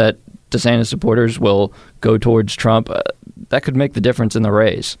assume that DeSantis supporters will go towards Trump. That could make the difference in the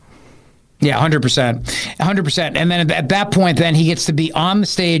race. Yeah, 100%. 100%. And then at that point, then he gets to be on the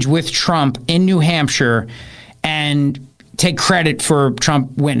stage with Trump in New Hampshire and take credit for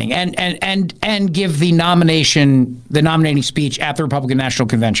Trump winning and give the nominating speech at the Republican National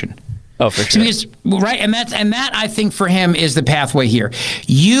Convention. Oh, for sure. Right, and that I think for him is the pathway here.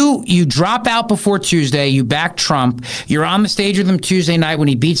 You drop out before Tuesday, you back Trump, you're on the stage with him Tuesday night when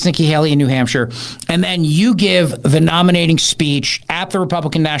he beats Nikki Haley in New Hampshire, and then you give the nominating speech at the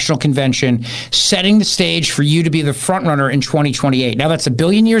Republican National Convention, setting the stage for you to be the front runner in 2028. Now that's a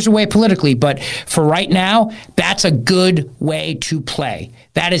billion years away politically, but for right now, that's a good way to play.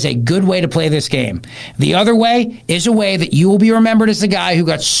 That is a good way to play this game. The other way is a way that you will be remembered as the guy who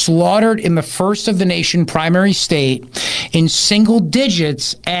got slaughtered in the first of the nation primary state in single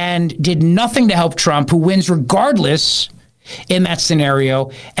digits and did nothing to help Trump, who wins regardless in that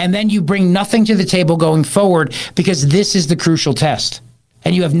scenario. And then you bring nothing to the table going forward because this is the crucial test.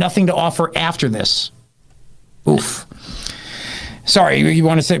 And you have nothing to offer after this. Oof. Sorry, you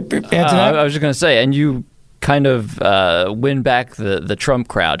want to say add to that? I was just going to say, and you kind of win back the Trump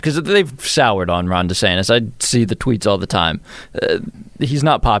crowd because they've soured on Ron DeSantis. I see the tweets all the time. He's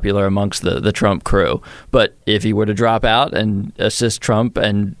not popular amongst the Trump crew. But if he were to drop out and assist Trump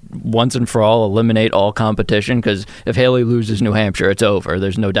and once and for all eliminate all competition, because if Haley loses New Hampshire, it's over.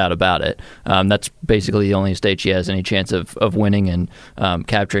 There's no doubt about it. That's basically the only state she has any chance of winning and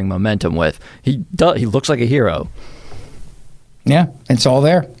capturing momentum with. He looks like a hero. Yeah, it's all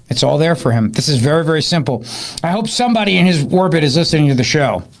there. It's all there for him. This is very, very simple. I hope somebody in his orbit is listening to the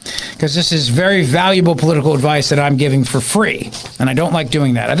show because this is very valuable political advice that I'm giving for free, and I don't like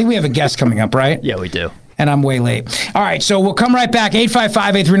doing that. I think we have a guest coming up, right? Yeah, we do. And I'm way late. All right, so we'll come right back.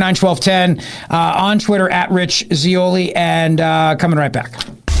 855-839-1210 on Twitter @Rich Zeoli, and coming right back.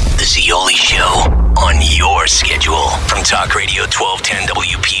 The Zeoli Show on your schedule from Talk Radio 1210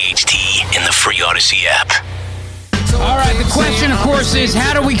 WPHT in the free Odyssey app. All right, the question, of course, is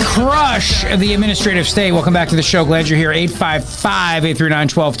how do we crush the administrative state? Welcome back to the show. Glad you're here.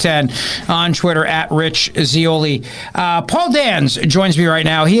 855-839-1210 on Twitter @Rich Zeoli. Paul Dans joins me right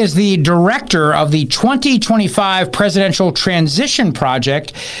now. He is the director of the 2025 Presidential Transition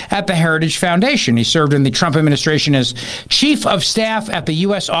Project at the Heritage Foundation. He served in the Trump administration as chief of staff at the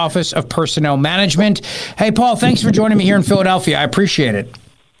U.S. Office of Personnel Management. Hey, Paul, thanks for joining me here in Philadelphia. I appreciate it.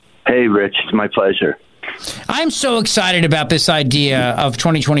 Hey, Rich. It's my pleasure. I'm so excited about this idea of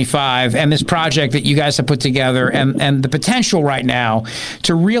 2025 and this project that you guys have put together and the potential right now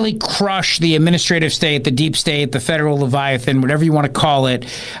to really crush the administrative state, the deep state, the federal Leviathan, whatever you want to call it.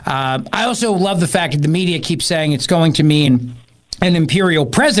 I also love the fact that the media keeps saying it's going to mean an imperial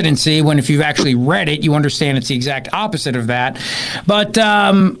presidency, when if you've actually read it, you understand it's the exact opposite of that. But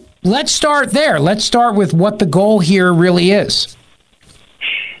let's start there. Let's start with what the goal here really is.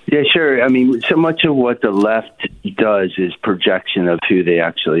 Yeah, sure. I mean, so much of what the left does is projection of who they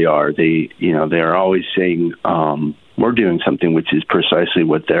actually are. They're always saying we're doing something, which is precisely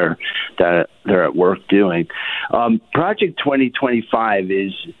what they're at work doing. Project 2025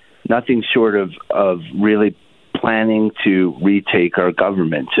 is nothing short of really planning to retake our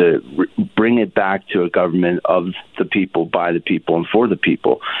government, to bring it back to a government of the people, by the people, and for the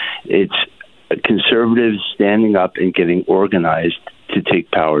people. It's conservatives standing up and getting organized to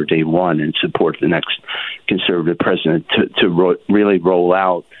take power day one and support the next conservative president to really roll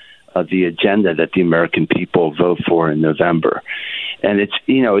out the agenda that the American people vote for in November. And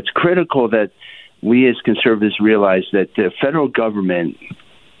it's critical that we as conservatives realize that the federal government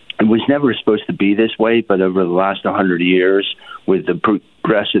was never supposed to be this way, but over the last 100 years with the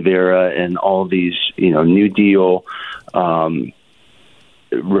progressive era and all these, New Deal,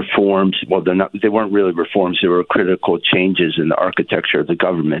 reforms. Well, they weren't really reforms. They were critical changes in the architecture of the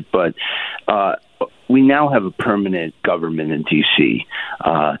government. But we now have a permanent government in D.C.,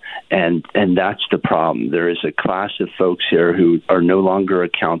 and that's the problem. There is a class of folks here who are no longer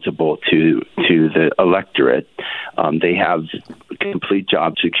accountable to the electorate. They have complete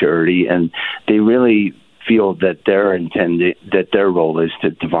job security, and they really feel that their role is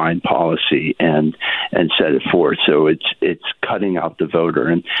to define policy and set it forth. So it's cutting out the voter.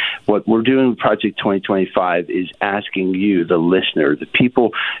 And what we're doing with Project 2025 is asking you, the listener, the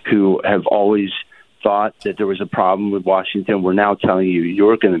people who have always thought that there was a problem with Washington, we're now telling you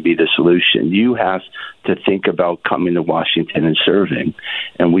you're going to be the solution. You have to think about coming to Washington and serving.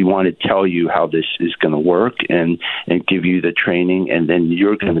 And we want to tell you how this is going to work and give you the training, and then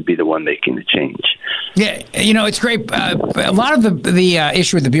you're going to be the one making the change. Yeah, it's great. A lot of the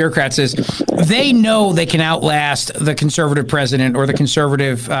issue with the bureaucrats is they know they can outlast the conservative president or the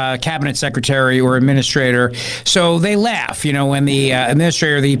conservative cabinet secretary or administrator. So they laugh, when the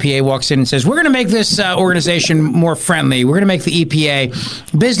administrator of the EPA walks in and says, we're going to make this organization more friendly. We're going to make the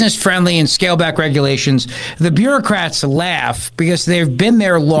EPA business friendly and scale back regulations. The bureaucrats laugh because they've been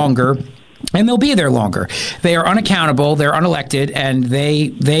there longer. And they'll be there longer. They are unaccountable, they're unelected, and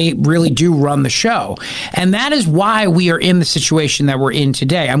they really do run the show. And that is why we are in the situation that we're in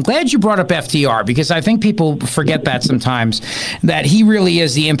today. I'm glad you brought up FDR, because I think people forget that sometimes, that he really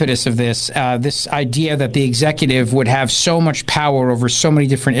is the impetus of this idea that the executive would have so much power over so many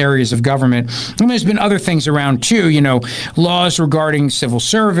different areas of government. And there's been other things around, too, laws regarding civil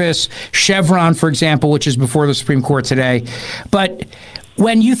service, Chevron, for example, which is before the Supreme Court today. But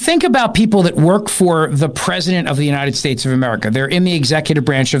when you think about people that work for the President of the United States of America, they're in the executive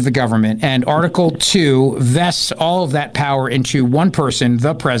branch of the government, and Article 2 vests all of that power into one person,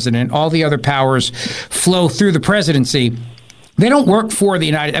 the President. All the other powers flow through the presidency. They don't work for the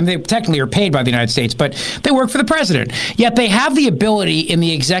they technically are paid by the United States, but they work for the president. Yet they have the ability in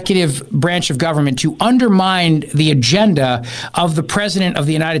the executive branch of government to undermine the agenda of the president of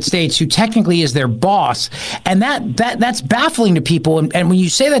the United States, who technically is their boss. And that's baffling to people. And when you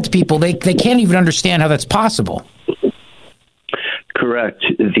say that to people, they can't even understand how that's possible. Correct.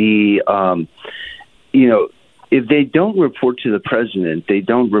 If they don't report to the president, they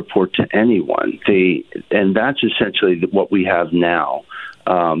don't report to anyone. And that's essentially what we have now.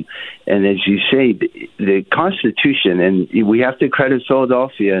 And as you say, the Constitution, and we have to credit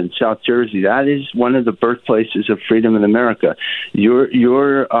Philadelphia and South Jersey, that is one of the birthplaces of freedom in America. Your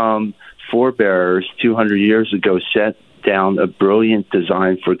forebears 200 years ago set down a brilliant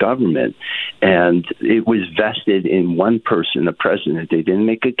design for government, and it was vested in one person, the president. They didn't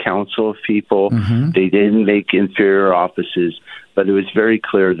make a council of people. Mm-hmm. They didn't make inferior offices, but it was very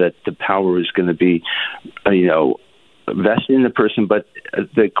clear that the power was going to be, vested in the person, but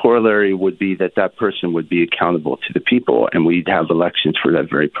the corollary would be that person would be accountable to the people, and we'd have elections for that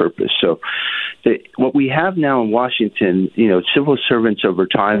very purpose. So what we have now in Washington, civil servants over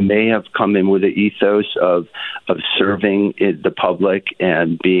time may have come in with the ethos of serving the public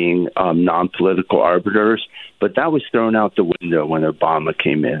and being non-political arbiters, but that was thrown out the window when Obama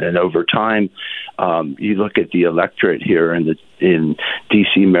came in. And over time, you look at the electorate here in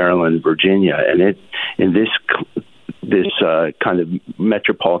D.C., Maryland, Virginia, and in this kind of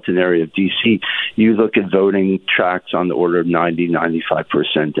metropolitan area of D.C., you look at voting tracts on the order of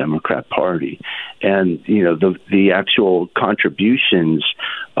 90-95% Democrat Party. And, the actual contributions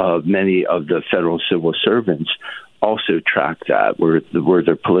of many of the federal civil servants also track that, where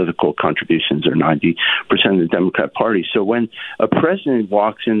their political contributions are 90% of the Democrat Party. So when a president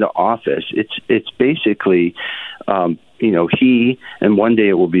walks into office, it's basically, he, and one day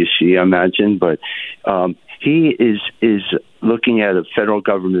it will be a she, I imagine, but he is looking at a federal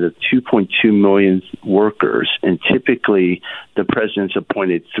government of 2.2 million workers, and typically the president's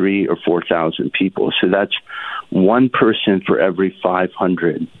appointed 3,000 or 4,000 people. So that's one person for every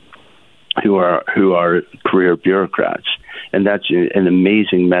 500 who are career bureaucrats, and that's an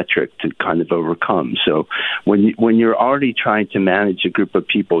amazing metric to kind of overcome. So when you're already trying to manage a group of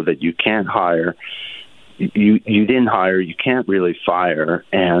people that you can't hire, you didn't hire, you can't really fire,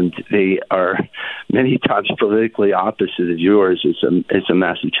 and they are many times politically opposite of yours, it's a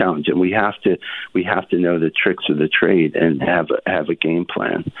massive challenge. And we have to know the tricks of the trade and have a game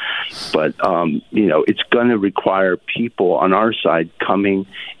plan. But it's going to require people on our side coming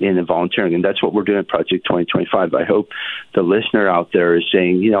in and volunteering, and that's what we're doing at Project 2025. I hope the listener out there is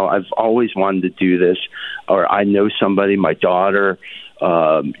saying, I've always wanted to do this, or I know somebody, my daughter,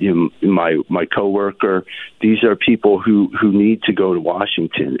 my coworker. These are people who need to go to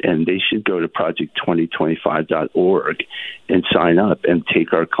Washington, and they should go to project2025.org and sign up and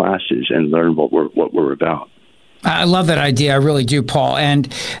take our classes and learn what we're about. I love that idea. I really do, Paul. And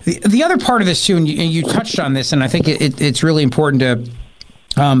the other part of this, too, and you touched on this, and I think it's really important to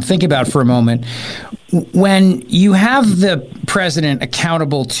think about for a moment. When you have the president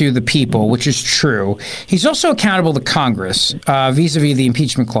accountable to the people, which is true, he's also accountable to Congress vis-a-vis the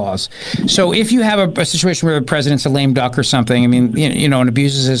impeachment clause. So if you have a situation where the president's a lame duck or something, I mean, and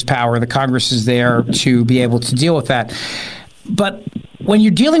abuses his power, the Congress is there to be able to deal with that. But when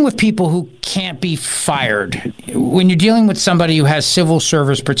you're dealing with people who can't be fired, when you're dealing with somebody who has civil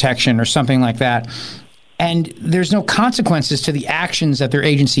service protection or something like that, and there's no consequences to the actions that their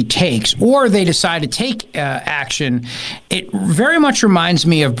agency takes, or they decide to take action, it very much reminds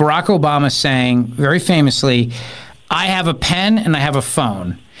me of Barack Obama saying, very famously, I have a pen and I have a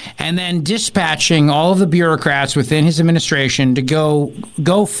phone. And then dispatching all of the bureaucrats within his administration to go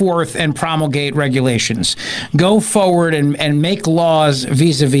forth and promulgate regulations, go forward and make laws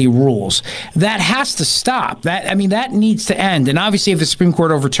vis-a-vis rules. That has to stop. That needs to end. And obviously, if the Supreme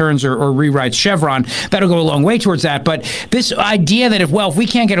Court overturns or rewrites Chevron, that'll go a long way towards that. But this idea that if we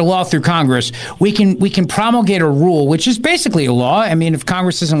can't get a law through Congress, we can promulgate a rule, which is basically a law. I mean, if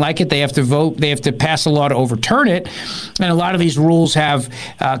Congress doesn't like it, they have to vote. They have to pass a law to overturn it. And a lot of these rules have.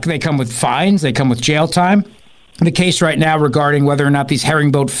 They come with fines. They come with jail time. The case right now regarding whether or not these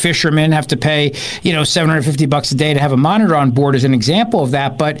herring boat fishermen have to pay, $750 a day to have a monitor on board is an example of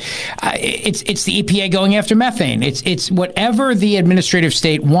that. But it's the EPA going after methane. It's whatever the administrative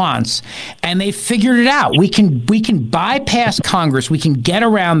state wants, and they figured it out. We can bypass Congress. We can get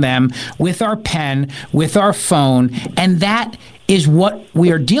around them with our pen, with our phone, and that is what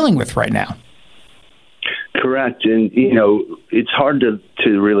we are dealing with right now. Correct. And, it's hard to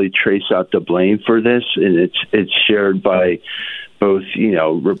really trace out the blame for this. And it's shared by both,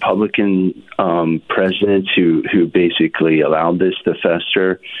 Republican presidents who basically allowed this to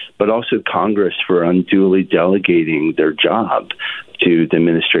fester, but also Congress for unduly delegating their job to the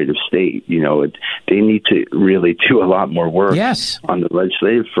administrative state. They need to really do a lot more work on the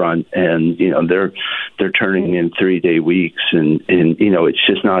legislative front, and they're turning in 3-day weeks, and it's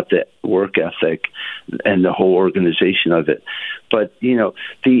just not the work ethic and the whole organization of it. But the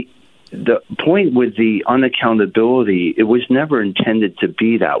point with the unaccountability, it was never intended to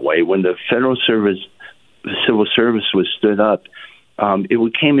be that way. When the civil service was stood up,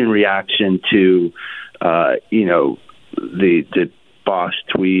 it came in reaction to the boss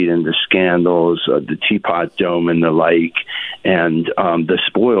tweet and the scandals, the Teapot Dome and the like, and the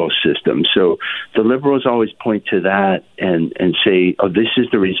spoils system. So the liberals always point to that and say, this is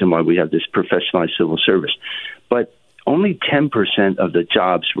the reason why we have this professionalized civil service. But only 10% of the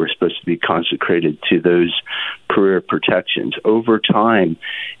jobs were supposed to be consecrated to those career protections. Over time,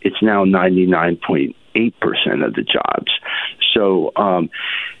 it's now 99.8% of the jobs. So,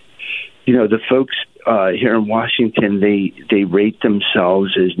 the folks here in Washington, they rate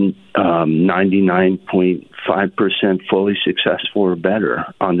themselves as 99.5% fully successful or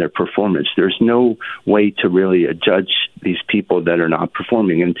better on their performance. There's no way to really judge these people that are not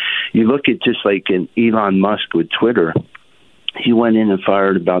performing. And you look at just like in Elon Musk with Twitter, he went in and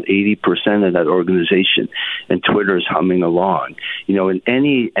fired about 80% of that organization, and Twitter is humming along. In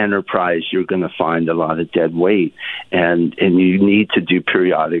any enterprise, you're going to find a lot of dead weight, and you need to do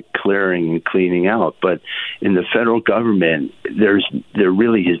periodic clearing and cleaning out. But in the federal government, there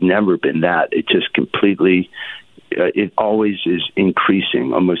really has never been that. It just completely it always is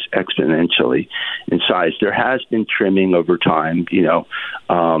increasing almost exponentially in size. There has been trimming over time,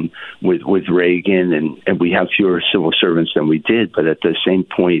 with Reagan, and we have fewer civil servants than we did. But at the same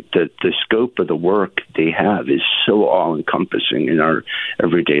point, the scope of the work they have is so all-encompassing in our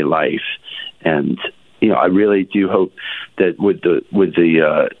everyday life. And I really do hope that with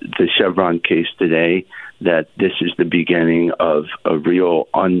the Chevron case today, that this is the beginning of a real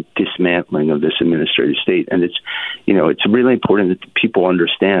dismantling of this administrative state. And it's really important that people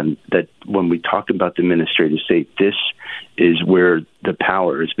understand that when we talk about the administrative state, this is where the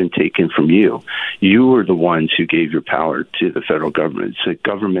power has been taken from you. You are the ones who gave your power to the federal government. It's a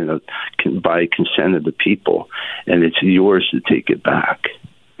government by consent of the people, and it's yours to take it back.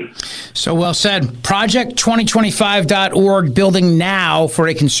 So well said. Project2025.org, building now for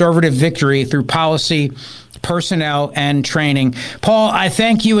a conservative victory through policy, personnel, and training. Paul, I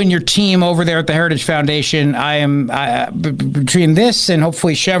thank you and your team over there at the Heritage Foundation. Between this and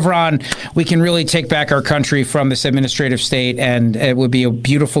hopefully Chevron, we can really take back our country from this administrative state, and it would be a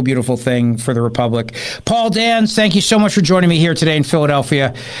beautiful, beautiful thing for the Republic. Paul Dans, thank you so much for joining me here today in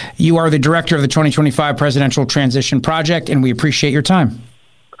Philadelphia. You are the director of the 2025 Presidential Transition Project, and we appreciate your time.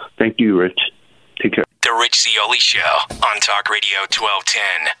 Thank you, Rich. Take care. The Rich Zeoli Show on Talk Radio 1210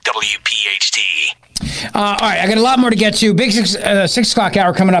 WPHT. All right, I got a lot more to get to. Big 6 o'clock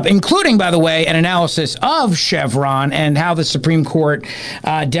hour coming up, including, by the way, an analysis of Chevron and how the Supreme Court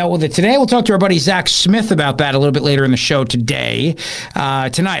dealt with it today. We'll talk to our buddy Zach Smith about that a little bit later in the show today.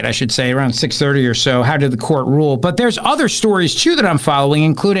 Tonight, I should say, around 6:30 or so. How did the court rule? But there's other stories, too, that I'm following,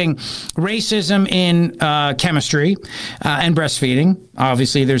 including racism in chemistry and breastfeeding.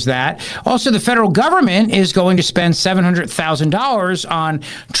 Obviously, there's that. Also, the federal government is going to spend $700,000 on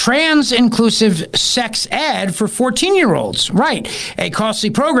trans-inclusive sex ed for 14-year-olds. Right. A costly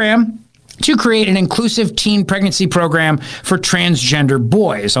program to create an inclusive teen pregnancy program for transgender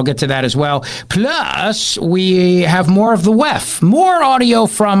boys. I'll get to that as well. Plus, we have more of the WEF, more audio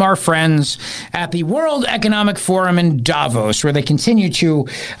from our friends at the World Economic Forum in Davos, where they continue to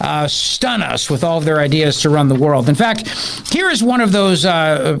stun us with all of their ideas to run the world. In fact, here is one of those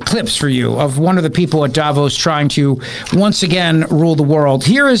clips for you of one of the people at Davos trying to once again rule the world.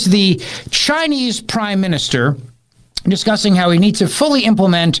 Here is the Chinese Prime Minister discussing how we need to fully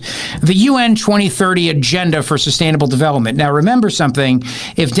implement the UN 2030 agenda for sustainable development. Now, remember something.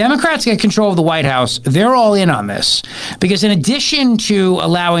 If Democrats get control of the White House, they're all in on this. Because in addition to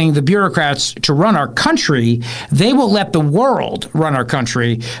allowing the bureaucrats to run our country, they will let the world run our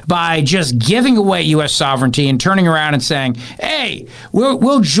country by just giving away U.S. sovereignty and turning around and saying, hey,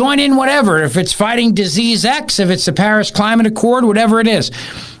 we'll join in whatever. If it's fighting disease X, if it's the Paris Climate Accord, whatever it is.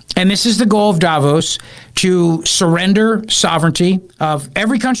 And this is the goal of Davos, to surrender sovereignty of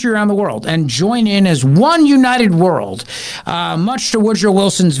every country around the world and join in as one united world, much to Woodrow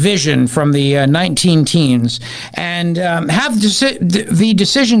Wilson's vision from the 19-teens, and have the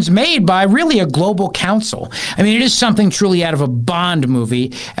decisions made by really a global council. I mean, it is something truly out of a Bond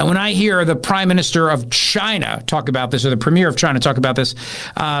movie. And when I hear the Prime Minister of China talk about this, or the Premier of China talk about this,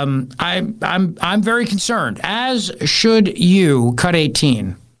 I'm very concerned, as should you, Cut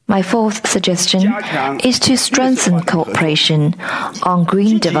 18. My fourth suggestion is to strengthen cooperation on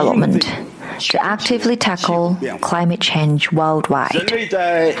green development to actively tackle climate change worldwide.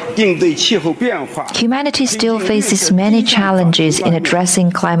 Humanity still faces many challenges in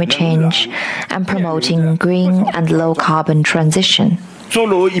addressing climate change and promoting green and low-carbon transition.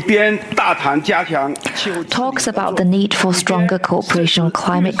 Talks about the need for stronger cooperation on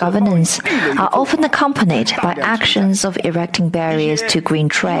climate governance are often accompanied by actions of erecting barriers to green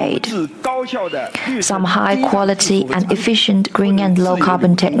trade. Some high-quality and efficient green and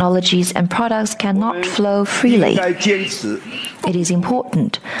low-carbon technologies and products cannot flow freely. It is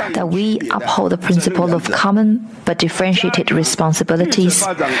important that we uphold the principle of common but differentiated responsibilities,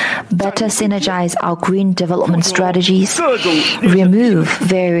 better synergize our green development strategies, remove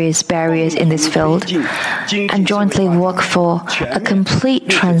various barriers in this field, and jointly work for a complete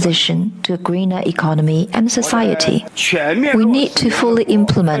transition to a greener economy and society. We need to fully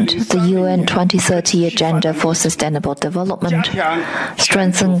implement the UN 2030 Agenda for Sustainable Development,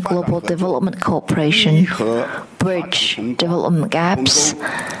 strengthen global development cooperation, bridge development gaps,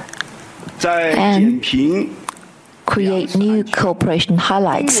 and create new cooperation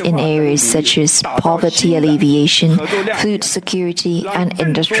highlights in areas such as poverty alleviation, food security, and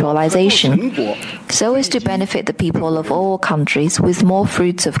industrialization, so as to benefit the people of all countries with more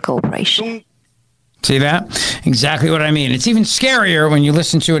fruits of cooperation. See that? Exactly what I mean. It's even scarier when you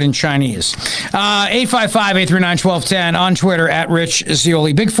listen to it in Chinese. 855-839-1210 on Twitter at Rich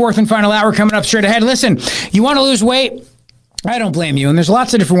Zeoli. Big fourth and final hour coming up straight ahead. Listen, you want to lose weight? I don't blame you, and there's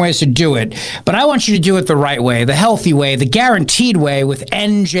lots of different ways to do it, but I want you to do it the right way, the healthy way, the guaranteed way with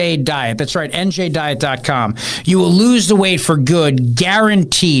NJ Diet. That's right, NJDiet.com. You will lose the weight for good,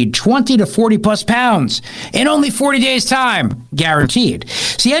 guaranteed, 20 to 40 plus pounds in only 40 days' time, guaranteed.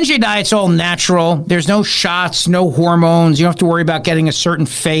 See, NJ Diet's all natural. There's no shots, no hormones. You don't have to worry about getting a certain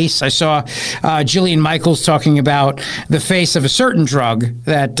face. I saw Jillian Michaels talking about the face of a certain drug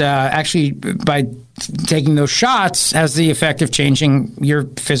that actually, by taking those shots, has the effect of changing your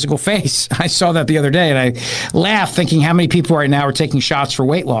physical face. I saw that the other day, and I laughed thinking how many people right now are taking shots for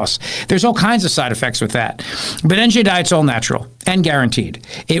weight loss. There's all kinds of side effects with that. But NJ Diet's all natural and guaranteed.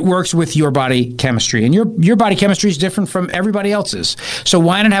 It works with your body chemistry, and your body chemistry is different from everybody else's. So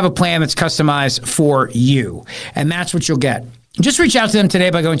why not have a plan that's customized for you? And that's what you'll get. Just reach out to them today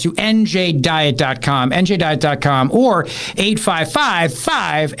by going to njdiet.com, njdiet.com, or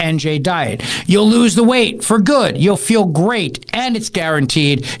 855-5NJ-DIET. You'll lose the weight for good. You'll feel great, and it's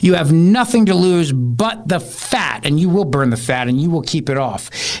guaranteed. You have nothing to lose but the fat, and you will burn the fat, and you will keep it off.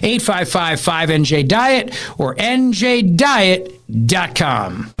 855-5NJ-DIET or njdiet.com.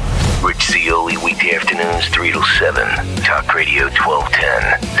 Rich Zioli, weekday afternoons 3 till 7. Talk Radio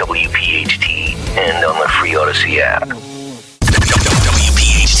 1210, WPHT, and on the free Odyssey app.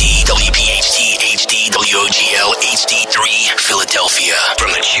 WPHT, WPHT, HD, WOGL, HD3, Philadelphia.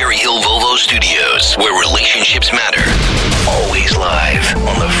 From the Cherry Hill Volvo Studios, where relationships matter. Always live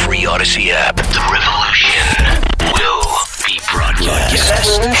on the free Odyssey app. The revolution will be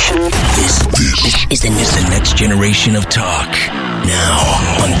broadcast. This is the next generation of talk.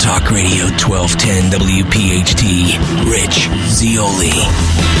 Now on Talk Radio 1210 WPHT, Rich Zioli.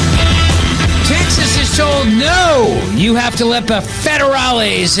 Texas is told no, you have to let the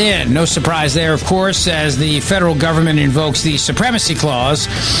federales in. No surprise there, of course, as the federal government invokes the Supremacy Clause.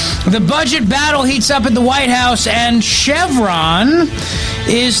 The budget battle heats up at the White House, and Chevron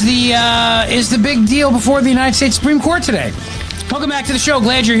is the big deal before the United States Supreme Court today. Welcome back to the show.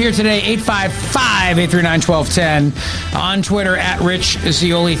 Glad you're here today. 855-839-1210 on Twitter at Rich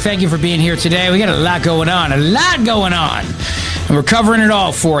Zioli. Thank you for being here today. We got a lot going on. And we're covering it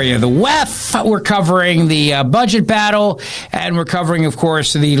all for you. The WEF, we're covering the budget battle, and we're covering, of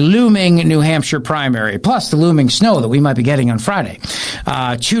course, the looming New Hampshire primary, plus the looming snow that we might be getting on Friday.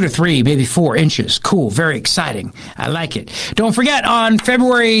 2 to 3, maybe 4 inches. Cool. Very exciting. I like it. Don't forget, on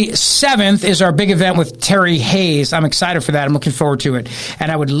February 7th is our big event with Terry Hayes. I'm excited for that. I'm looking forward to it,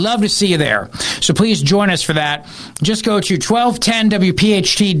 and I would love to see you there. So please join us for that. Just go to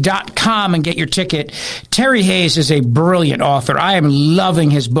 1210wpht.com and get your ticket. Terry Hayes is a brilliant author. I am loving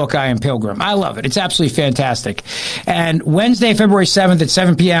his book, I Am Pilgrim. I love it. It's absolutely fantastic. And Wednesday, February 7th at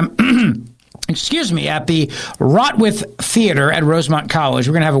 7 p.m., at the Rotwith Theater at Rosemont College.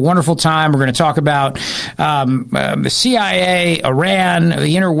 We're going to have a wonderful time. We're going to talk about the CIA, Iran,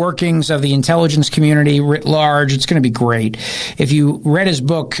 the inner workings of the intelligence community writ large. It's going to be great. If you read his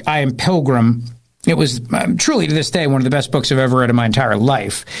book, I Am Pilgrim, it was truly, to this day, one of the best books I've ever read in my entire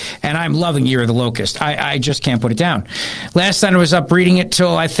life. And I'm loving Year of the Locust. I just can't put it down. Last night I was up reading it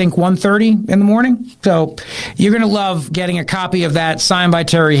till, I think, 1:30 in the morning. So you're going to love getting a copy of that signed by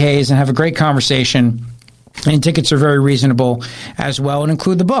Terry Hayes and have a great conversation. And tickets are very reasonable as well, and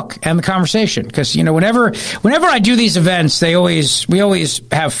include the book and the conversation. Because, whenever I do these events, we always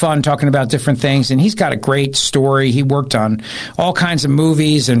have fun talking about different things. And he's got a great story. He worked on all kinds of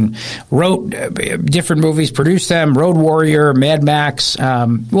movies and wrote different movies, produced them, Road Warrior, Mad Max.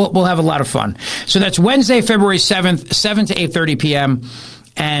 We'll have a lot of fun. So that's Wednesday, February 7th, 7 to 8:30 p.m.,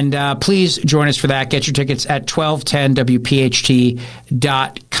 and please join us for that. Get your tickets at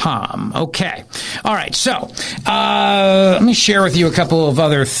 1210wpht.com. Okay. All right. So let me share with you a couple of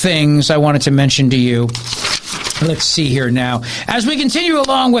other things I wanted to mention to you. Let's see here now. As we continue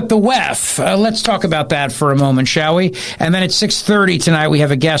along with the WEF, let's talk about that for a moment, shall we? And then at 6:30 tonight, we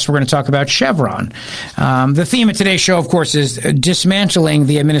have a guest. We're going to talk about Chevron. The theme of today's show, of course, is dismantling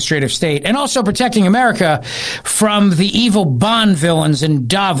the administrative state and also protecting America from the evil Bond villains in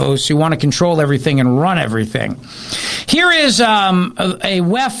Davos who want to control everything and run everything. Here is a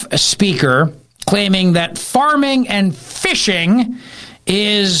WEF speaker claiming that farming and fishing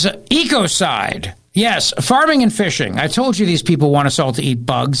is ecocide. Yes, farming and fishing. I told you these people want us all to eat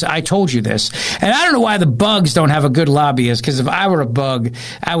bugs. I told you this. And I don't know why the bugs don't have a good lobbyist, because if I were a bug,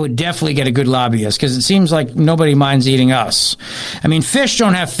 I would definitely get a good lobbyist, because it seems like nobody minds eating us. I mean, fish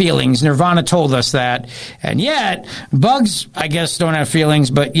don't have feelings. Nirvana told us that. And yet, bugs, I guess, don't have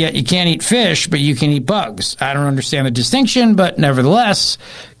feelings, but yet you can't eat fish, but you can eat bugs. I don't understand the distinction, but nevertheless,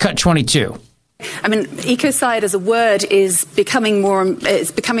 cut 22. I mean, ecocide as a word is becoming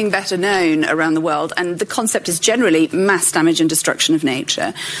better known around the world, and the concept is generally mass damage and destruction of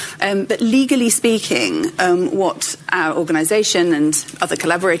nature. But legally speaking, what our organisation and other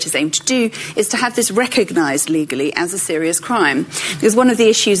collaborators aim to do is to have this recognised legally as a serious crime. Because one of the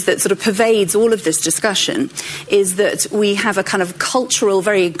issues that sort of pervades all of this discussion is that we have a kind of cultural,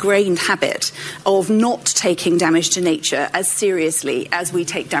 very ingrained habit of not taking damage to nature as seriously as we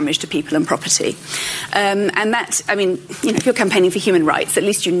take damage to people and property. And that, I mean, if you're campaigning for human rights, at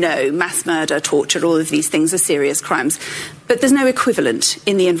least you know mass murder, torture, all of these things are serious crimes. But there's no equivalent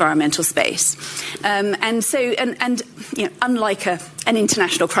in the environmental space. And so, unlike an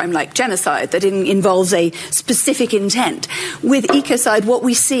international crime like genocide that involves a specific intent, with ecocide, what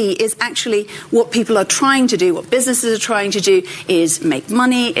we see is actually what people are trying to do, what businesses are trying to do, is make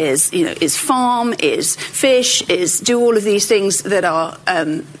money, is farm, is fish, is do all of these things that are,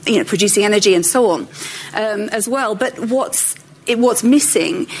 producing energy and so on, as well. But what's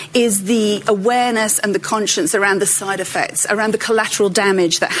missing is the awareness and the conscience around the side effects, around the collateral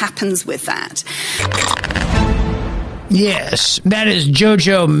damage that happens with that. Yes, that is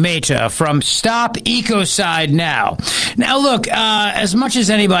Jojo Mehta from Stop Ecocide Now. Now, look, as much as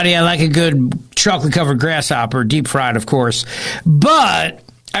anybody, I like a good chocolate-covered grasshopper, deep fried, of course, but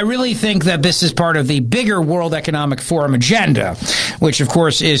I really think that this is part of the bigger World Economic Forum agenda, which, of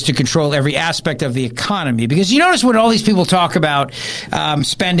course, is to control every aspect of the economy. Because you notice when all these people talk about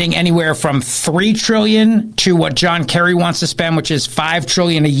spending anywhere from $3 trillion to what John Kerry wants to spend, which is $5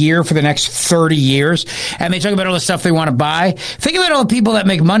 trillion a year for the next 30 years, and they talk about all the stuff they want to buy, think about all the people that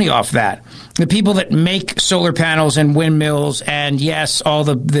make money off that. The people that make solar panels and windmills and, yes, all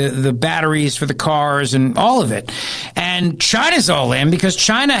the batteries for the cars and all of it. And China's all in because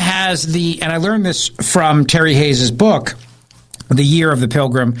China has and I learned this from Terry Hayes' book, The Year of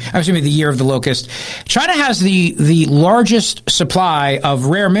the Locust. China has the largest supply of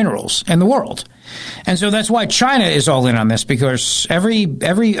rare minerals in the world. And so that's why China is all in on this, because every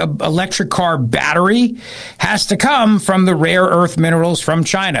electric car battery has to come from the rare earth minerals from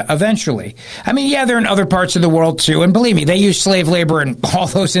China eventually. I mean, yeah, they're in other parts of the world too. And believe me, they use slave labor in all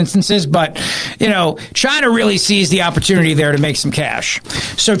those instances. But, China really sees the opportunity there to make some cash.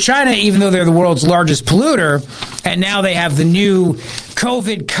 So China, even though they're the world's largest polluter, and now they have the new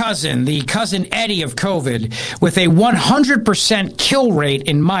COVID cousin, the cousin Eddie of COVID, with a 100% kill rate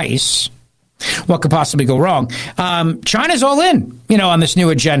in mice. What could possibly go wrong? China's all in, on this new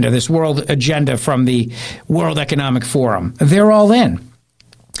agenda, this world agenda from the World Economic Forum. They're all in.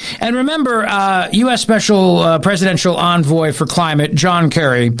 And remember, U.S. Special Presidential Envoy for Climate, John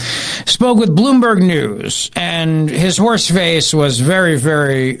Kerry, spoke with Bloomberg News, and his horse face was very,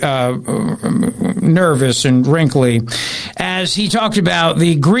 very nervous and wrinkly as he talked about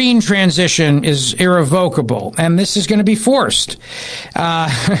the green transition is irrevocable, and this is going to be forced.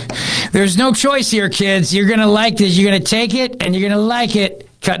 There's no choice here, kids. You're going to like this. You're going to take it, and you're going to like it.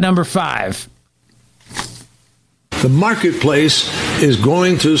 Cut number 5. The marketplace is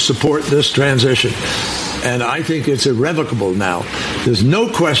going to support this transition, and I think it's irrevocable now. There's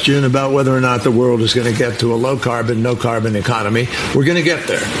no question about whether or not the world is going to get to a low-carbon, no-carbon economy. We're going to get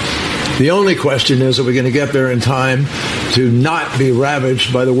there. The only question is, are we going to get there in time to not be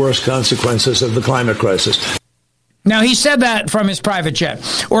ravaged by the worst consequences of the climate crisis? Now, he said that from his private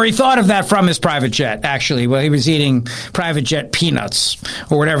jet, or he thought of that from his private jet, actually, while he was eating private jet peanuts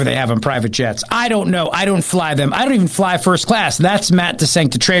or whatever they have on private jets. I don't know. I don't fly them. I don't even fly first class. That's Matt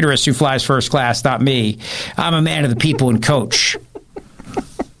DeSantis who flies first class, not me. I'm a man of the people and coach.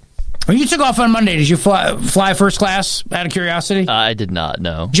 When you took off on Monday, did you fly first class out of curiosity? I did not,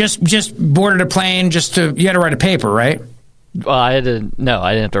 no. Just boarded a plane you had to write a paper, right? Well, I didn't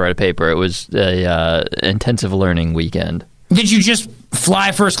have to write a paper. It was a intensive learning weekend. Did you just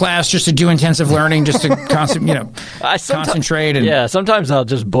fly first class just to do intensive learning, just to concentrate? Yeah, sometimes I'll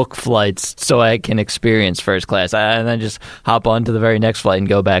just book flights so I can experience first class, and then just hop on to the very next flight and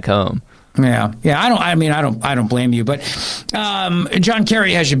go back home. Yeah. I don't blame you, but John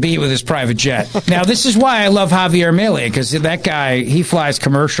Kerry has you beat with his private jet. Now, this is why I love Javier Milei, because that guy, he flies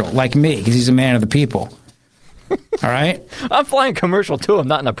commercial like me, because he's a man of the people. All right? I'm flying commercial, too. I'm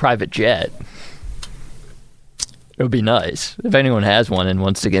not in a private jet. It would be nice. If anyone has one and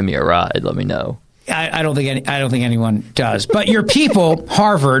wants to give me a ride, let me know. I don't think anyone does. But your people,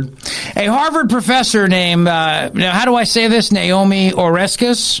 Harvard, a Harvard professor named, now how do I say this, Naomi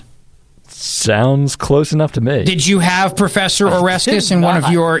Oreskes? Sounds close enough to me. Did you have Professor Oreskes in one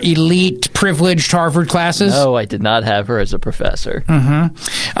of your elite, privileged Harvard classes? No, I did not have her as a professor.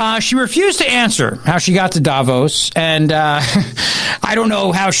 Mm-hmm. She refused to answer how she got to Davos, and I don't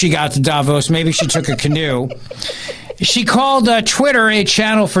know how she got to Davos. Maybe she took a canoe. She called Twitter a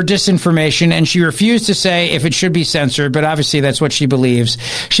channel for disinformation, and she refused to say if it should be censored, but obviously that's what she believes.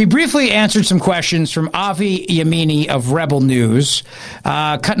 She briefly answered some questions from Avi Yamini of Rebel News.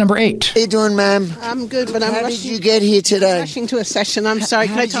 Cut number 8. How you doing, ma'am? I'm good, but How did you get here today? I'm rushing to a session. I'm sorry.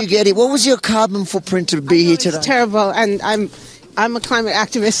 How did you get here? What was your carbon footprint to be here today? It's terrible, and I'm a climate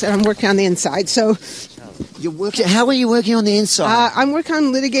activist, and I'm working on the inside, so... How are you working on the inside? I'm working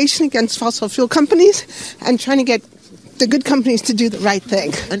on litigation against fossil fuel companies and trying to get the good companies to do the right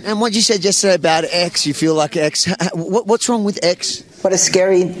thing. And what you said yesterday about X, you feel like X. What's wrong with X? What a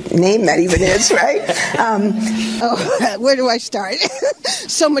scary name that even is, right? Where do I start?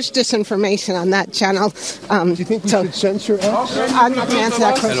 So much disinformation on that channel. Do you think we should censor X? I'm not going to answer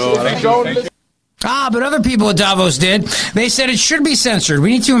that question. But other people at Davos did. They said it should be censored. We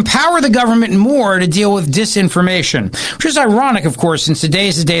need to empower the government more to deal with disinformation, which is ironic, of course, since today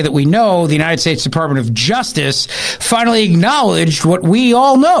is the day that we know the United States Department of Justice finally acknowledged what we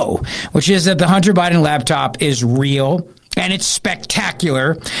all know, which is that the Hunter Biden laptop is real. And it's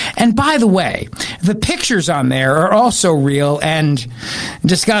spectacular. And by the way, the pictures on there are also real and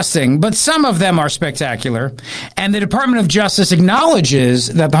disgusting, but some of them are spectacular. And the Department of Justice acknowledges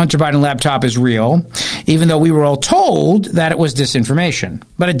that the Hunter Biden laptop is real, even though we were all told that it was disinformation.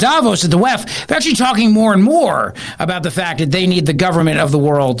 But at Davos, at the WEF, they're actually talking more and more about the fact that they need the government of the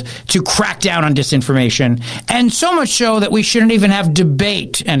world to crack down on disinformation, and so much so that we shouldn't even have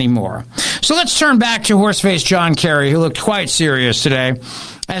debate anymore. So let's turn back to horse-faced John Kerry, who looked quite serious today,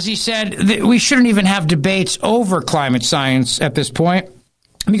 as he said that we shouldn't even have debates over climate science at this point.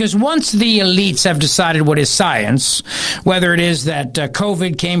 Because once the elites have decided what is science, whether it is that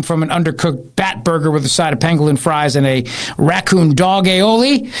COVID came from an undercooked bat burger with a side of pangolin fries and a raccoon dog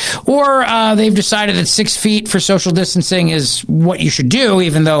aioli, or they've decided that 6 feet for social distancing is what you should do,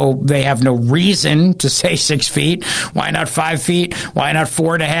 even though they have no reason to say 6 feet. Why not 5 feet? Why not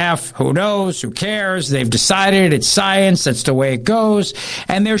 4.5? Who knows? Who cares? They've decided it's science. That's the way it goes.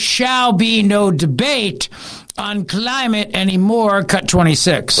 And there shall be no debate on climate anymore. Cut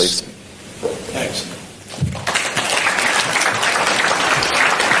 26. Please. Thanks.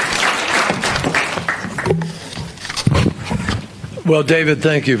 Well, David,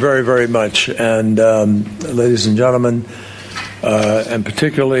 thank you very, very much. And ladies and gentlemen, and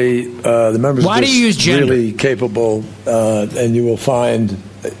particularly the members Why of do you use this gender? really capable and you will find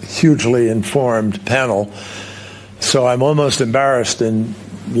hugely informed panel. So I'm almost embarrassed in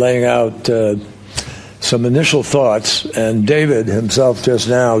laying out some initial thoughts, and David himself just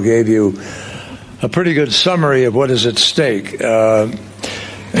now gave you a pretty good summary of what is at stake. And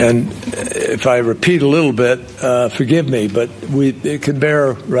if I repeat a little bit, forgive me, but it can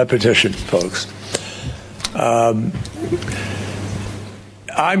bear repetition, folks. I'm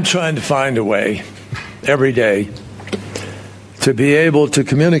trying to find a way every day to be able to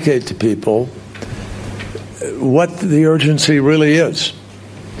communicate to people what the urgency really is,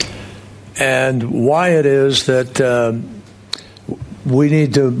 and why it is that we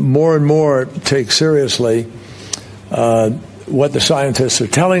need to more and more take seriously what the scientists are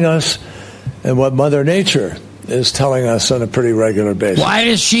telling us and what Mother Nature is telling us on a pretty regular basis. Why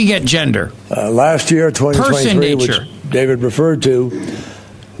does she get gender? Last year, 2023, which David referred to,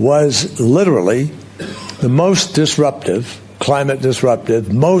 was literally the most disruptive, climate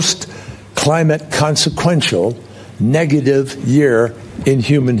disruptive, most climate consequential, negative year in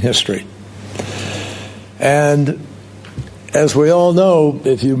human history. And as we all know,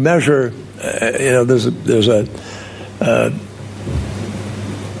 if you measure, there's a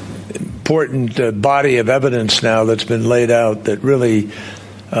important body of evidence now that's been laid out that really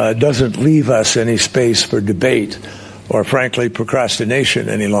doesn't leave us any space for debate or, frankly, procrastination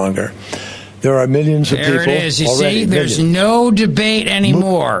any longer. There are millions of people already. There it is. You see, there's no debate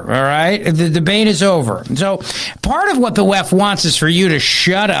anymore, all right? The debate is over. So part of what the WEF wants is for you to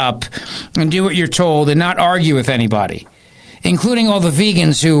shut up and do what you're told and not argue with anybody, including all the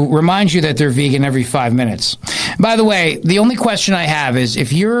vegans who remind you that they're vegan every 5 minutes. By the way, the only question I have is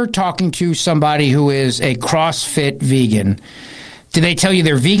if you're talking to somebody who is a CrossFit vegan, do they tell you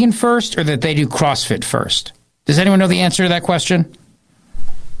they're vegan first or that they do CrossFit first? Does anyone know the answer to that question?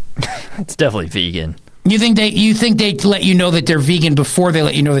 It's definitely vegan. You think they let you know that they're vegan before they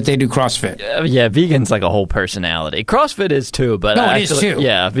let you know that they do CrossFit? Yeah, vegan's like a whole personality. CrossFit is too, but it is too.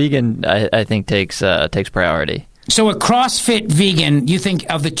 Yeah, vegan I think takes priority. So a CrossFit vegan, you think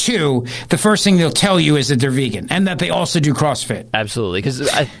of the two, the first thing they'll tell you is that they're vegan and that they also do CrossFit. Absolutely, because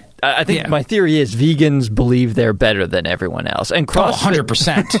I think my theory is vegans believe they're better than everyone else, and CrossFit,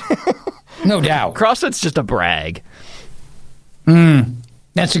 100%, no doubt. CrossFit's just a brag.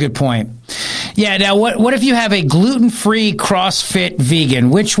 That's a good point. Yeah. Now, what if you have a gluten-free CrossFit vegan?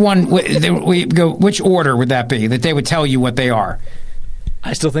 Which one? Which order would that be? That they would tell you what they are?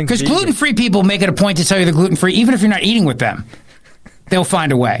 I still think because gluten-free people make it a point to tell you they're gluten-free, even if you're not eating with them. They'll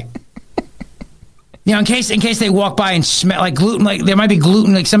find a way. In case they walk by and smell like gluten, like there might be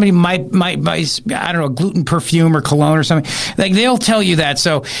gluten, like somebody might buy, I don't know, gluten perfume or cologne or something. Like they'll tell you that.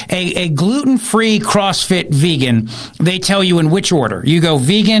 So a gluten-free CrossFit vegan, they tell you in which order. You go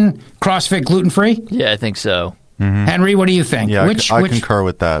vegan, CrossFit, gluten-free? Yeah, I think so. Mm-hmm. Henry, what do you think? Yeah, I concur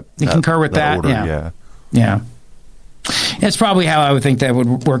with that. You concur with that? Order, yeah. That's probably how I would think that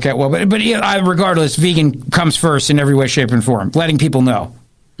would work out well. But regardless, vegan comes first in every way, shape, and form. Letting people know.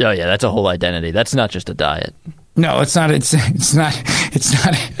 Oh yeah, that's a whole identity. That's not just a diet. No, it's not. It's not.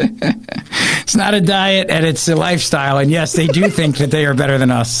 It's not a diet, and it's a lifestyle. And yes, they do think that they are better than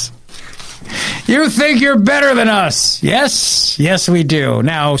us. You think you're better than us? Yes, we do.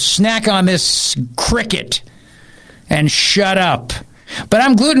 Now snack on this cricket and shut up. But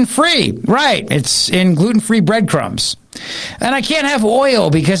I'm gluten-free. Right. It's in gluten-free breadcrumbs. And I can't have oil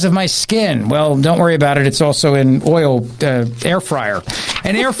because of my skin. Well, don't worry about it. It's also in oil air fryer.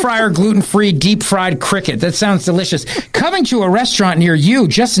 An air fryer, gluten-free, deep-fried cricket. That sounds delicious. Coming to a restaurant near you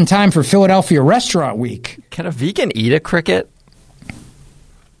just in time for Philadelphia Restaurant Week. Can a vegan eat a cricket?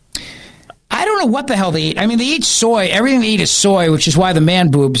 I don't know what the hell they eat. I mean, they eat soy. Everything they eat is soy, which is why the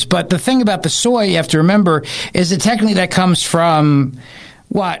man boobs. But the thing about the soy you have to remember is that technically that comes from,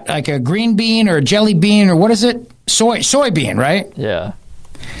 what, like a green bean or a jelly bean or what is it? Soybean, right? Yeah.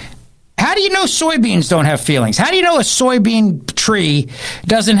 How do you know soybeans don't have feelings? How do you know a soybean tree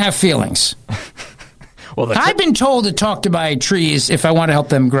doesn't have feelings? Well, I've been told to talk to my trees if I want to help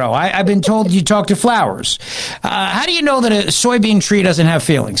them grow. I've been told you talk to flowers. How do you know that a soybean tree doesn't have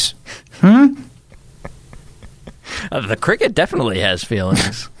feelings? The cricket definitely has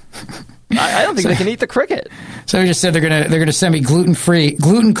feelings. I don't think they can eat the cricket. So they just said they're gonna send me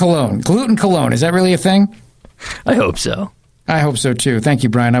gluten cologne. Gluten cologne, is that really a thing? I hope so. I hope so too. Thank you,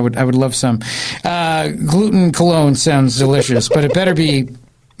 Brian. I would love some. Gluten cologne sounds delicious, but it better be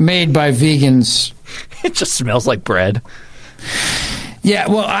made by vegans. It just smells like bread. Yeah,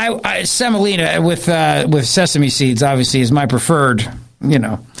 well, semolina with sesame seeds obviously is my preferred. You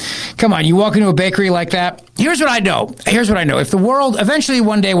know, come on, you walk into a bakery like that. Here's what I know. If the world, eventually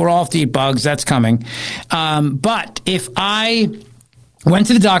one day we'll all have to eat bugs, that's coming. But if I went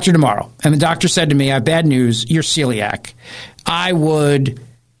to the doctor tomorrow and the doctor said to me, I have bad news, you're celiac, I would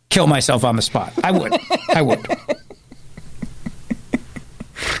kill myself on the spot. I would.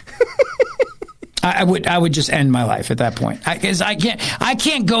 I would just end my life at that point. Because I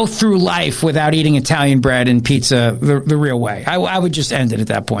can't go through life without eating Italian bread and pizza the real way. I would just end it at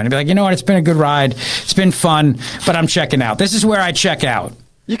that point. I'd be like, you know what? It's been a good ride. It's been fun, but I'm checking out. This is where I check out.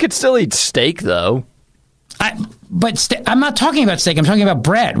 You could still eat steak, though. I'm not talking about steak. I'm talking about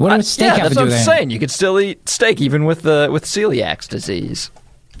bread. What does steak have to do with it? That's what I'm saying. You could still eat steak even with celiac disease.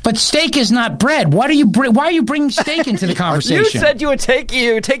 But steak is not bread. Why are you bringing steak into the conversation? You said you would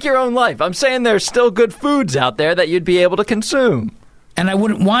take your own life. I'm saying there's still good foods out there that you'd be able to consume. And I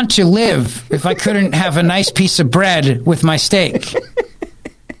wouldn't want to live if I couldn't have a nice piece of bread with my steak.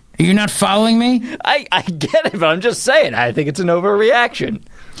 Are you not following me? I get it, but I'm just saying, I think it's an overreaction.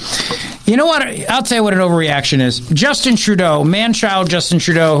 You know what? I'll tell you what an overreaction is. Justin Trudeau, man-child Justin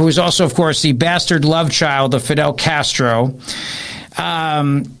Trudeau, who is also, of course, the bastard love child of Fidel Castro.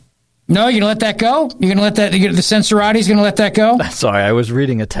 No, you're going to let that go? You're going to let that, the Censorati's going to let that go? Sorry, I was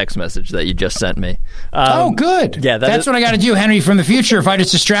reading a text message that you just sent me. Oh, good. Yeah, that's what I got to do, Henry, from the future. If I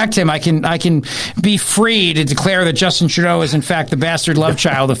just distract him, I can be free to declare that Justin Trudeau is, in fact, the bastard love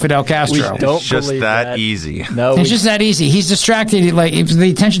child of Fidel Castro. It's just that easy. No, it's just that easy. He's distracted, like it's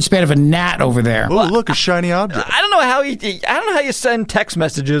the attention span of a gnat over there. Oh, look, a shiny object. I don't know how you send text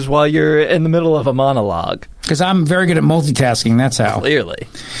messages while you're in the middle of a monologue. Because I'm very good at multitasking, that's how. Clearly.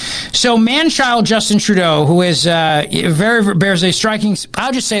 So, man-child Justin Trudeau, who is bears a striking...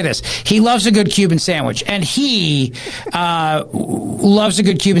 I'll just say this. He loves a good Cuban sandwich. And he loves a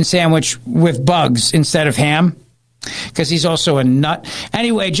good Cuban sandwich with bugs instead of ham. Because he's also a nut.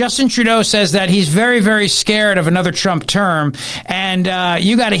 Anyway, Justin Trudeau says that he's very, very scared of another Trump term. And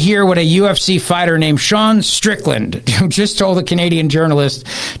you got to hear what a UFC fighter named Sean Strickland, who just told a Canadian journalist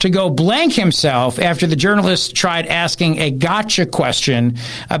to go blank himself after the journalist tried asking a gotcha question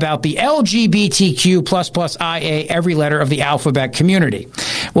about the LGBTQ++IA every letter of the alphabet community.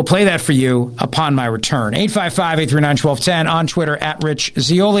 We'll play that for you upon my return. 855-839-1210 on Twitter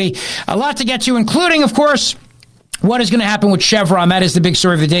 @RichZioli. A lot to get to, including, of course, what is going to happen with Chevron? That is the big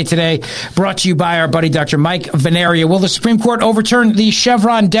story of the day today, brought to you by our buddy Dr. Mike Veneria. Will the Supreme Court overturn the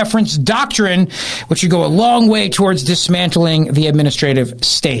Chevron deference doctrine, which would go a long way towards dismantling the administrative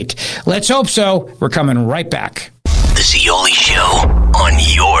state? Let's hope so. We're coming right back. The Zioli Show on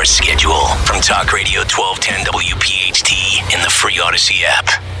your schedule from Talk Radio 1210 WPHT in the free Odyssey app.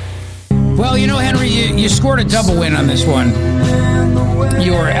 Well, you know, Henry, you scored a double win on this one.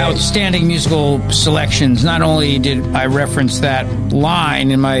 Your outstanding musical selections. Not only did I reference that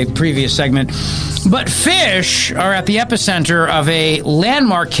line in my previous segment, but Fish are at the epicenter of a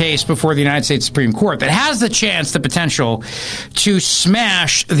landmark case before the United States Supreme Court that has the chance, the potential, to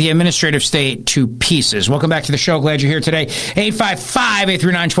smash the administrative state to pieces. Welcome back to the show. Glad you're here today.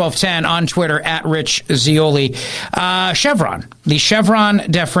 855-839-1210 on Twitter @RichZioli. Chevron. The Chevron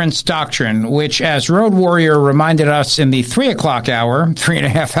deference doctrine, which, as Road Warrior reminded us in the 3 o'clock hour,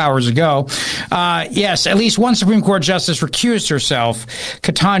 3.5 hours ago, yes, at least one Supreme Court justice recused herself,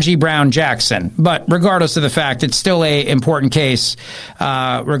 Ketanji Brown Jackson. But But regardless of the fact, it's still a important case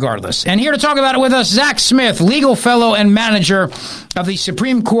regardless. And here to talk about it with us, Zach Smith, legal fellow and manager of the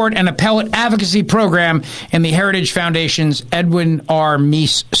Supreme Court and Appellate Advocacy Program in the Heritage Foundation's Edwin R.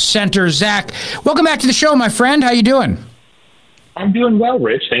 Meese Center. Zach, welcome back to the show, my friend. How you doing? I'm doing well,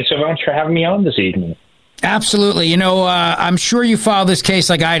 Rich. Thanks so much for having me on this evening. Absolutely. You know, I'm sure you filed this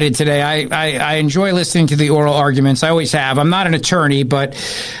case like I did today. I enjoy listening to the oral arguments. I always have. I'm not an attorney, but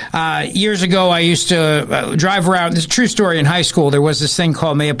years ago I used to drive around. This is a true story. In high school, there was this thing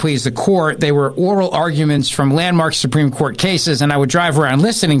called May It Please the Court. They were oral arguments from landmark Supreme Court cases, and I would drive around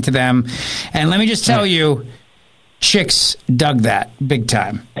listening to them. And let me just tell you, chicks dug that big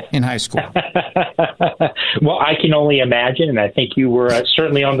time in high school. Well, I can only imagine, and I think you were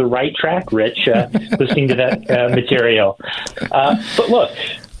certainly on the right track, Rich, listening to that material. But look,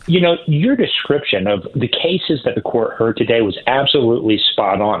 you know, your description of the cases that the court heard today was absolutely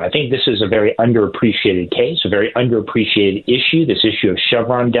spot on. I think this is a very underappreciated case, a very underappreciated issue, this issue of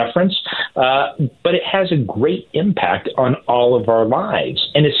Chevron deference, but it has a great impact on all of our lives.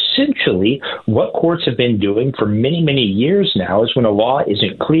 And essentially, what courts have been doing for many, many years now is when a law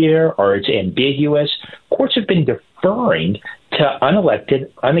isn't clear or it's ambiguous, courts have been deferring to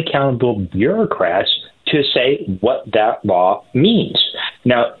unelected, unaccountable bureaucrats to say what that law means.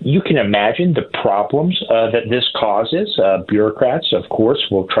 Now, you can imagine the problems that this causes. Bureaucrats, of course,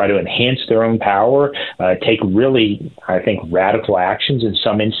 will try to enhance their own power, take really, I think, radical actions in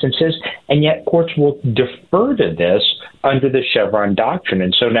some instances, and yet courts will defer to this under the Chevron doctrine.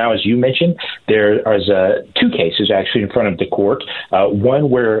 And so now, as you mentioned, there is two cases actually in front of the court, one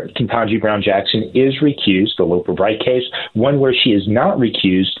where Ketanji Brown Jackson is recused, the Loper Bright case, one where she is not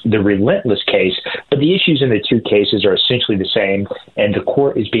recused, the Relentless case, but the issues in the two cases are essentially the same, and the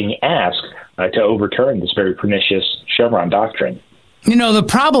court is being asked to overturn this very pernicious Chevron doctrine. You know, the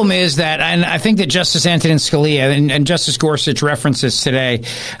problem is that, and I think that Justice Antonin Scalia and Justice Gorsuch references today,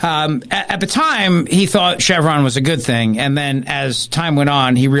 at the time, he thought Chevron was a good thing. And then as time went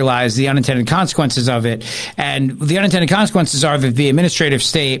on, he realized the unintended consequences of it. And the unintended consequences are that the administrative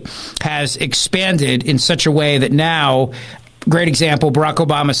state has expanded in such a way that now, great example, Barack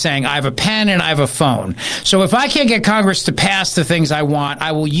Obama saying, I have a pen and I have a phone. So if I can't get Congress to pass the things I want,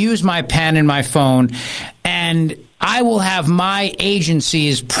 I will use my pen and my phone, and I will have my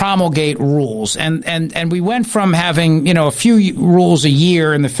agencies promulgate rules. And we went from having, you know, a few rules a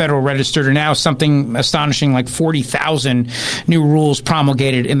year in the Federal Register to now something astonishing like 40,000 new rules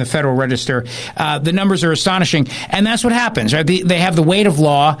promulgated in the Federal Register. The numbers are astonishing. And that's what happens, right? They have the weight of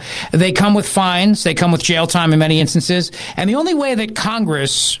law. They come with fines. They come with jail time in many instances. And the only way that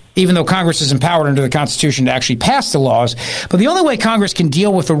Congress, even though Congress is empowered under the Constitution to actually pass the laws, but the only way Congress can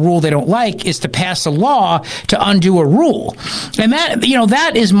deal with a rule they don't like is to pass a law to undo a rule. And that, you know,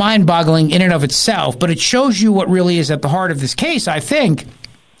 that is mind-boggling in and of itself, but it shows you what really is at the heart of this case, I think,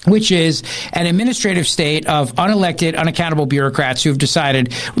 which is an administrative state of unelected, unaccountable bureaucrats who have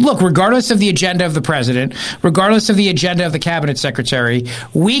decided, look, regardless of the agenda of the president, regardless of the agenda of the cabinet secretary,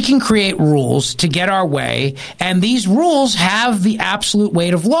 we can create rules to get our way, and these rules have the absolute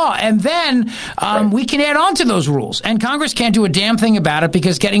weight of law. And then we can add on to those rules. And Congress can't do a damn thing about it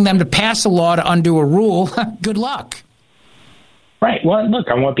because getting them to pass a law to undo a rule, good luck. Right. Well, look,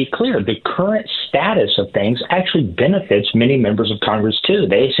 I want to be clear. The current status of things actually benefits many members of Congress, too.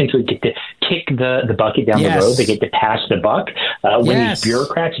 They essentially get to kick the bucket down the road. They get to pass the buck. When these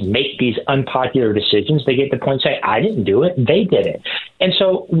bureaucrats make these unpopular decisions, they get to the point and say, I didn't do it. They did it. And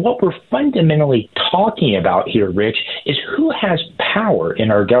so what we're fundamentally talking about here, Rich, is who has power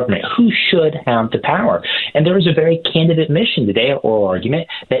in our government? Who should have the power? And there was a very candid admission today, an oral argument,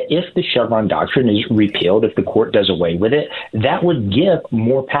 that if the Chevron doctrine is repealed, if the court does away with it, that would give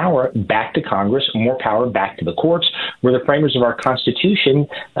more power back to Congress, more power back to the courts, where the framers of our Constitution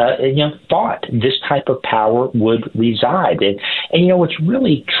thought this type of power would reside. And what's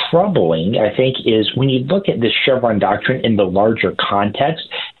really troubling, I think, is when you look at this Chevron doctrine in the larger context,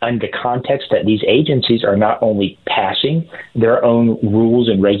 and the context that these agencies are not only passing their own rules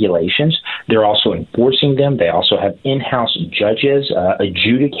and regulations, they're also enforcing them. They also have in-house judges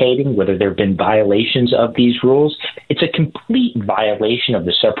adjudicating whether there have been violations of these rules. It's a complete violation of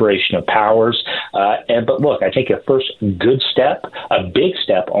the separation of powers. But look, I think a first good step, a big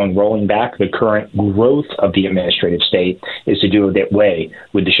step on rolling back the current growth of the administrative state is to do it that way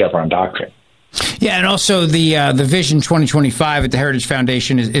with the Chevron doctrine. Yeah, and also the Vision 2025 at the Heritage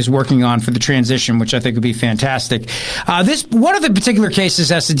Foundation is working on for the transition, which I think would be fantastic. One of the particular cases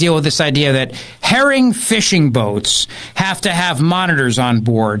has to deal with this idea that herring fishing boats have to have monitors on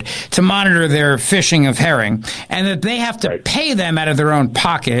board to monitor their fishing of herring, and that they have to pay them out of their own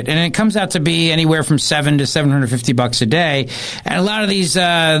pocket, and it comes out to be anywhere from $700 to $750 a day. And a lot of these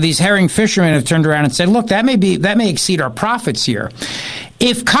herring fishermen have turned around and said, "Look, that may exceed our profits here."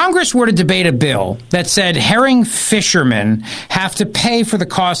 If Congress were to debate a bill that said herring fishermen have to pay for the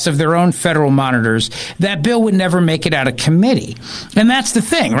cost of their own federal monitors, that bill would never make it out of committee. And that's the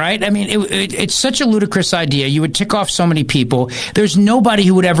thing, right? I mean, it's such a ludicrous idea. You would tick off so many people. There's nobody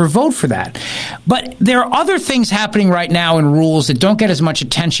who would ever vote for that. But there are other things happening right now in rules that don't get as much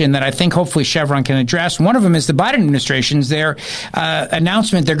attention that I think hopefully Chevron can address. One of them is the Biden administration's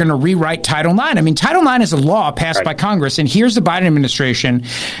announcement they're going to rewrite Title IX. I mean, Title IX is a law passed by Congress, and here's the Biden administration.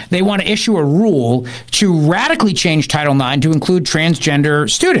 They want to issue a rule to radically change Title IX to include transgender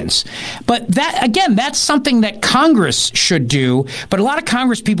students. But that's something that Congress should do. But a lot of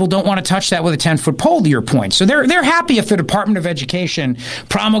Congress people don't want to touch that with a 10-foot pole, to your point. So they're happy if the Department of Education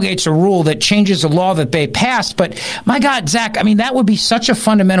promulgates a rule that changes a law that they passed. But my God, Zach, I mean, that would be such a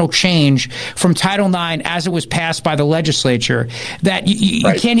fundamental change from Title IX as it was passed by the legislature that you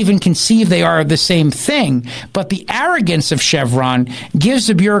can't even conceive they are the same thing. But the arrogance of Chevron gives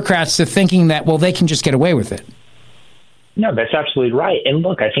the bureaucrats to thinking that, well, they can just get away with it. No, that's absolutely right. And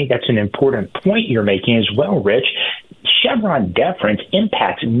look, I think that's an important point you're making as well, Rich. Chevron deference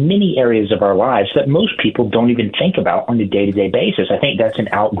impacts many areas of our lives that most people don't even think about on a day-to-day basis. I think that's an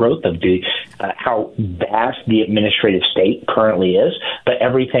outgrowth of how vast the administrative state currently is, but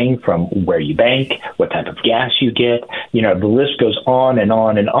everything from where you bank, what type of gas you get, the list goes on and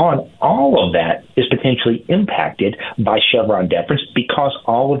on and on. All of that is potentially impacted by Chevron deference because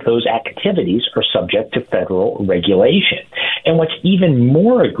all of those activities are subject to federal regulation. And what's even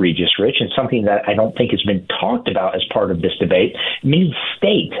more egregious, Rich, and something that I don't think has been talked about as part of this debate, many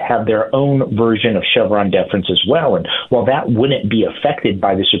states have their own version of Chevron deference as well. And while that wouldn't be affected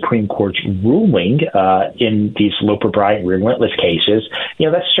by the Supreme Court's ruling in these Loper-Bright relentless cases,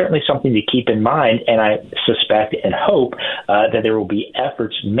 that's certainly something to keep in mind. And I suspect and hope that there will be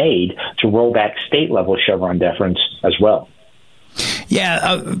efforts made to roll back state-level Chevron deference as well.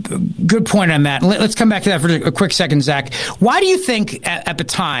 Yeah, good point on that. Let's come back to that for a quick second, Zach. Why do you think at the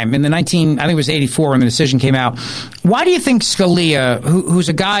time, in I think it was 1984 when the decision came out, why do you think Scalia, who's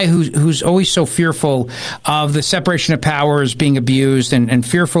a guy who's always so fearful of the separation of powers being abused and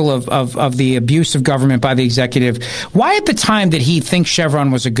fearful of the abuse of government by the executive, why at the time did he think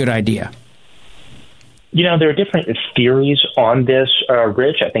Chevron was a good idea? There are different theories on this,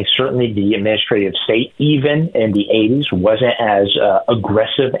 Rich. I think certainly the administrative state, even in the 80s, wasn't as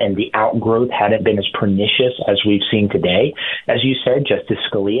aggressive, and the outgrowth hadn't been as pernicious as we've seen today. As you said, Justice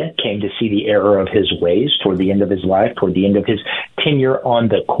Scalia came to see the error of his ways toward the end of his life, toward the end of his tenure on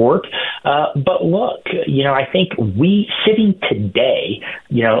the court. But look, I think we sitting today,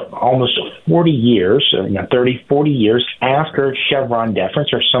 almost 40 years, 30, 40 years after Chevron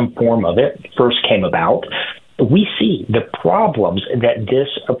deference or some form of it first came about, we see the problems that this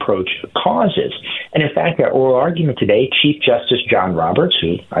approach causes. And in fact, our oral argument today, Chief Justice John Roberts,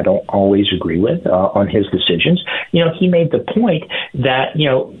 who I don't always agree with on his decisions, he made the point that,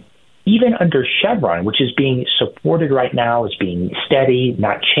 even under Chevron, which is being supported right now as being steady,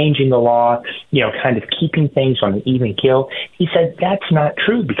 not changing the law, kind of keeping things on an even keel, he said that's not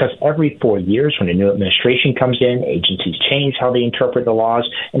true because every 4 years when a new administration comes in, agencies change how they interpret the laws.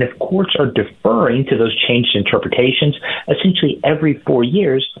 And if courts are deferring to those changed interpretations, essentially every 4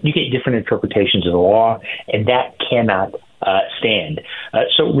 years you get different interpretations of the law, and that cannot stand.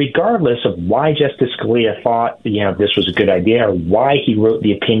 So regardless of why Justice Scalia thought, this was a good idea or why he wrote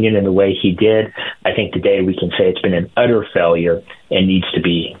the opinion in the way he did, I think today we can say it's been an utter failure and needs to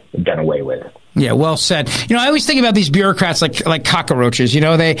be done away with. Yeah, well said. I always think about these bureaucrats like cockroaches. They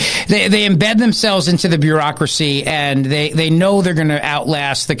embed themselves into the bureaucracy, and they know they're going to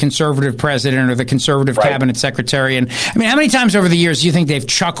outlast the conservative president or the conservative cabinet secretary. And I mean, how many times over the years do you think they've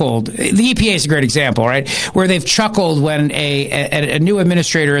chuckled? The EPA is a great example, right? Where they've chuckled when a new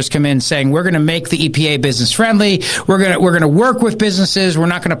administrator has come in saying, "We're going to make the EPA business friendly. We're going to work with businesses. We're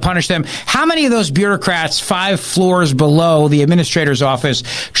not going to punish them." How many of those bureaucrats 5 floors below the administrator's office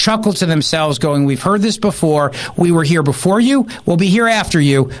chuckle to themselves, going, "We've heard this before. We were here before you. We'll be here after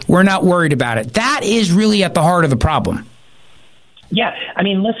you. We're not worried about it." That is really at the heart of the problem. Yeah, I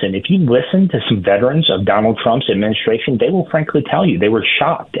mean, listen, if you listen to some veterans of Donald Trump's administration, they will frankly tell you they were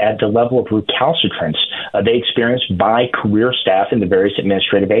shocked at the level of recalcitrance they experienced by career staff in the various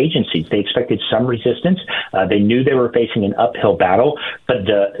administrative agencies. They expected some resistance. They knew they were facing an uphill battle, but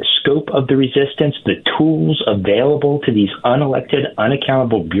the scope of the resistance, the tools available to these unelected,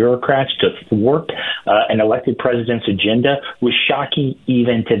 unaccountable bureaucrats to thwart an elected president's agenda was shocking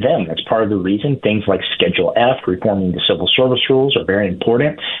even to them. That's part of the reason things like Schedule F, reforming the civil service rules, are very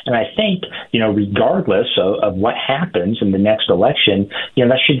important. And I think, regardless of what happens in the next election,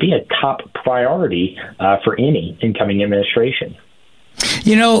 that should be a top priority for any incoming administration.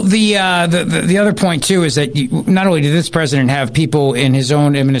 The other point, too, is that not only did this president have people in his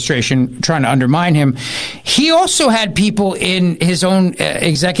own administration trying to undermine him, he also had people in his own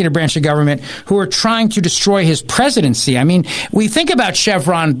executive branch of government who are trying to destroy his presidency. I mean, we think about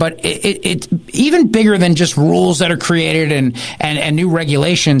Chevron, but it's even bigger than just rules that are created and new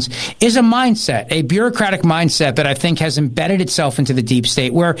regulations is a mindset, a bureaucratic mindset that I think has embedded itself into the deep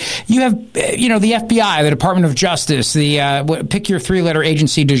state, where you have, the FBI, the Department of Justice, pick your three-letter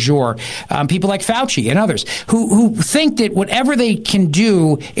agency du jour, people like Fauci and others who think that whatever they can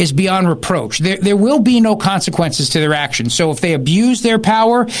do is beyond reproach. There will be no consequences to their actions. So if they abuse their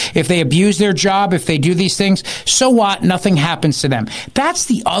power, if they abuse their job, if they do these things, so what? Nothing happens to them. That's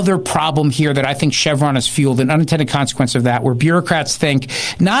the other problem here that I think Chevron has fueled, an unintended consequence of that, where bureaucrats think,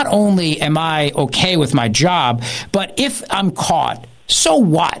 not only am I okay with my job, but if I'm caught, so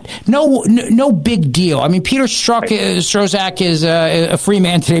what? No big deal. I mean, Peter Strzok is a free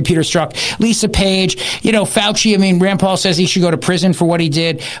man today. Peter Strzok, Lisa Page, Fauci. I mean, Rand Paul says he should go to prison for what he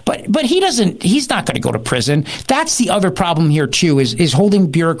did, but he doesn't. He's not going to go to prison. That's the other problem here too, is holding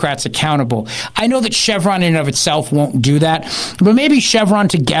bureaucrats accountable. I know that Chevron in and of itself won't do that, but maybe Chevron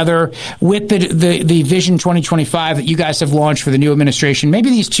together with the Vision 2025 that you guys have launched for the new administration, maybe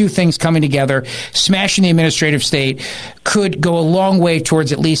these two things coming together, smashing the administrative state, could go a long way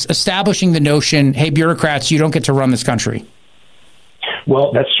towards at least establishing the notion, hey, bureaucrats, you don't get to run this country.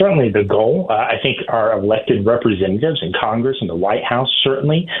 Well, that's certainly the goal. I think our elected representatives in Congress and the White House,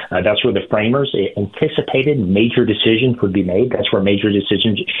 certainly, that's where the framers anticipated major decisions would be made. That's where major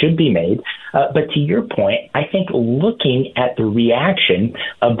decisions should be made. But to your point, I think looking at the reaction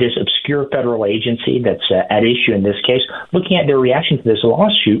of this obscure federal agency that's at issue in this case, looking at their reaction to this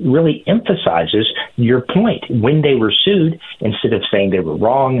lawsuit really emphasizes your point. When they were sued, instead of saying they were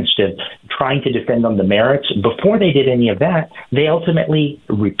wrong, instead of trying to defend on the merits, before they did any of that, they ultimately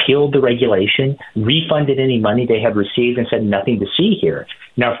repealed the regulation, refunded any money they had received, and said nothing to see here.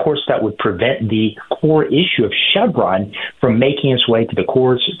 Now, of course, that would prevent the core issue of Chevron from making its way to the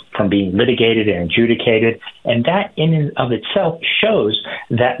courts, from being litigated and adjudicated. And that in and of itself shows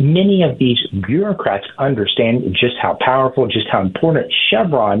that many of these bureaucrats understand just how powerful, just how important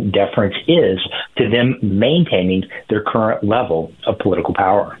Chevron deference is to them maintaining their current level of political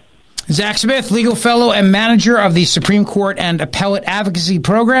power. Zach Smith, legal fellow and manager of the Supreme Court and Appellate Advocacy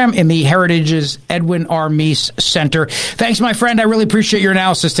Program in the Heritage's Edwin R. Meese Center. Thanks, my friend. I really appreciate your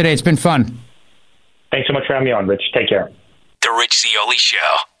analysis today. It's been fun. Thanks so much for having me on, Rich. Take care. The Rich Zeoli Show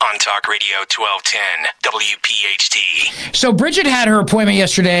on Talk Radio 1210 WPHT. So Bridget had her appointment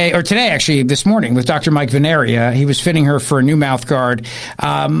yesterday, or today actually, this morning, with Dr. Mike Veneria. He was fitting her for a new mouth guard.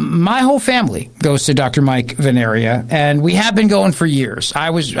 My whole family goes to Dr. Mike Veneria, and we have been going for years.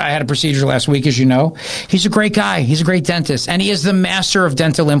 I had a procedure last week, as you know. He's a great guy. He's a great dentist, and he is the master of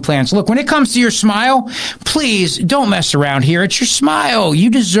dental implants. Look, when it comes to your smile, please don't mess around here. It's your smile. You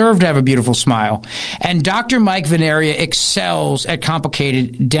deserve to have a beautiful smile. And Dr. Mike Veneria excels at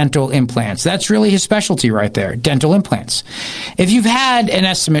complicated dental implants. That's really his specialty right there, dental implants. If you've had an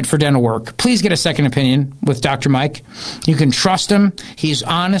estimate for dental work, please get a second opinion with Dr. Mike. You can trust him. He's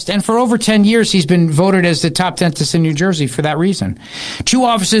honest. And for over 10 years, he's been voted as the top dentist in New Jersey for that reason. 2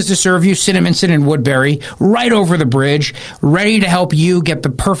 offices to serve you, Cinnaminson and Woodbury, right over the bridge, ready to help you get the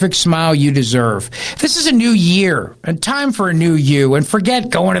perfect smile you deserve. This is a new year and time for a new you. And forget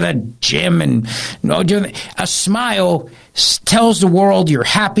going to the gym and doing a smile tells the world you're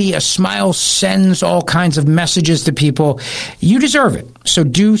happy. A smile sends all kinds of messages to people. You deserve it. So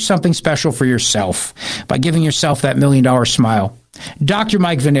do something special for yourself by giving yourself that $1 million smile. Dr.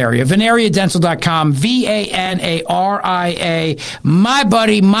 Mike Veneria, VeneriaDental.com, VANARIA, my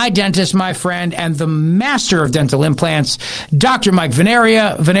buddy, my dentist, my friend, and the master of dental implants, Dr. Mike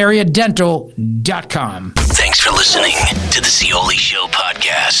Veneria, VeneriaDental.com. Thanks for listening to the Zeoli Show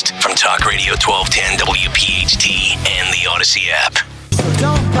podcast from Talk Radio 1210 WPHT and the Odyssey app.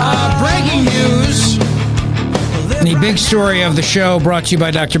 Breaking news. The big story of the show brought to you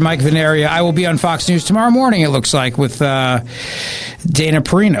by Dr. Mike Veneria. I will be on Fox News tomorrow morning, it looks like, with Dana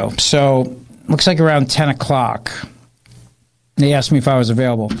Perino. So, looks like around 10 o'clock. They asked me if I was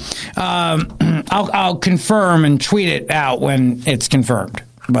available. I'll confirm and tweet it out when it's confirmed.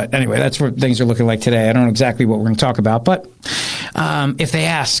 But anyway, that's what things are looking like today. I don't know exactly what we're going to talk about. But if they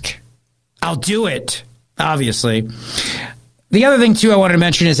ask, I'll do it, obviously. The other thing, too, I wanted to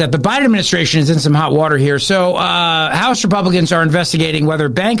mention is that the Biden administration is in some hot water here. So House Republicans are investigating whether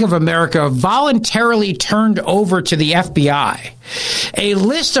Bank of America voluntarily turned over to the FBI a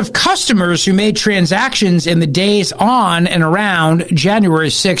list of customers who made transactions in the days on and around January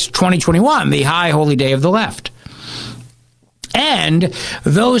 6, 2021, the high holy day of the left, and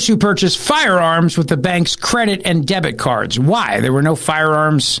those who purchased firearms with the bank's credit and debit cards. Why? There were no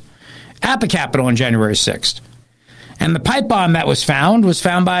firearms at the Capitol on January 6th. And the pipe bomb that was found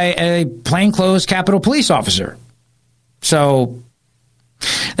by a plainclothes Capitol police officer. So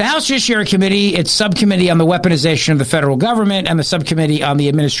the House Judiciary Committee, its subcommittee on the weaponization of the federal government, and the subcommittee on the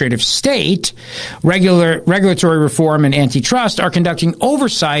administrative state, regulatory reform, and antitrust are conducting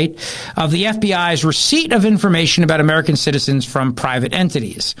oversight of the FBI's receipt of information about American citizens from private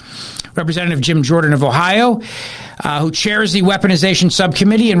entities. Representative Jim Jordan of Ohio, who chairs the Weaponization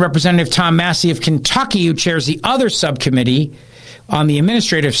Subcommittee, and Representative Tom Massey of Kentucky, who chairs the other subcommittee on the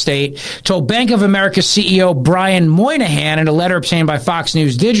administrative state, told Bank of America CEO Brian Moynihan in a letter obtained by Fox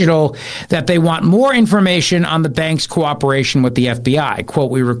News Digital that they want more information on the bank's cooperation with the FBI.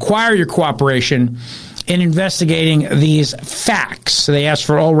 Quote, "We require your cooperation in investigating these facts." So they asked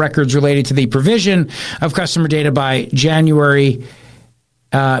for all records related to the provision of customer data by June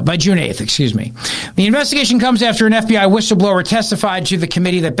 8th, The investigation comes after an FBI whistleblower testified to the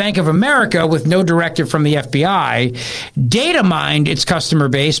committee that Bank of America, with no directive from the FBI, data mined its customer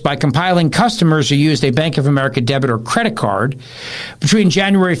base by compiling customers who used a Bank of America debit or credit card between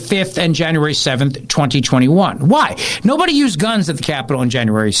January 5th and January 7th, 2021. Why? Nobody used guns at the Capitol on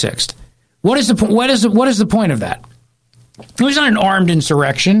January 6th. What is the point of that? It was not an armed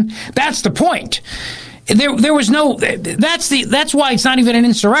insurrection. That's the point. There was no. That's why it's not even an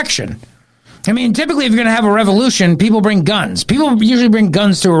insurrection. I mean, typically, if you're going to have a revolution, people bring guns. People usually bring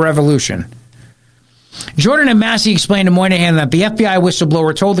guns to a revolution. Jordan and Massey explained to Moynihan that the FBI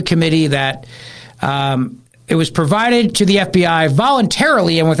whistleblower told the committee that it was provided to the FBI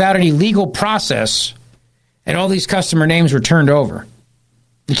voluntarily and without any legal process, and all these customer names were turned over.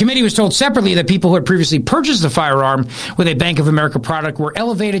 The committee was told separately that people who had previously purchased a firearm with a Bank of America product were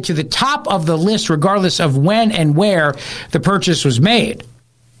elevated to the top of the list regardless of when and where the purchase was made.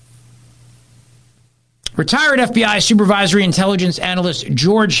 Retired FBI Supervisory Intelligence Analyst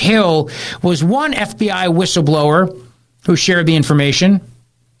George Hill was one FBI whistleblower who shared the information.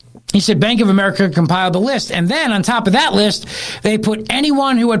 He said Bank of America compiled the list, and then on top of that list, they put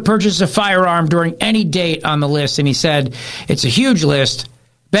anyone who had purchased a firearm during any date on the list, and he said it's a huge list.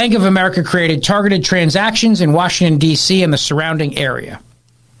 Bank of America created targeted transactions in Washington, D.C. and the surrounding area.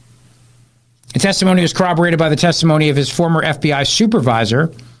 The testimony was corroborated by the testimony of his former FBI supervisor,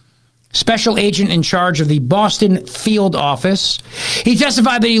 special agent in charge of the Boston field office. He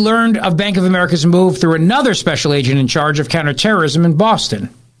testified that he learned of Bank of America's move through another special agent in charge of counterterrorism in Boston.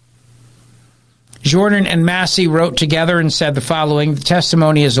 Jordan and Massey wrote together and said the following: the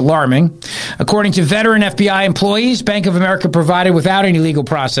testimony is alarming. According to veteran FBI employees, Bank of America provided, without any legal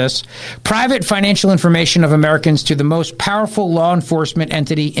process, private financial information of Americans to the most powerful law enforcement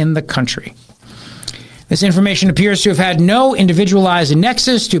entity in the country. This information appears to have had no individualized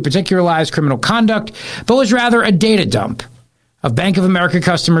nexus to particularized criminal conduct, but was rather a data dump of Bank of America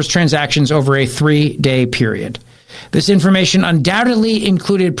customers' transactions over a 3-day period. This information undoubtedly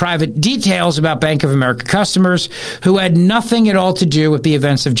included private details about Bank of America customers who had nothing at all to do with the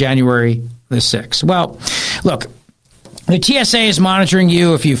events of January the 6th. Well, look, the TSA is monitoring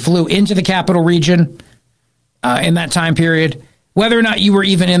you if you flew into the Capital Region in that time period, whether or not you were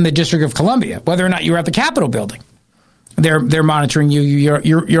even in the District of Columbia, whether or not you were at the Capitol building. They're monitoring you.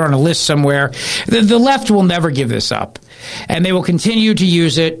 You're on a list somewhere. The left will never give this up, and they will continue to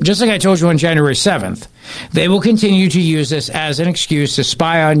use it, just like I told you on January 7th. They will continue to use this as an excuse to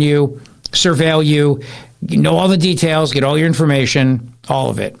spy on you, surveil you, know all the details, get all your information, all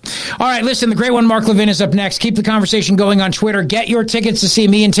of it. All right, listen, the great one, Mark Levin, is up next. Keep the conversation going on Twitter. Get your tickets to see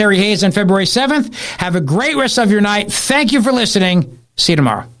me and Terry Hayes on February 7th. Have a great rest of your night. Thank you for listening. See you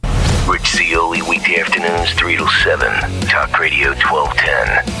tomorrow. Rich Zeoli, weekday afternoons 3 to 7. Talk Radio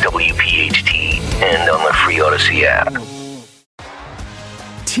 1210, WPHT, and on the free Odyssey app.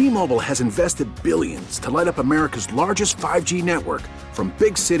 T-Mobile has invested billions to light up America's largest 5G network, from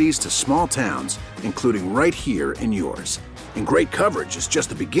big cities to small towns, including right here in yours. And great coverage is just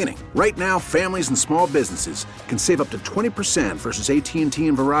the beginning. Right now, families and small businesses can save up to 20% versus AT&T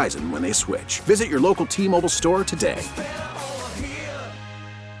and Verizon when they switch. Visit your local T-Mobile store today.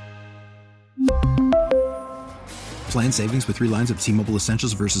 Plan savings with 3 lines of T-Mobile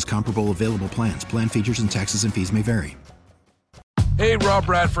Essentials versus comparable available plans. Plan features and taxes and fees may vary. Hey, Rob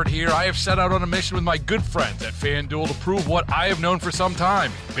Bradford here. I have set out on a mission with my good friends at FanDuel to prove what I have known for some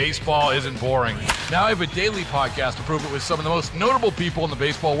time. Baseball isn't boring. Now I have a daily podcast to prove it with some of the most notable people in the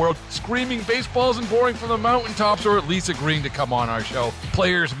baseball world, screaming baseball isn't boring from the mountaintops, or at least agreeing to come on our show.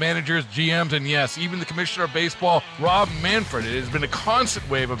 Players, managers, GMs, and yes, even the commissioner of baseball, Rob Manfred. It has been a constant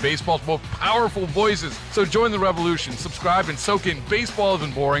wave of baseball's most powerful voices. So join the revolution. Subscribe and soak in Baseball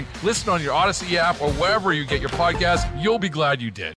Isn't Boring. Listen on your Odyssey app or wherever you get your podcasts. You'll be glad you did.